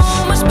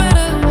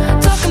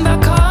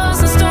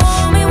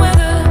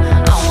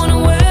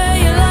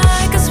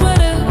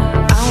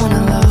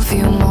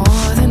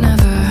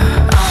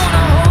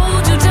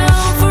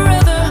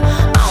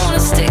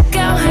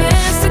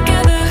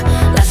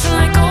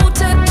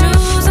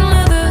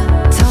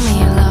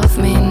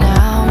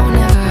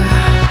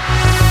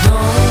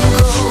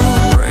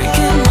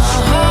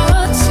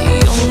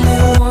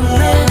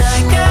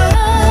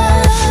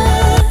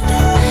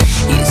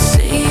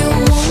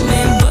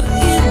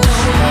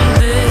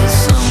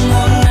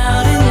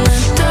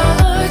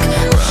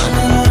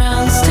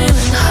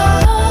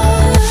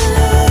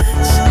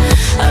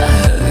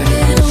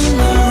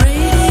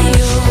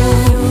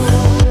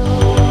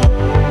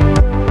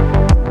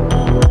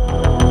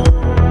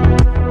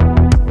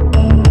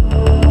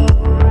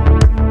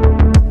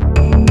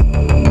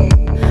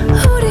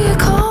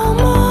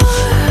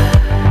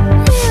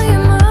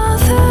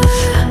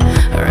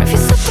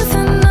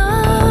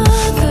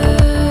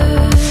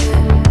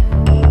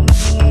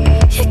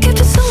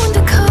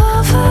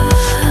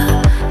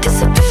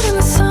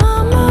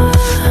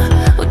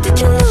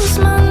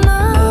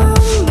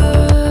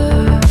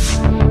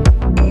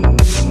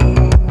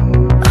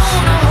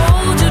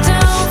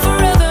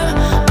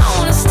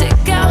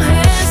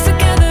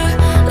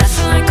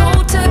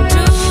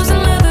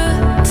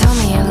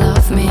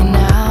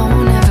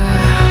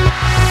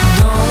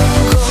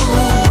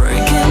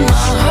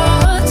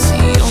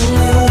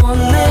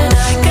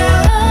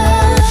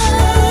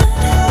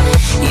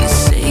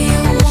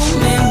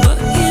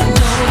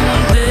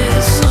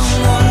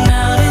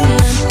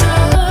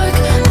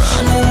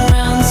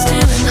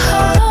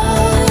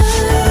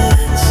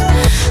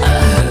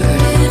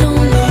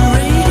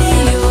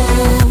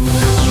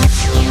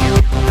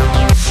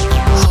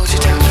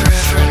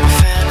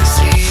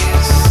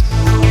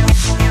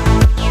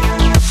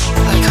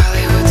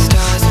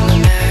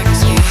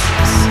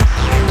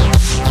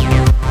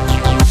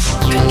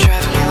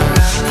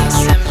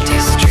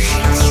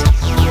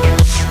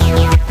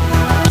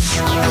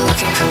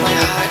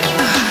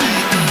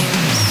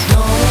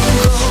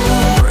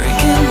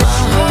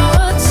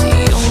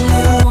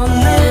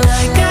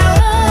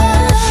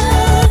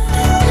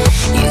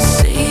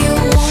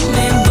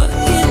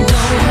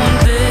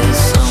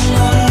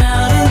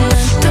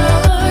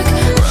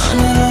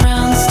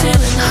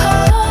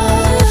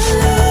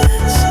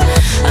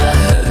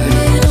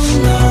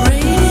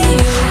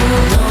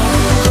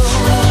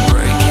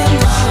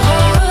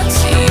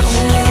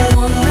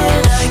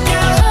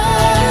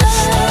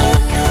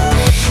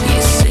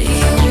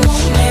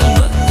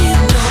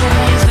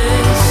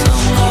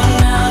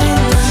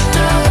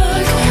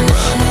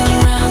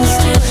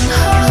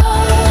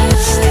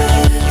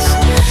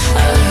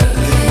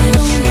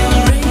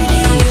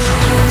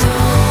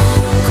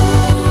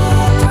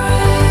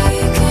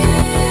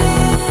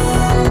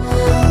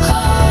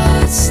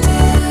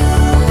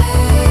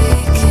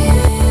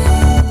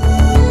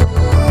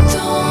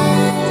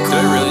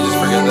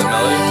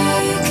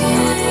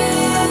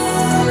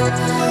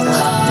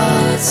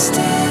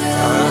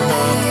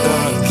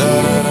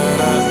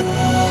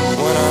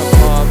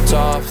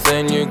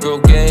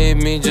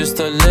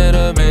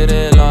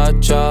bit of la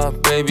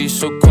chop. Baby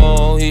so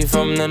cold, he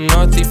from the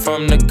north, he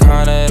from the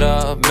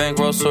Canada.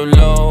 Bankroll so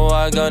low,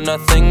 I got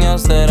nothing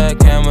else that I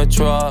can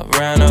withdraw.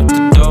 Ran up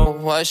the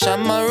dough, I shot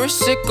my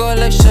wrist, it go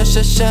like sha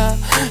sha sha,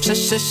 sha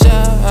sha sha.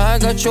 I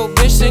got your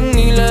bitch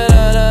singing la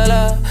la la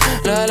la,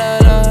 la la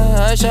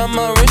la. I shot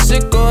my wrist,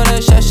 it go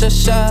like sha sha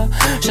sha,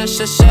 sha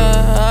sha sha.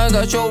 I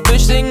got your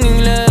bitch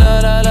singing la la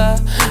la la,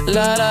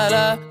 la la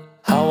la.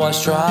 How I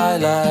try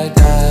like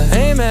that?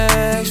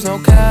 Amex, no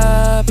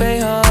cap,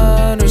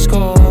 800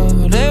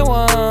 they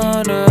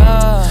wonder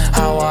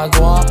how I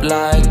go up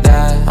like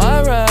that.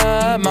 I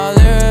rap my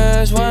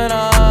lyrics when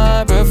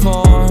I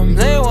perform.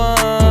 They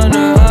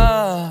wonder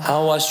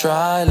how I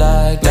try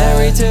like that.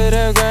 Married to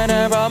the grind,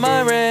 I brought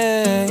my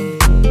ring.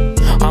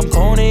 I'm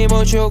corny,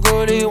 but your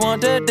girlie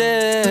want the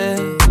dick.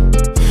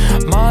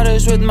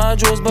 Modest with my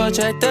jewels, but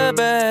check the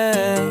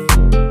bag.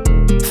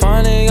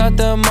 Finally got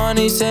the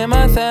money, say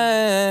my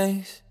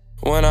thanks.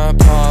 When I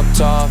popped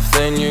off,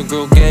 then your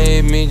girl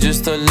gave me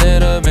just a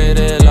little bit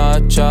of la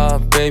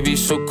chop. Baby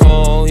so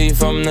cold, he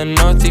from the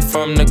north, he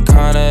from the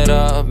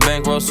Canada.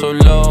 Bankroll so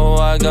low,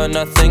 I got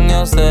nothing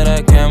else that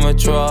I can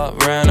withdraw.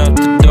 Ran up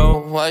the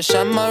dough, I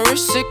shot my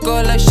wrist, it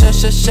go like sha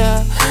sha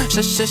sha,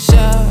 sha sha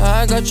sha.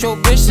 I got your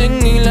bitch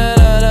singing la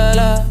la la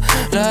la,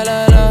 la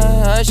la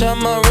la. I shot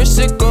my wrist,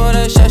 it go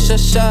like sha sha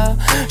sha,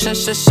 sha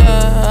sha sha.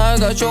 I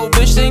got your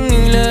bitch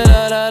singing la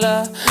la la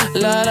la,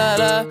 la la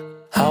la.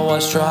 How I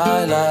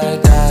try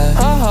like that?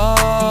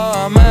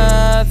 I'm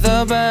at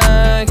the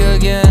bank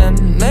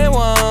again. They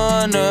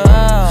wonder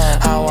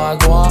how I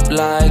go up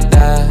like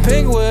that.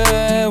 Pink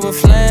whip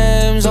with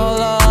flames all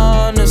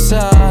on the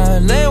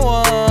side. They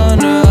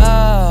wonder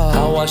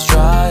how I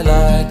try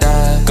like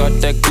that. Got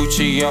that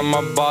Gucci on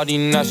my body,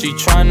 now she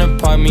tryna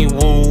pipe me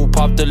woo.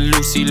 Pop the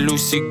Lucy,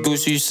 Lucy,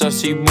 Goosey,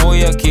 sussy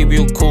boy, I keep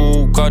you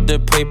cool. Got the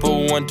paper,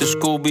 went to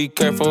school, be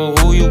careful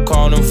who you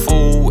callin'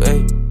 fool.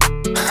 Ayy,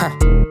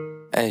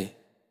 ayy.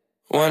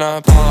 When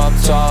I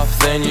popped off,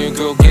 then your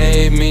girl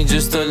gave me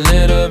just a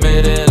little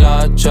bit of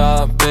la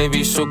chop.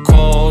 Baby so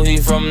cold, he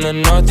from the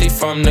north, he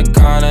from the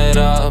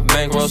Canada.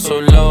 Bankroll so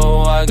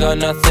low, I got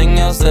nothing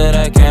else that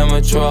I can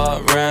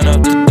withdraw. Ran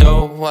up the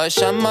dough, I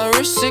shot my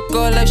wrist, it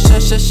go like sha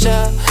sha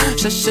sha,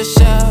 sha sha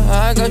sha.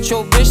 I got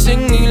your bitch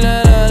singing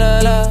la la la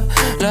la,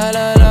 la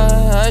la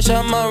la. I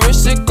shot my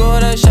wrist, it go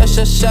like sha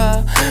sha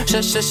sha,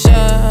 sha sha sha.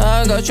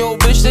 I got your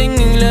bitch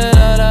singing la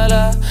la la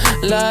la,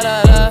 la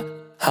la la.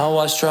 How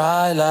I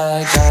try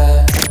like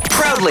that.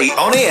 Proudly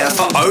on air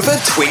for over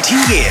 20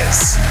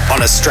 years.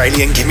 On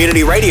Australian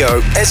Community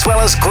Radio, as well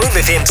as Groove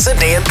FM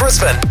Sydney and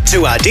Brisbane.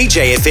 2R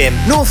DJ FM,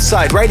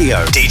 Northside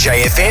Radio,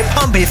 DJ FM,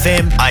 Pump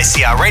FM,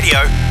 ICR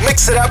Radio,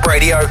 Mix It Up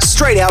Radio,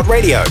 Straight Out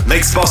Radio,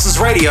 Mix Bosses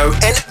Radio,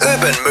 and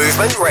Urban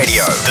Movement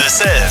Radio. This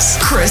is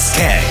Chris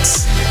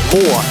Caggs.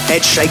 More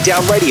at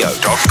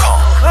ShakeDownRadio.com.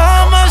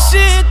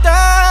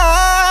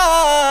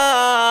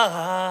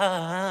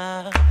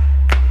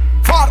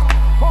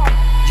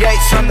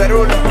 Jason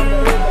Derulo.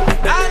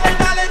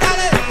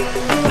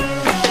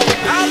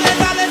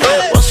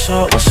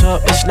 What's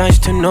up, it's nice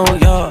to know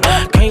ya.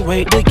 Can't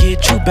wait to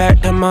get you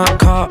back to my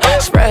car.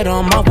 Spread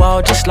on my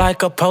wall just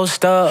like a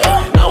poster.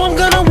 Now I'm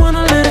gonna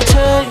wanna let it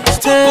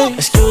taste.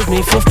 Excuse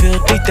me for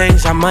filthy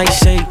things I might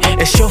say.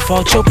 It's your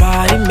fault your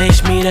body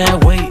makes me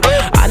that way.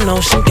 I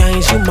know some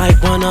games you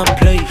might wanna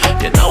play.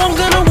 You know I'm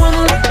gonna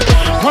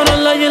wanna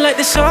love you like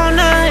this all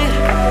night.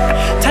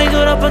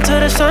 Tangled up until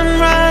the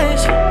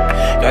sunrise.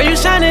 Girl, you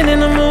shining in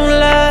the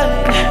moonlight.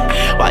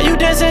 Why you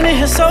dancing in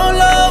here so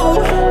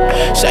low?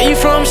 Say you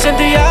from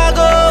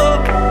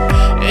Santiago.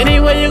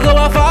 Anywhere you go,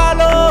 I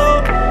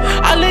follow.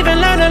 I'll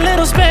even learn a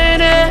little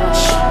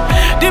Spanish.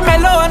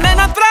 Dímelo,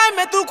 nena,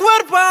 tráeme tu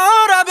cuerpo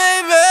ahora,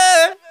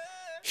 baby.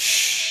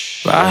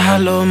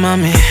 Bájalo,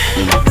 mami.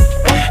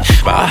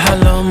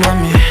 Bájalo,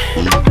 mami.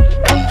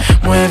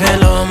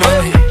 Muévelo,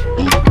 mami.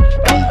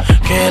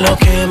 Que lo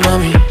que,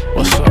 mami.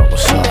 What's up,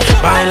 what's up?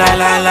 Baila,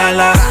 la, la,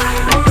 la.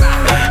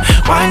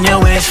 Wind your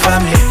waist for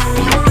me.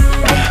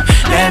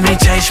 Let me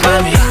taste,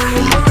 mami.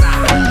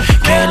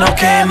 Que lo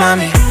que,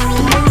 mami.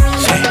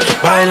 Say,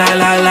 baila,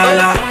 la, la,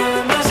 la.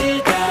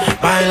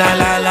 Baila,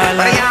 la, la,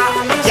 la.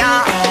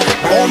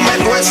 Ponme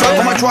tu eso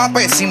como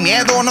chuape, sin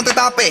miedo no te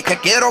tapes. Que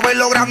quiero ver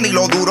lo grande y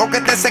lo duro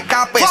que te se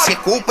escape. Si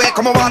escupe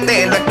como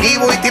bate, lo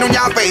esquivo y tiro un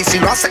yape. Y si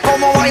lo hace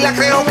como baila,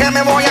 creo que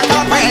me voy a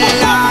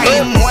capela.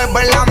 Y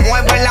muévela,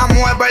 muévela,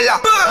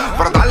 muévela.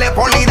 Pero dale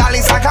poli, dale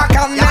y saca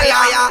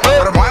candela.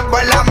 Pero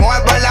muévela,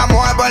 muévela,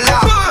 muévela.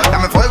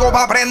 Dame fuego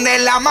pa'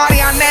 prender la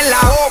marianela.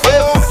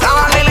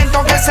 Dale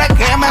lento que se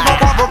queme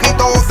poco a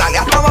poquito. Dale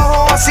hasta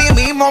abajo así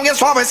mismo, bien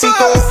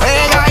suavecito.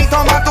 Pega y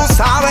toma, tú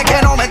sabes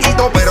que no me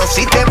quito. Pero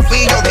si te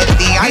pillo de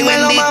ti, ay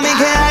bendita. Dímelo, mami,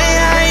 que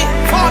hay.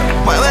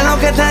 Mueve lo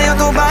que te dio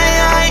tu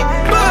bye.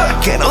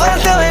 Quiero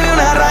darte, baby,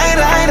 una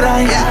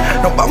ray.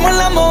 Nos vamos en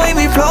Lambo,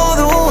 baby, flow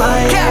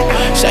Dubai.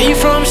 Say you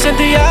from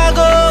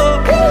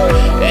Santiago.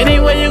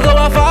 Anywhere you go,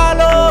 I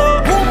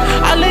follow.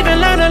 I'll even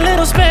learn a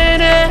little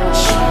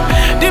Spanish.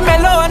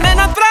 Dímelo,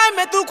 nena,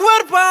 tráeme tu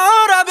cuerpo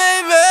ahora,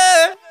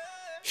 baby.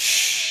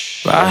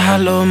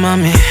 Bájalo,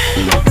 mami.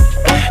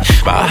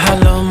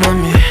 Bájalo,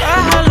 mami.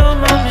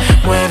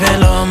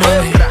 Muévelo,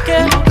 mami.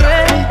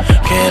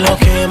 Que lo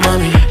que,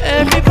 mami.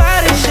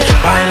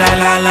 Baila,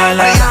 la, la,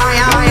 la.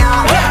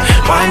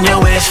 Wind your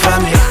waist for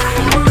me.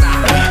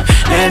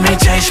 Let me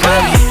taste,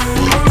 mami.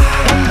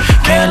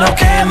 Que lo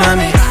que,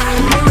 mami.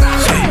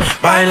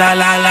 Baila,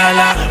 la, la,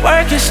 la.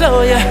 Work it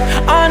slow, yeah.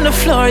 On the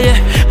floor, yeah.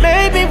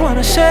 Make me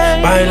wanna say.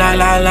 Baila,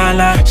 la, la,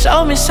 la.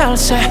 Show me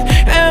salsa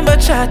and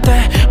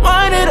bachata.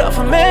 Wind it up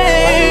for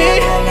me.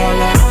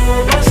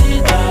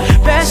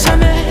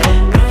 Bésame.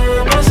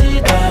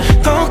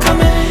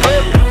 Tócame.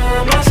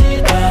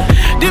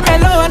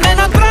 Dímelo,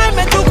 nena,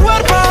 tráeme tu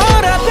cuerpo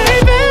ahora,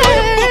 baby.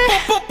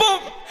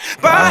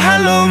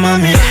 Bájalo,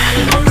 mami.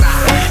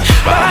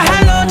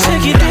 Bájalo,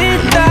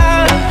 chiquitita.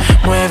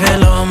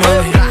 Muévelo,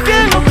 mami.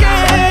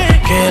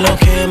 Que lo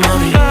que,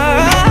 mami.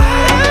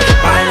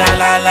 Baila,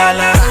 la, la,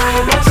 la.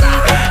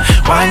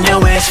 Wind your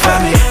waist for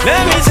me.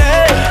 Let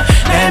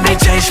me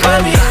taste,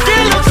 mami. Que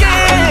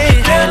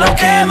lo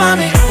que,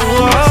 mami.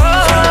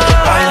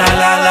 Baila,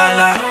 la, la,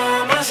 la.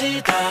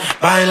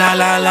 Baila,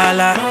 la, la,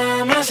 la.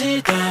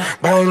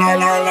 Baila,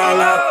 la, la,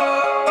 la.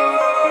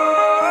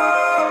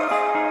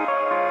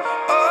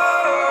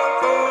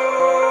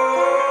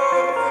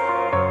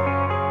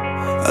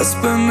 I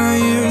spent my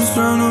years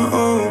trying to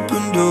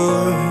open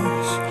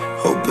doors,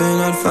 hoping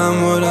I'd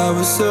find what I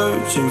was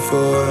searching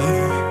for.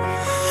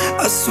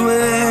 I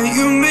swear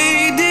you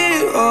made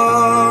it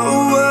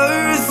all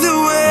worth the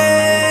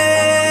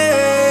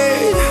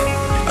wait.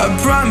 I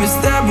promise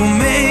that we'll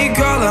make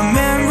all our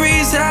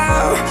memories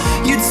out.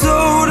 You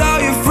told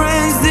all your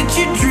friends that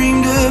you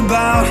dreamed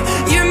about.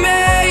 You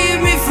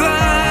made me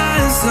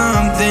find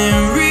something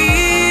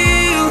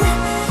real,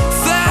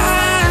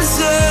 find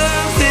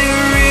something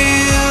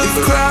real. If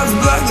clouds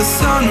block the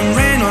sun and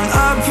rain on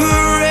our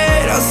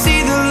parade, I'll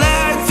see the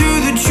light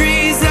through the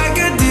trees like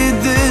I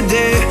did the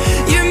day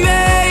you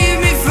made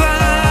me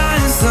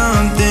find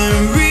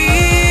something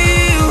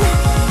real,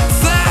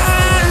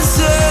 find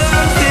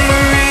something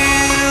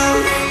real,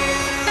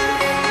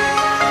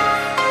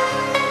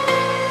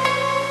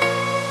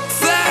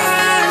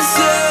 find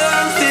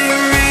something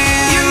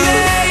real. You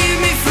made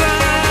me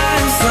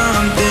find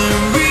something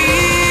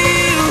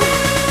real,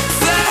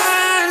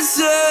 find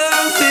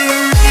something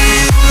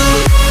real.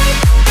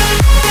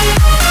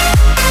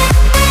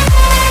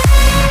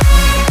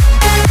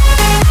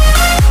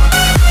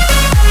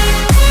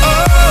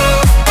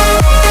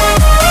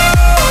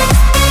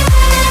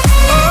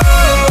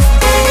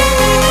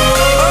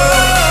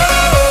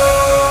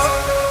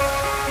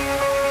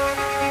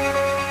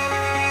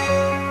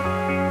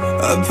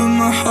 I put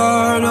my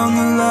heart on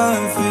the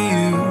line for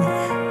you.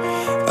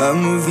 I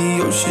move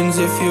the oceans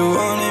if you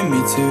wanted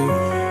me to.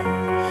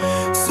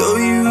 So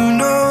you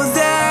know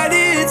that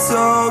it's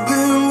all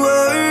been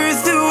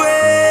worth the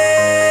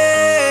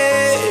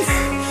wait.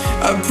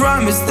 I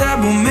promise that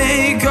we'll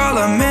make all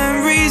our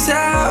memories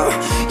out.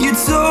 You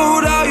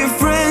told all your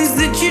friends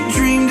that you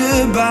dreamed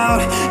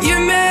about. You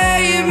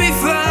made me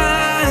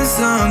find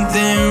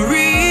something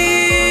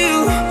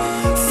real,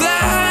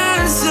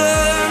 find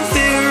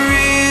something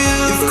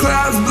real. If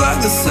clouds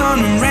block the sun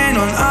and rain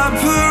on our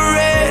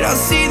parade, I'll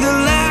see the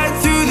light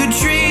through the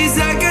trees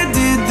like I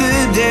did the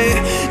day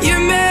you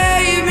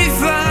made me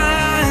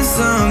find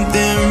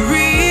something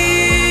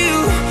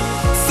real,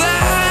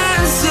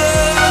 find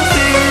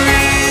something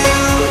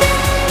real,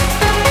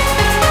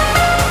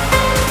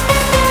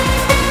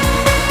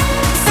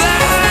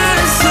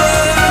 find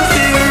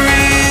something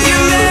real. You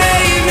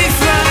made me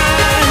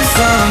find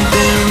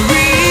something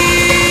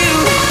real,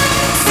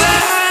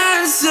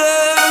 find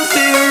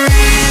something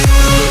real.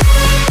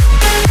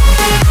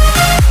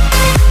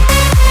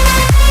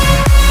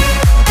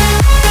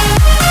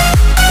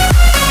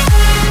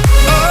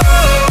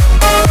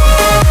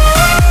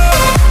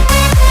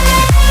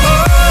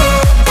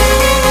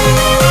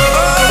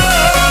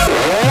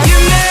 You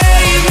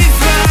made me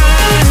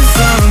find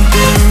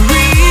something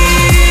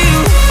real,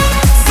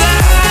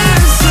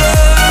 find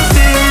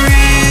something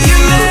real. You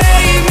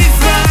made me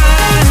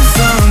find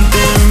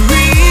something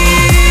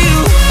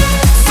real,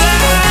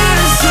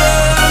 find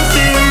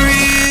something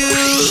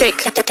real.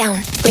 ShakeDown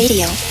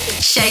Radio.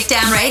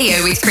 ShakeDown Radio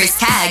with Chris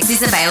Caggs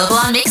is available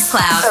on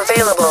Mixcloud.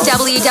 Available.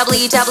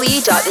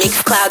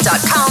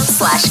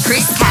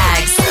 www.mixcloud.com/Chris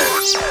Caggs.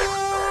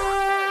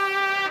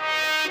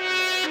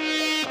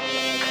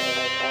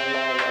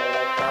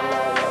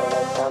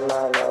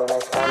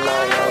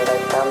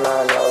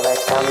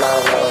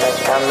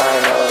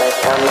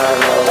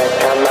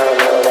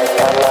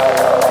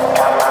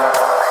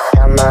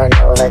 Come on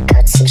over,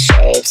 cut some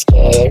shapes,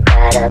 get it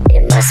right up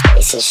in my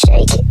space and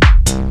shake it.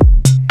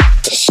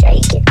 Just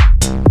shake it.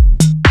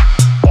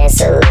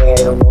 Dance a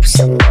little, move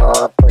some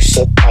more, push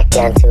it back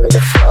down to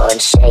the floor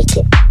and shake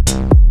it.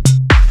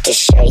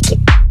 Just shake it.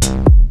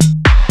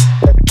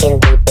 Looking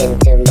deep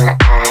into my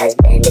eyes,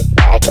 bend it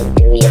back and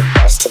do your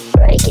best to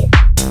break it.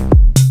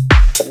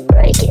 To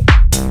break it.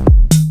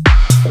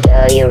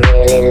 Girl, you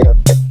really look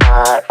the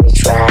part,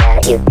 reach right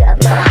out, you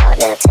got my heart,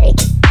 now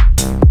take it.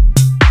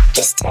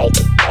 Just take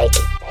it, take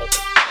it, take it.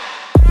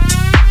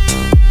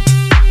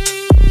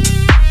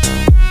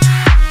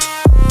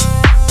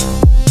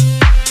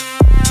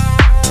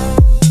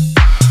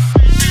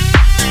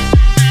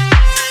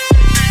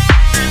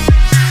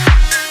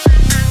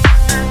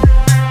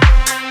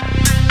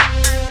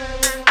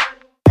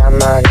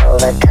 Come on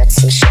over, cut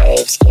some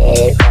shapes, get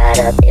it right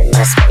up in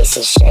my space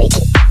and shake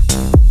it.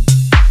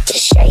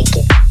 Just shake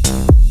it.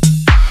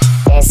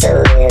 Dance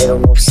a little,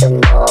 move some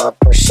more,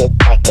 push it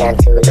back down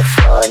to the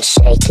floor and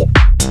shake it.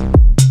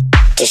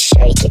 Just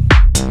shake it.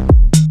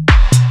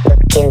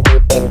 Looking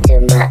deep into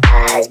my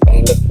eyes,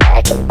 bend it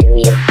back and do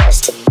your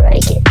best to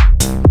break it.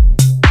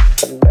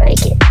 To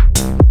break it.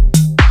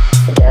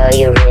 Girl,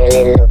 you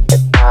really look the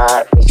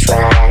part, reach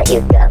right out,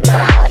 you got my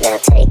heart, now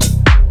take it.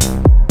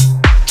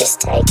 Just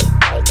take it,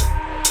 take it.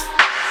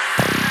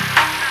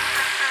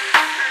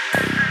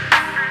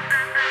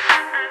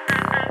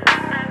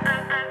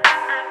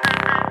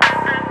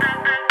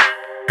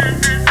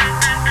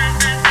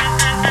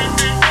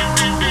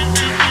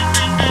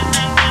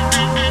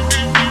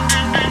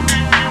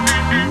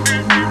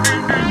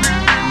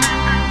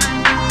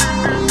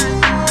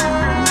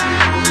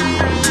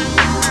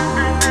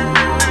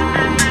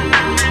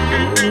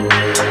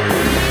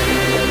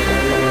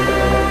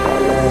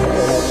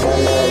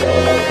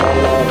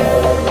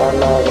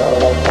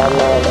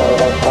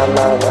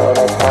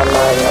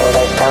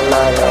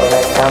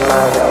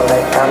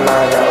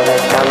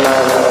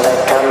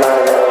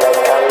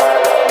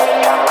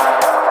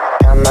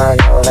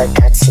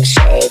 Cut some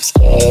shapes,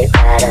 get it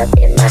right up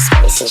in my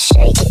space and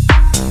shake it.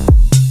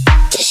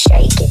 Just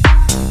shake it.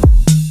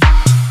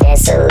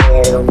 Dance a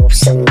little, move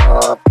some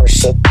more,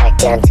 push it back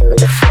down to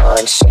the floor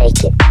and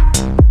shake it.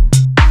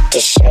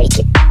 Just shake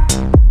it.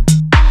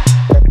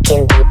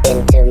 Looking deep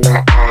into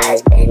my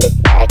eyes, bend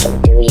it back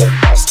and do your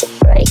best to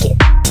break it.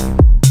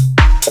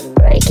 To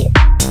break it.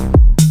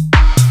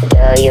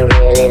 Girl, you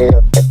really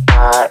look the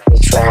part,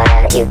 reach right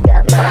out, you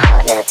got my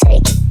heart, now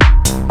take it.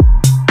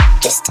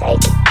 Just take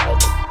it, take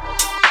it.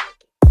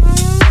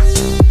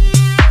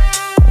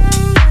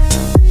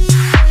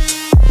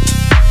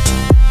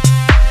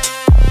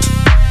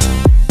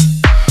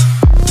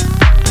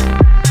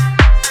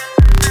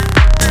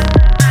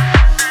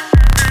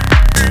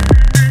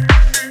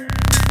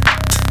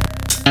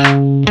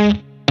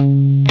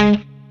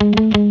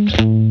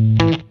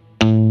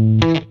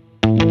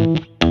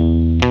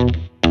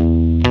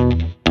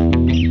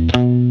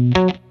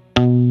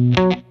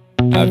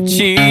 I've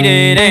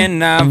cheated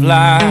and I've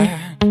lied,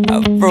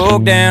 I've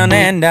broke down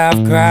and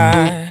I've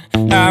cried.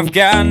 I've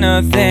got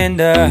nothing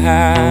to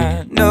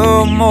hide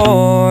no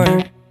more.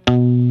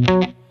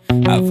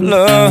 I've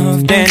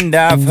loved and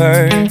I've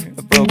hurt,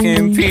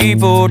 broken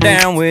people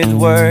down with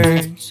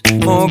words,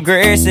 more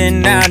grace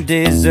than I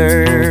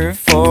deserve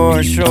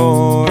for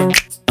sure.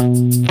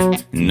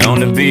 Known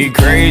to be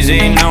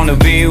crazy, known to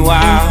be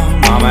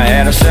wild. Mama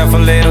had herself a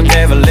little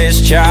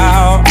devilish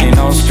child. Ain't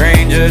no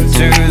stranger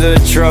to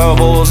the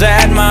troubles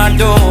at my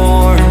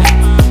door.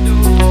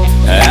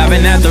 I've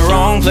been at the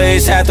wrong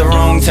place at the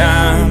wrong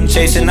time,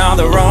 chasing all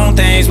the wrong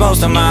things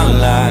most of my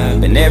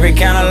life. Been every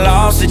kind of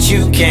loss that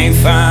you can't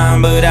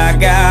find, but I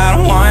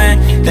got one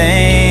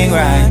thing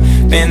right.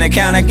 Been the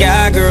kind of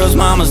guy girls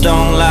mamas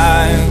don't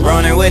like,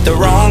 running with the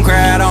wrong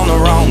crowd on the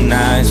wrong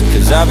nights.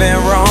 Cause I've been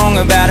wrong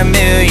about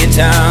 1,000,000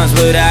 times,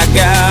 but I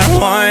got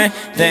one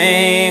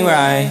thing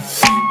right.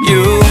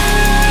 You,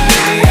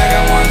 baby, I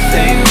got one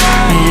thing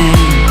right.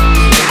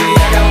 Baby,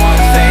 I got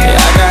one thing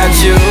right. I got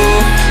you.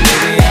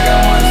 Baby, I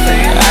got one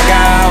thing right. I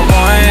got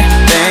one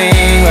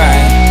thing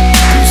right.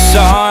 You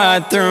saw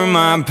right through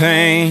my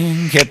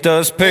pain, kept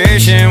us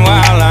patient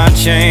while I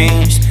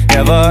changed.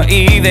 Never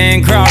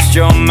even crossed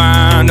your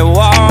mind to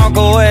walk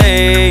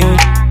away.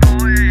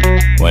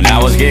 When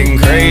I was getting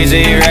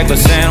crazy,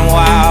 reckless and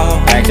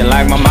wild, acting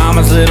like my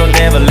mama's little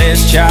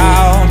devilish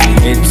child.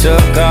 It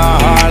took a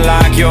heart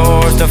like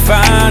yours to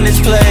find its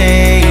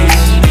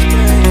place.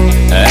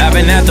 I've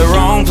been at the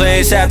wrong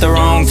place at the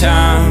wrong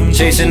time,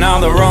 chasing all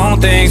the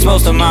wrong things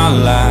most of my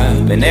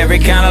life. Been every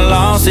kind of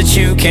loss that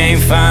you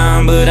can't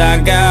find, but I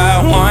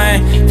got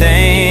one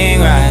thing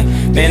right.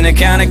 Been the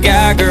kind of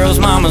guy girls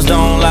mamas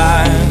don't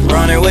like,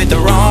 running with the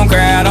wrong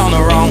crowd on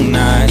the wrong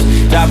nights.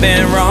 I've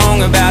been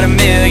wrong about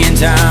 1,000,000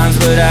 times,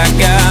 but I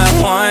got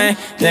one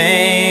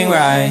thing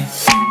right.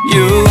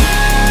 You,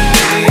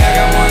 baby, I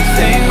got one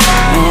thing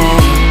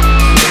right.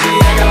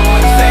 Baby, I got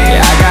one thing.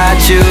 Yeah, I got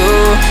you.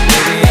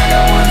 Baby, I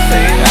got one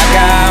thing. I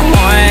got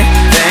one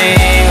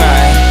thing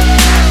right.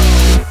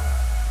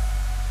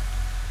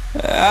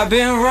 I've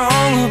been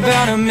wrong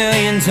about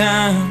 1,000,000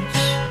 times,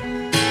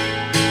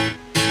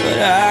 but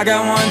I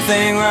got one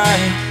thing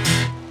right.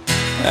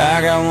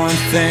 I got one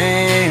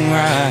thing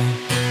right.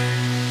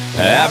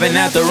 I've been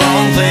at the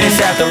wrong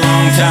place at the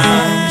wrong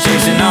time,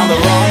 chasing all the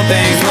wrong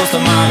things most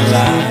of my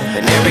life.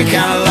 And every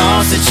kind of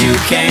loss that you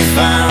can't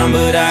find,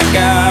 but I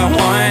got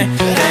one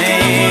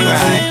thing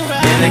right.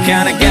 Been the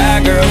kind of guy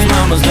girls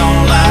mamas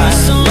don't like,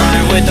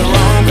 running with the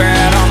wrong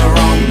crowd on the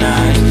wrong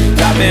night.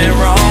 I've been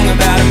wrong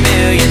about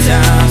 1,000,000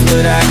 times,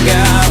 but I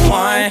got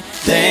one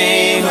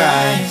thing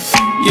right.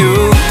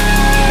 You,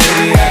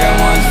 baby, I got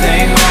one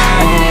thing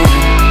right.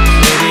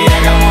 Baby, I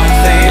got one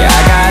thing. Yeah,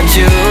 I got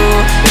you.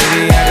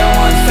 Baby, I got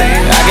one thing.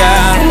 I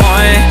got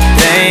one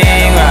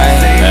thing right.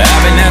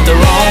 I've been at the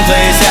wrong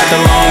place at the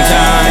wrong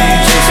time,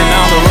 chasing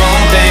all the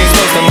wrong things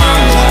most of my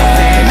life.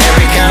 And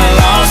every kind of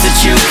loss that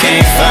you can't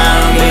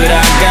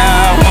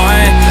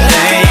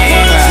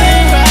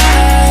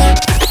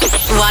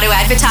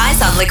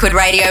Liquid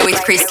Radio with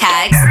Chris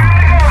Caggs?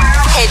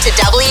 Head to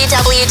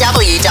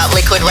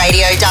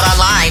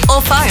www.liquidradio.online or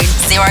phone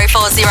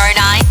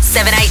 0409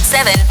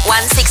 787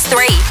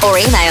 163 or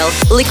email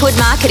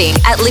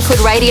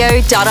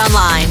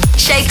liquidmarketing@liquidradio.online.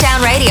 Shakedown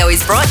Radio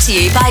is brought to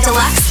you by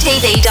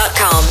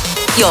deluxetv.com,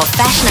 your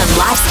fashion and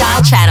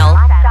lifestyle channel.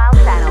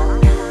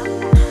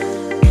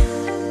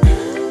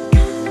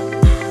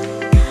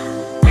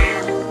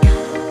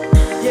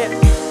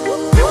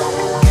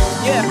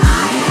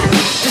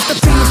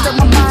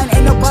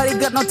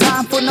 Got no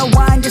time for no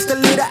wine, just a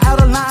little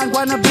out of line.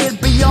 Wanna build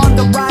beyond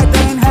the right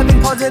lane, having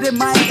positive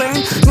mind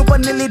frame.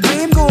 Ngupan nili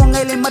dream ko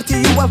ngayon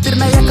marchi you after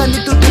na yakan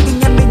dito tingin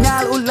yan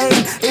minyal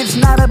ulain. It's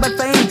not about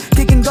fame,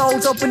 kicking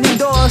goals, opening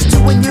doors to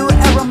a new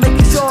era,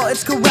 making sure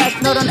it's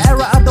correct, not an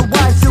error.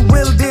 Otherwise you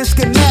will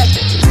disconnect,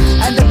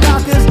 and the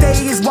darkest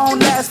days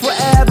won't last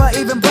forever.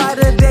 Even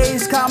brighter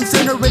days come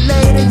sooner or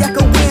later.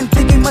 Yaka win,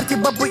 thinking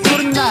marchi baboy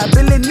urna.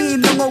 Bilin ni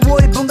nungo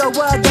woy bunga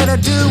wa. Gotta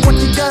do what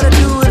you gotta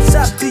do. It's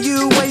up to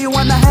you where you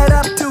wanna head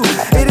up to.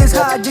 It is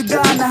hard, you're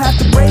gonna have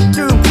to break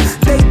through.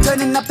 They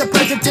turning up the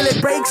pressure till it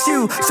breaks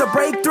you, so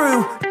break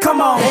through, come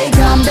on. They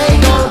come, they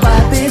go,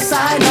 but this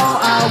I know,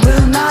 I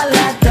will not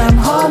let them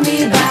hold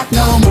me back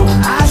no more.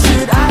 I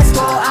should, I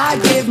score, I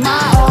give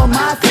my all,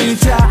 my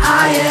future,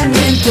 I am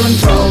in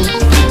control.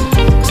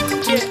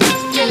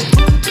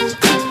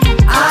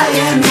 I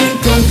am in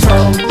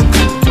control.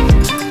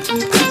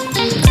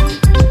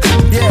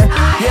 Yeah,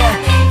 yeah.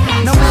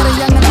 No matter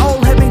young and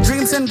old, having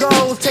dreams and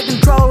goals, take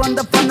control on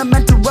the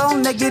fundamental role.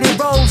 Negative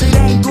roles, it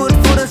ain't good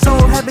for the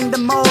soul. Having the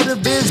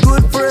motive is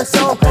good for us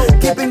all.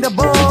 Keeping the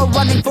ball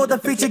running for the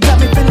future got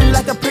me feeling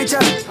like a preacher.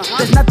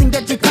 There's nothing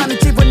that you can't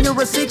achieve when you're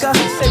a seeker.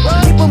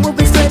 Keep on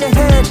moving straight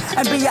ahead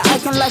and be an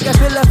icon like a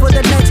pillar for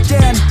the next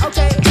gen.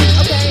 Okay,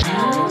 okay.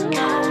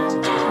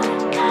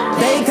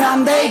 They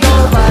come, they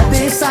go, but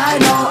this I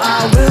know,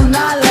 I will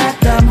not let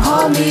them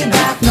hold me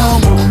back no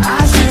more.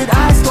 I should,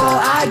 I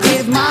score, I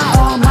give my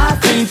all, my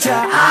future,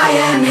 I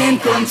am in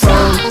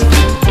control.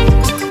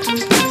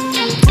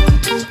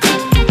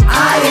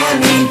 I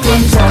am in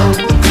control.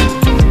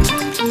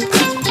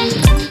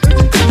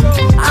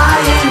 I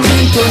am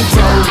in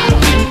control.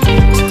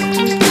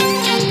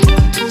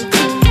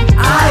 I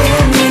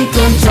am in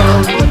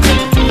control.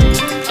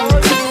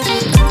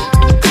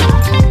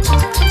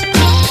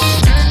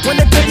 When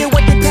they tell you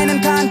what you can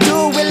and can't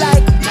do, we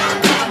like.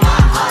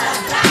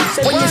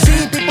 When you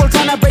see people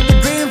trying to break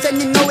your dreams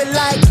and you know it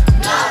like.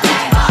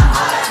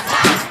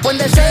 When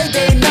they say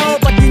they know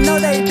but you know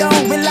they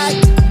don't, we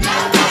like.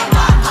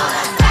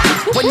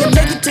 When you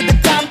make it to the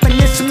top and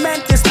you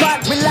cement your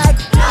spot, we like.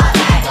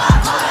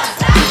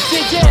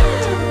 Yeah,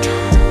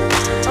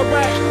 yeah.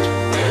 Alright.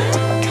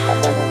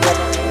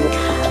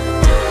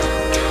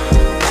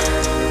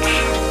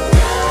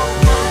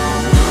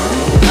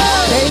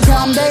 They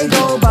come, they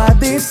go, but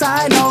this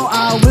I know,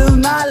 I will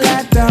not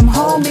let them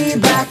hold me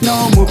back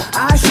no more.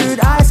 I should,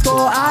 I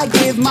score, I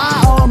give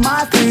my all,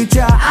 my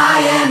future,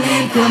 I am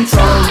in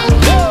control.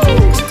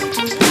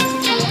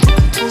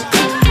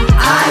 I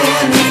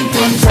am in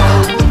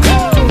control.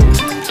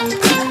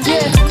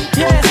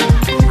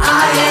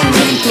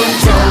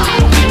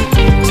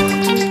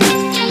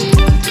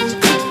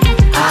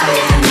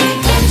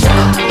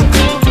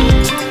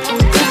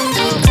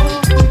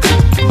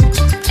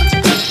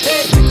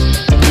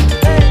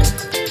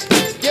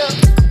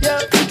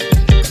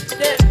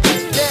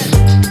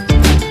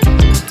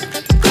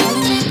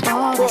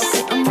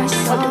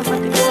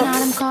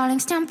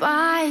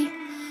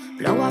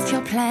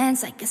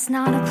 Plans like it's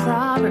not a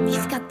problem.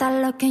 You've got that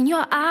look in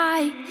your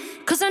eye.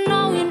 Cause I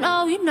know you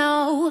know, you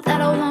know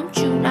that I want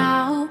you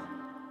now.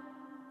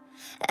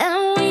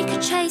 And we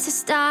could chase the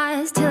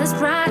stars till it's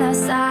bright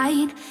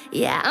outside.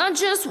 Yeah, I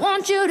just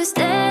want you to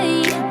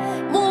stay.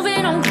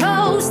 Moving on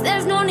close,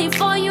 there's no need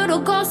for you to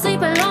go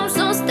sleep alone,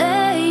 so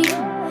stay.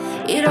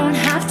 You don't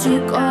have to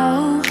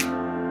go.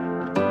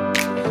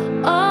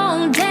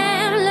 Oh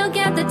damn, look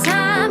at the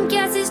time.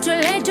 Guess it's too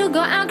late to go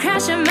out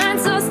crashing mine,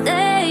 so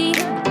stay.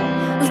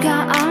 We've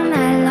got all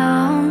night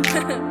long.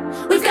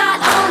 We've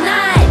got all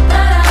night.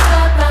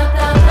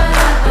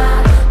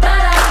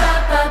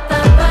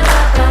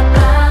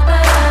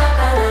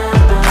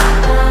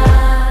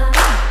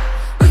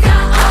 We've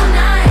got all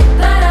night.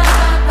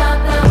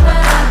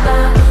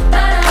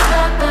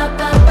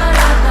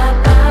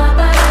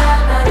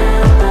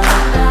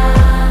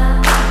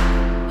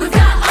 We've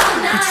got all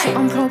night. Put you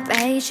on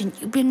probation.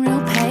 You've been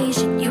real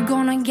patient. You're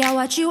gonna get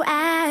what you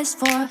asked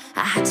for.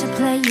 I had to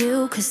play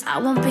you, cause I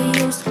won't be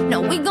used.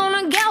 No, we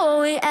gonna get what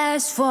we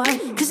asked for.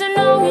 Cause I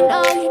know, you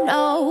know, you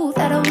know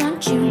that I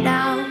want you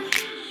now.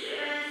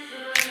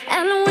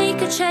 And we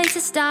could chase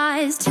the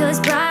stars till it's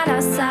bright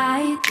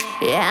outside.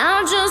 Yeah,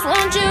 I just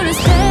want you to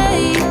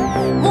stay.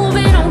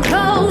 Moving on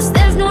close,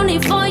 there's no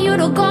need for you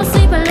to go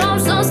sleep alone,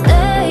 so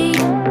stay.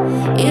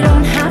 You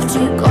don't have to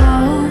go.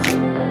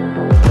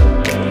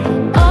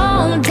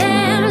 Oh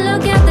damn,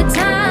 look at the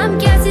time.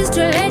 Guess it's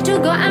too late to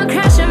go out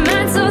crashing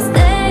mine, so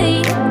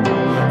stay.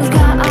 We've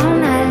got all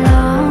night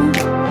long.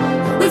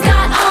 We've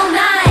got all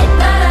night. We've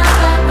got all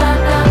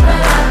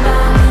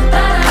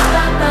night.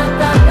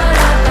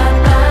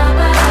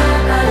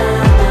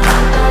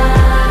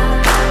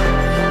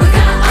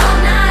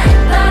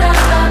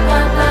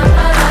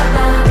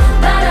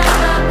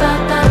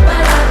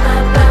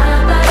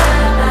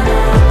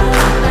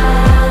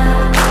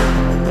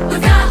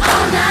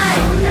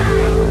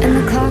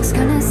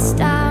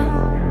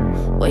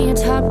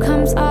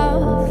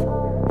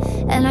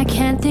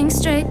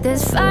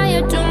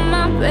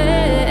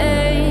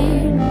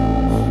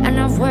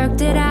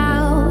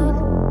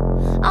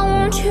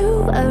 want you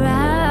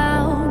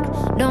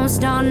around. Don't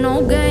start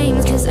no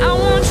games, cause I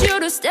want you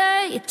to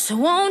stay. So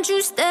won't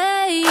you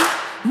stay?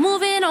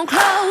 Moving on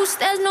close,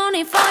 there's no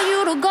need for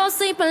you to go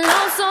sleep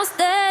alone, so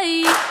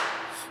stay.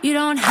 You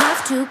don't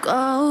have to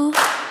go.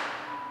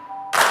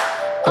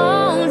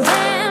 Oh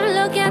damn,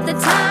 look at the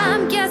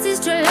time. Guess it's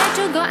too late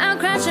to go out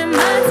crashing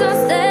mine,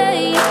 so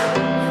stay.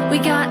 We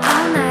got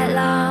all night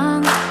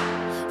long.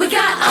 We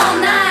got all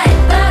night.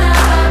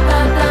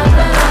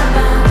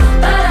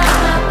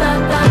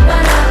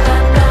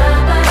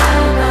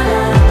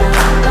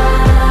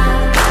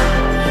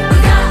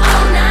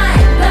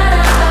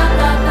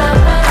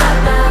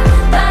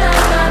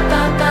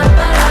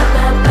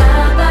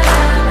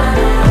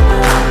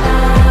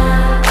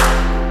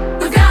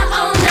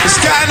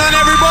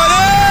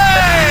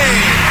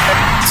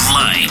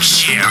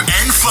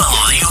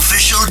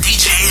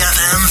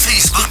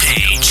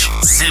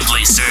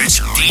 Simply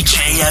search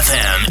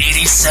DJFM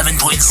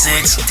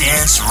 87.6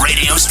 Dance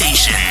Radio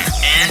Station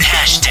and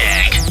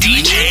hashtag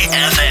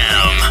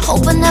DJFM.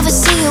 Hope I never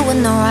see you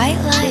in the right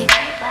light.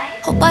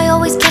 Hope I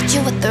always catch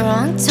you at the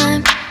wrong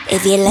time.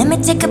 If you let me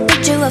take a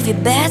picture of your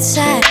bad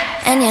side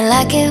and you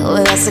like it,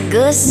 well that's a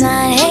good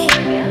sign. Hey,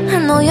 I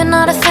know you're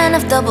not a fan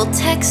of double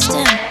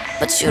texting,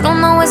 but you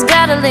don't always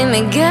gotta leave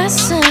me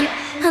guessing.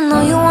 I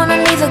know you wanna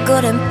leave a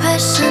good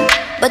impression,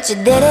 but you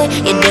did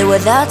it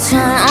without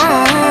trying,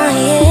 oh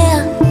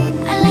yeah.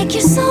 I like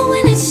your soul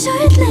when it's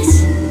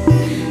shirtless,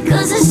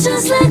 cause it's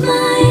just like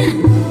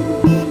mine.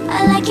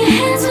 I like your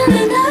hands when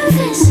they're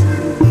nervous,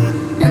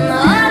 and the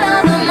heart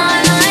of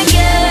mine, like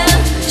yeah.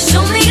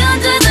 Show me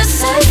under the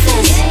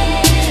surface,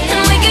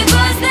 and we can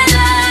cross that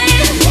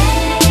line.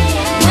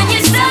 When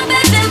you stop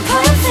acting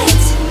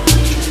perfect,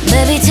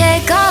 baby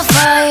take off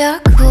all your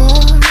cool.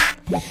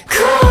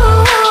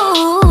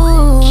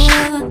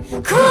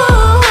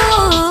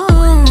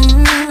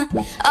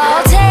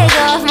 I'll take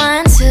off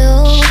mine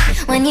too.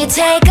 When you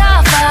take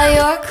off all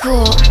your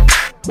cool.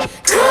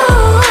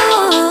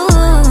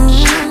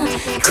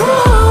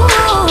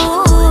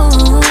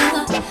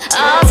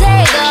 I'll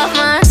take off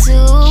mine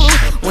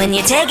too. When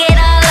you take it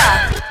all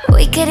off.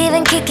 We could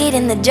even kick it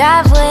in the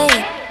driveway,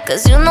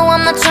 cause you know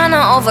I'm not trying to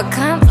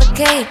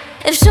overcomplicate.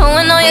 If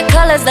showing all your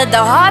colors let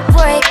the heart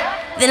break,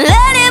 then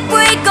let it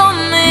break on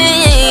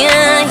me,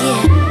 yeah,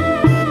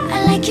 yeah. I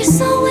like your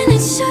soul when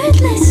it's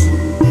shirtless,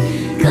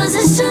 cause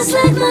it's just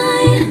like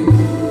mine.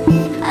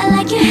 I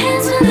like your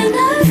hands when they're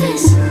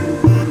nervous,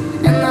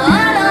 and the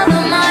heart of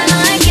mine,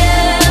 like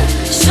yeah.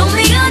 Show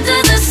me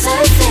under the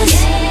surface,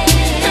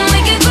 and we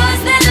can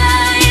cross that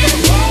line.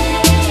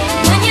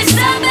 When you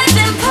stop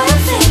acting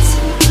perfect,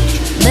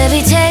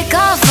 baby take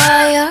off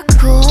all your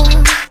cool.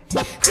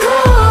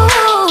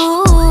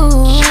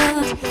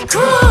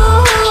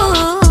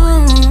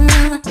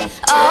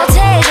 I'll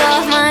take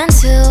off mine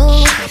too.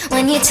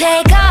 When you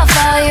take off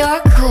all your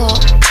cool.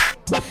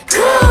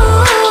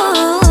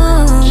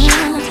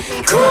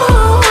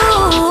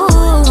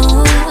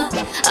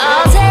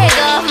 I'll take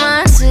off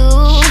mine too.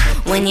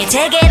 When you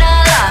take it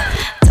all off.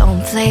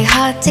 Don't play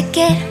hard to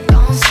get.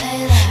 Don't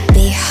say that.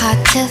 Be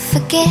hard to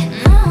forget.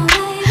 No,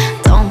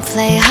 don't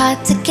play hard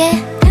to get.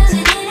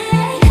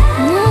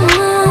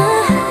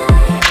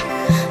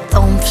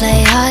 Don't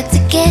play hard to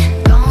get.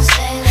 Don't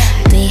say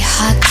that. Be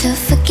hard to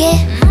forget.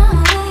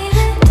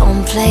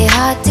 Don't play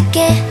hard to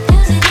get.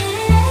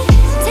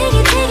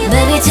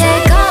 Baby,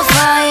 take off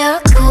all your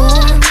cool.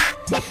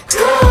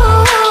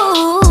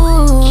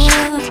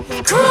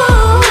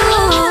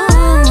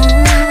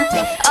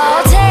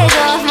 I'll take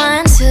off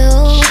mine too.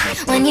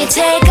 When you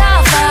take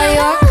off all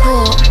your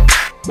cool.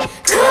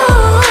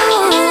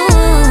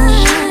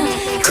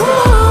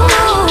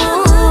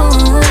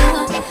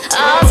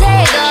 I'll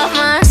take off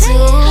mine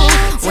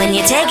too. When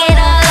you take it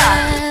all off.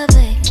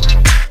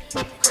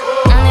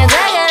 When you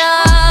take it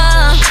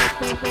off.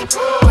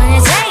 When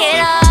you take it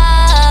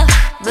off.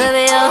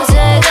 Baby, I'll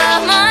take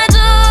off mine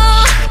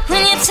too.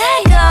 When you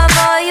take off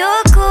all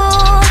your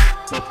cool.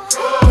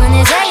 When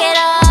you take it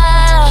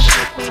off.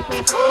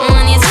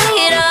 When you take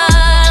it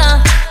off.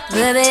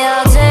 Baby,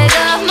 I'll take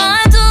off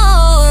mine too.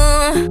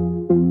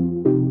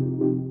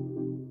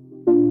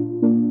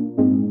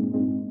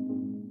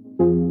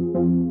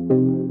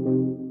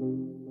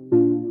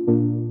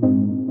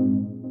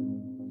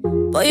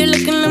 Boy, you're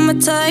looking like my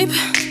type,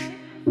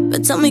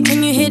 but tell me,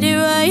 can you hit it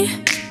right?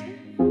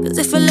 Cause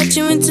if I let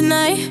you in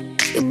tonight,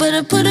 you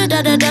better put it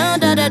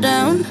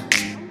down.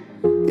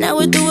 Now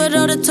we do it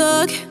all the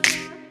talk,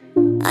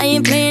 I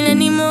ain't playing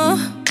anymore.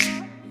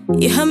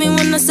 You heard me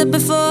when I said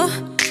before,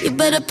 you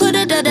better put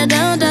it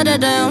down.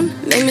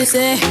 Make me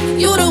say,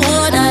 you the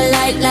one I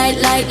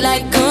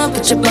like. Come on,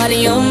 put your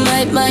body on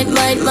might.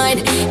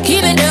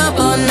 Keep it up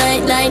all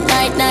night.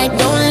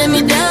 Don't let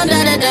me down.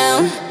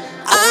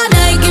 All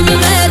night, give me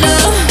mad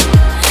love.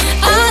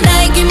 All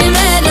night, give me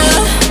mad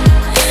love.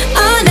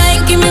 All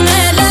night, give me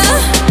mad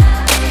love.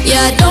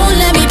 Yeah, don't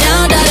let me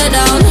down.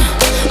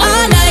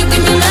 All night,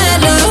 give me mad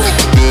love.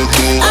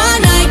 All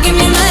night, give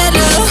me mad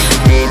love.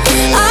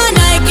 All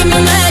night, give me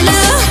mad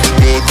love.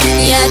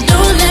 Yeah,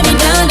 don't let me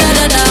down.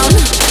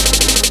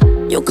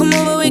 You come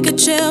over, we could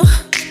chill.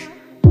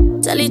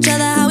 Tell each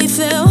other how we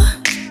feel.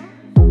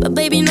 But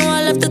baby, know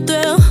I love the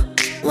thrill.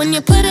 When you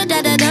put it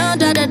da-da-down,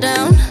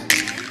 da-da-down.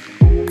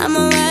 I'm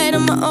alright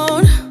on my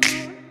own,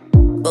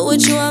 but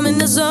with you I'm in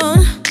the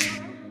zone.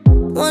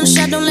 One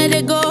shot, don't let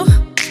it go.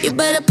 You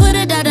better put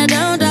it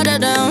da-da-down,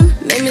 da-da-down.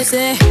 Make me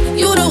say,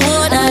 you the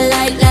one I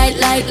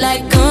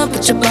like. Come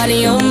put your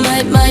body on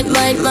might.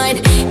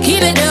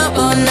 Keep it up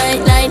all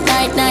night.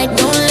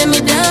 Don't let me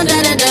down,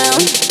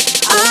 da-da-down.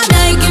 All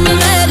night, give me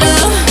mad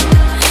love.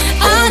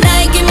 All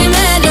night, give me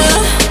mad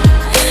love.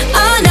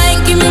 All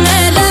night, give me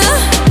mad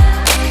love.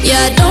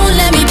 Yeah, don't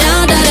let me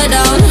down,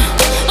 da-da-down.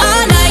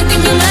 All night,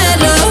 give me mad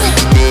love.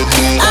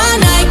 All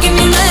night, give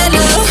me mad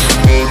love.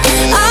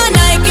 All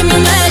night, give me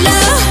mad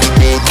love.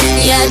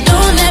 Yeah,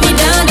 don't let me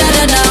down,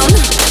 da-da-down.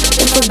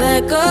 If I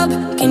back up,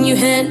 can you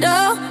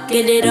handle?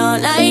 Get it all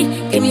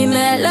night, give me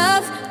mad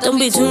love. Don't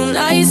be too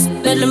nice,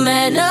 better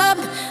man up.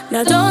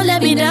 Now don't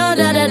let me down,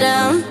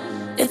 da-da-down.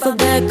 If I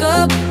back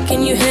up,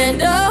 can you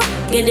handle?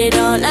 Get it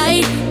all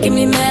night, give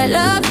me mad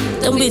love.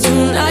 Don't be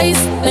too nice,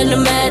 better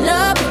man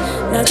up.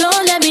 Now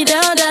don't let me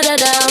down,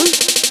 da-da-down.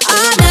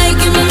 All night,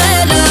 give me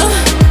mad love.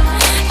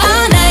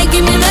 All night,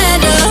 give me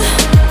mad love.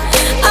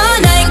 All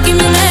night, give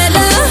me mad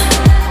love.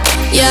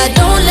 Yeah,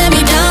 don't let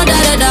me down,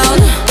 da-da-down.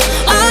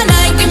 All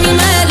night, give me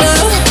mad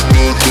love.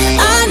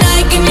 All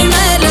night, give me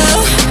mad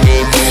love.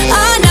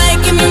 All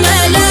night, give me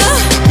mad love.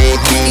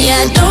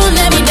 Yeah, don't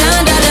let me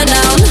down,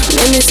 da-da-down.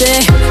 Let me say,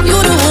 you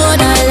the one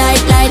I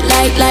like.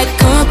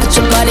 Come on, put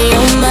your body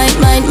on might.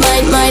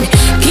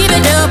 Keep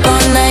it up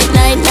all night.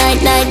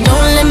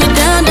 Don't let me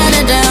down,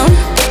 da-da-down.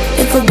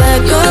 If I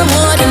back up,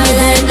 what in the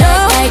head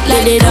up?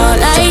 Let it all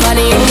night.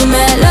 Body on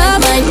mad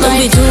love. Don't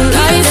be too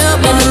nice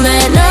up in the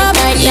man up.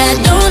 Yeah,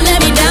 don't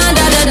let me down,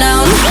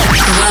 da-da-down.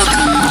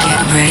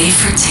 Get ready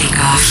for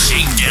takeoff.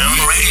 Shakedown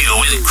Radio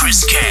with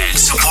Chris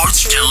Caggs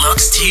supports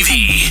Deluxe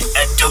TV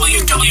at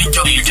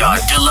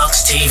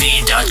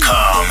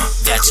www.deluxetv.com.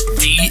 That's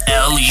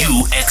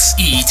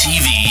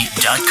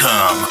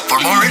DLUXETV.com. For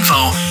more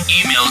info,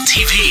 email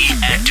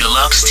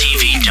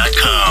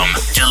tv@deluxetv.com.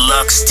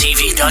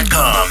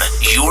 Deluxetv.com,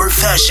 your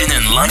fashion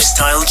and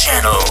lifestyle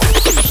channel.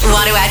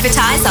 Want to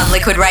advertise on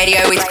Liquid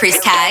Radio with Chris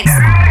Caggs?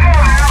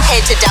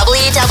 Head to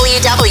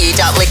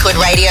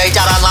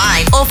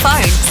www.liquidradio.online or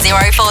phone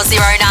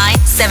 0409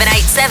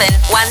 787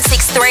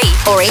 163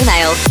 or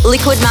email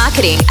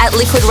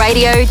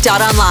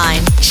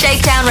liquidmarketing@liquidradio.online.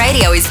 Shakedown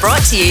Radio is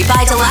brought to you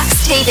by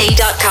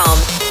deluxetv.com,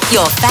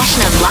 your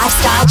fashion and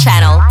lifestyle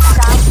channel.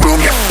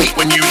 Boom your feet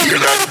when you hear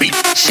that beat.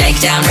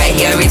 Shakedown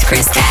Radio with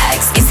Chris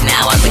Caggs is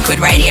now on Liquid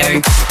Radio,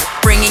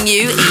 bringing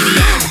you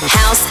EDM,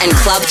 house and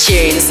club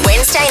tunes.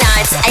 Wednesday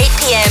nights, 8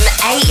 p.m.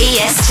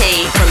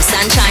 AEST from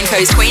Sunshine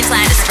Coast,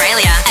 Queensland,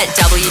 Australia at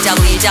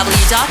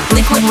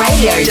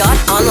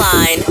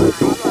www.liquidradio.online.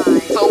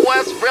 So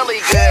what's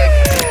really good?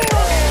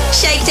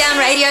 Shakedown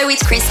Radio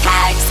with Chris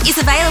Caggs is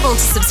available to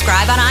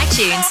subscribe on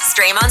iTunes,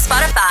 stream on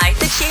Spotify,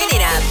 the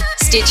TuneIn app,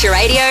 Stitcher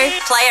Radio,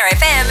 Player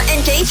FM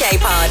and DJ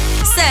Pod.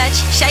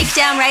 Search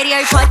Shakedown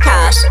Radio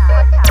Podcast.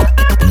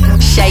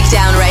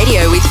 Shakedown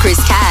Radio with Chris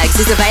Caggs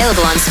is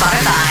available on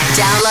Spotify.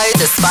 Download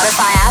the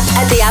Spotify app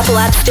at the Apple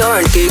App Store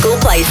and Google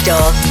Play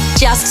Store.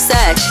 Just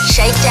search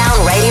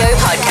Shakedown Radio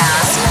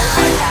Podcast.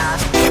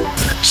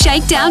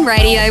 Shakedown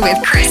Radio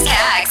with Chris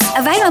Caggs.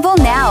 Available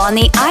now on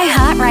the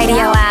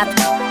iHeartRadio app.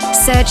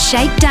 Search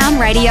Shakedown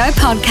Radio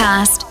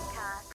Podcast.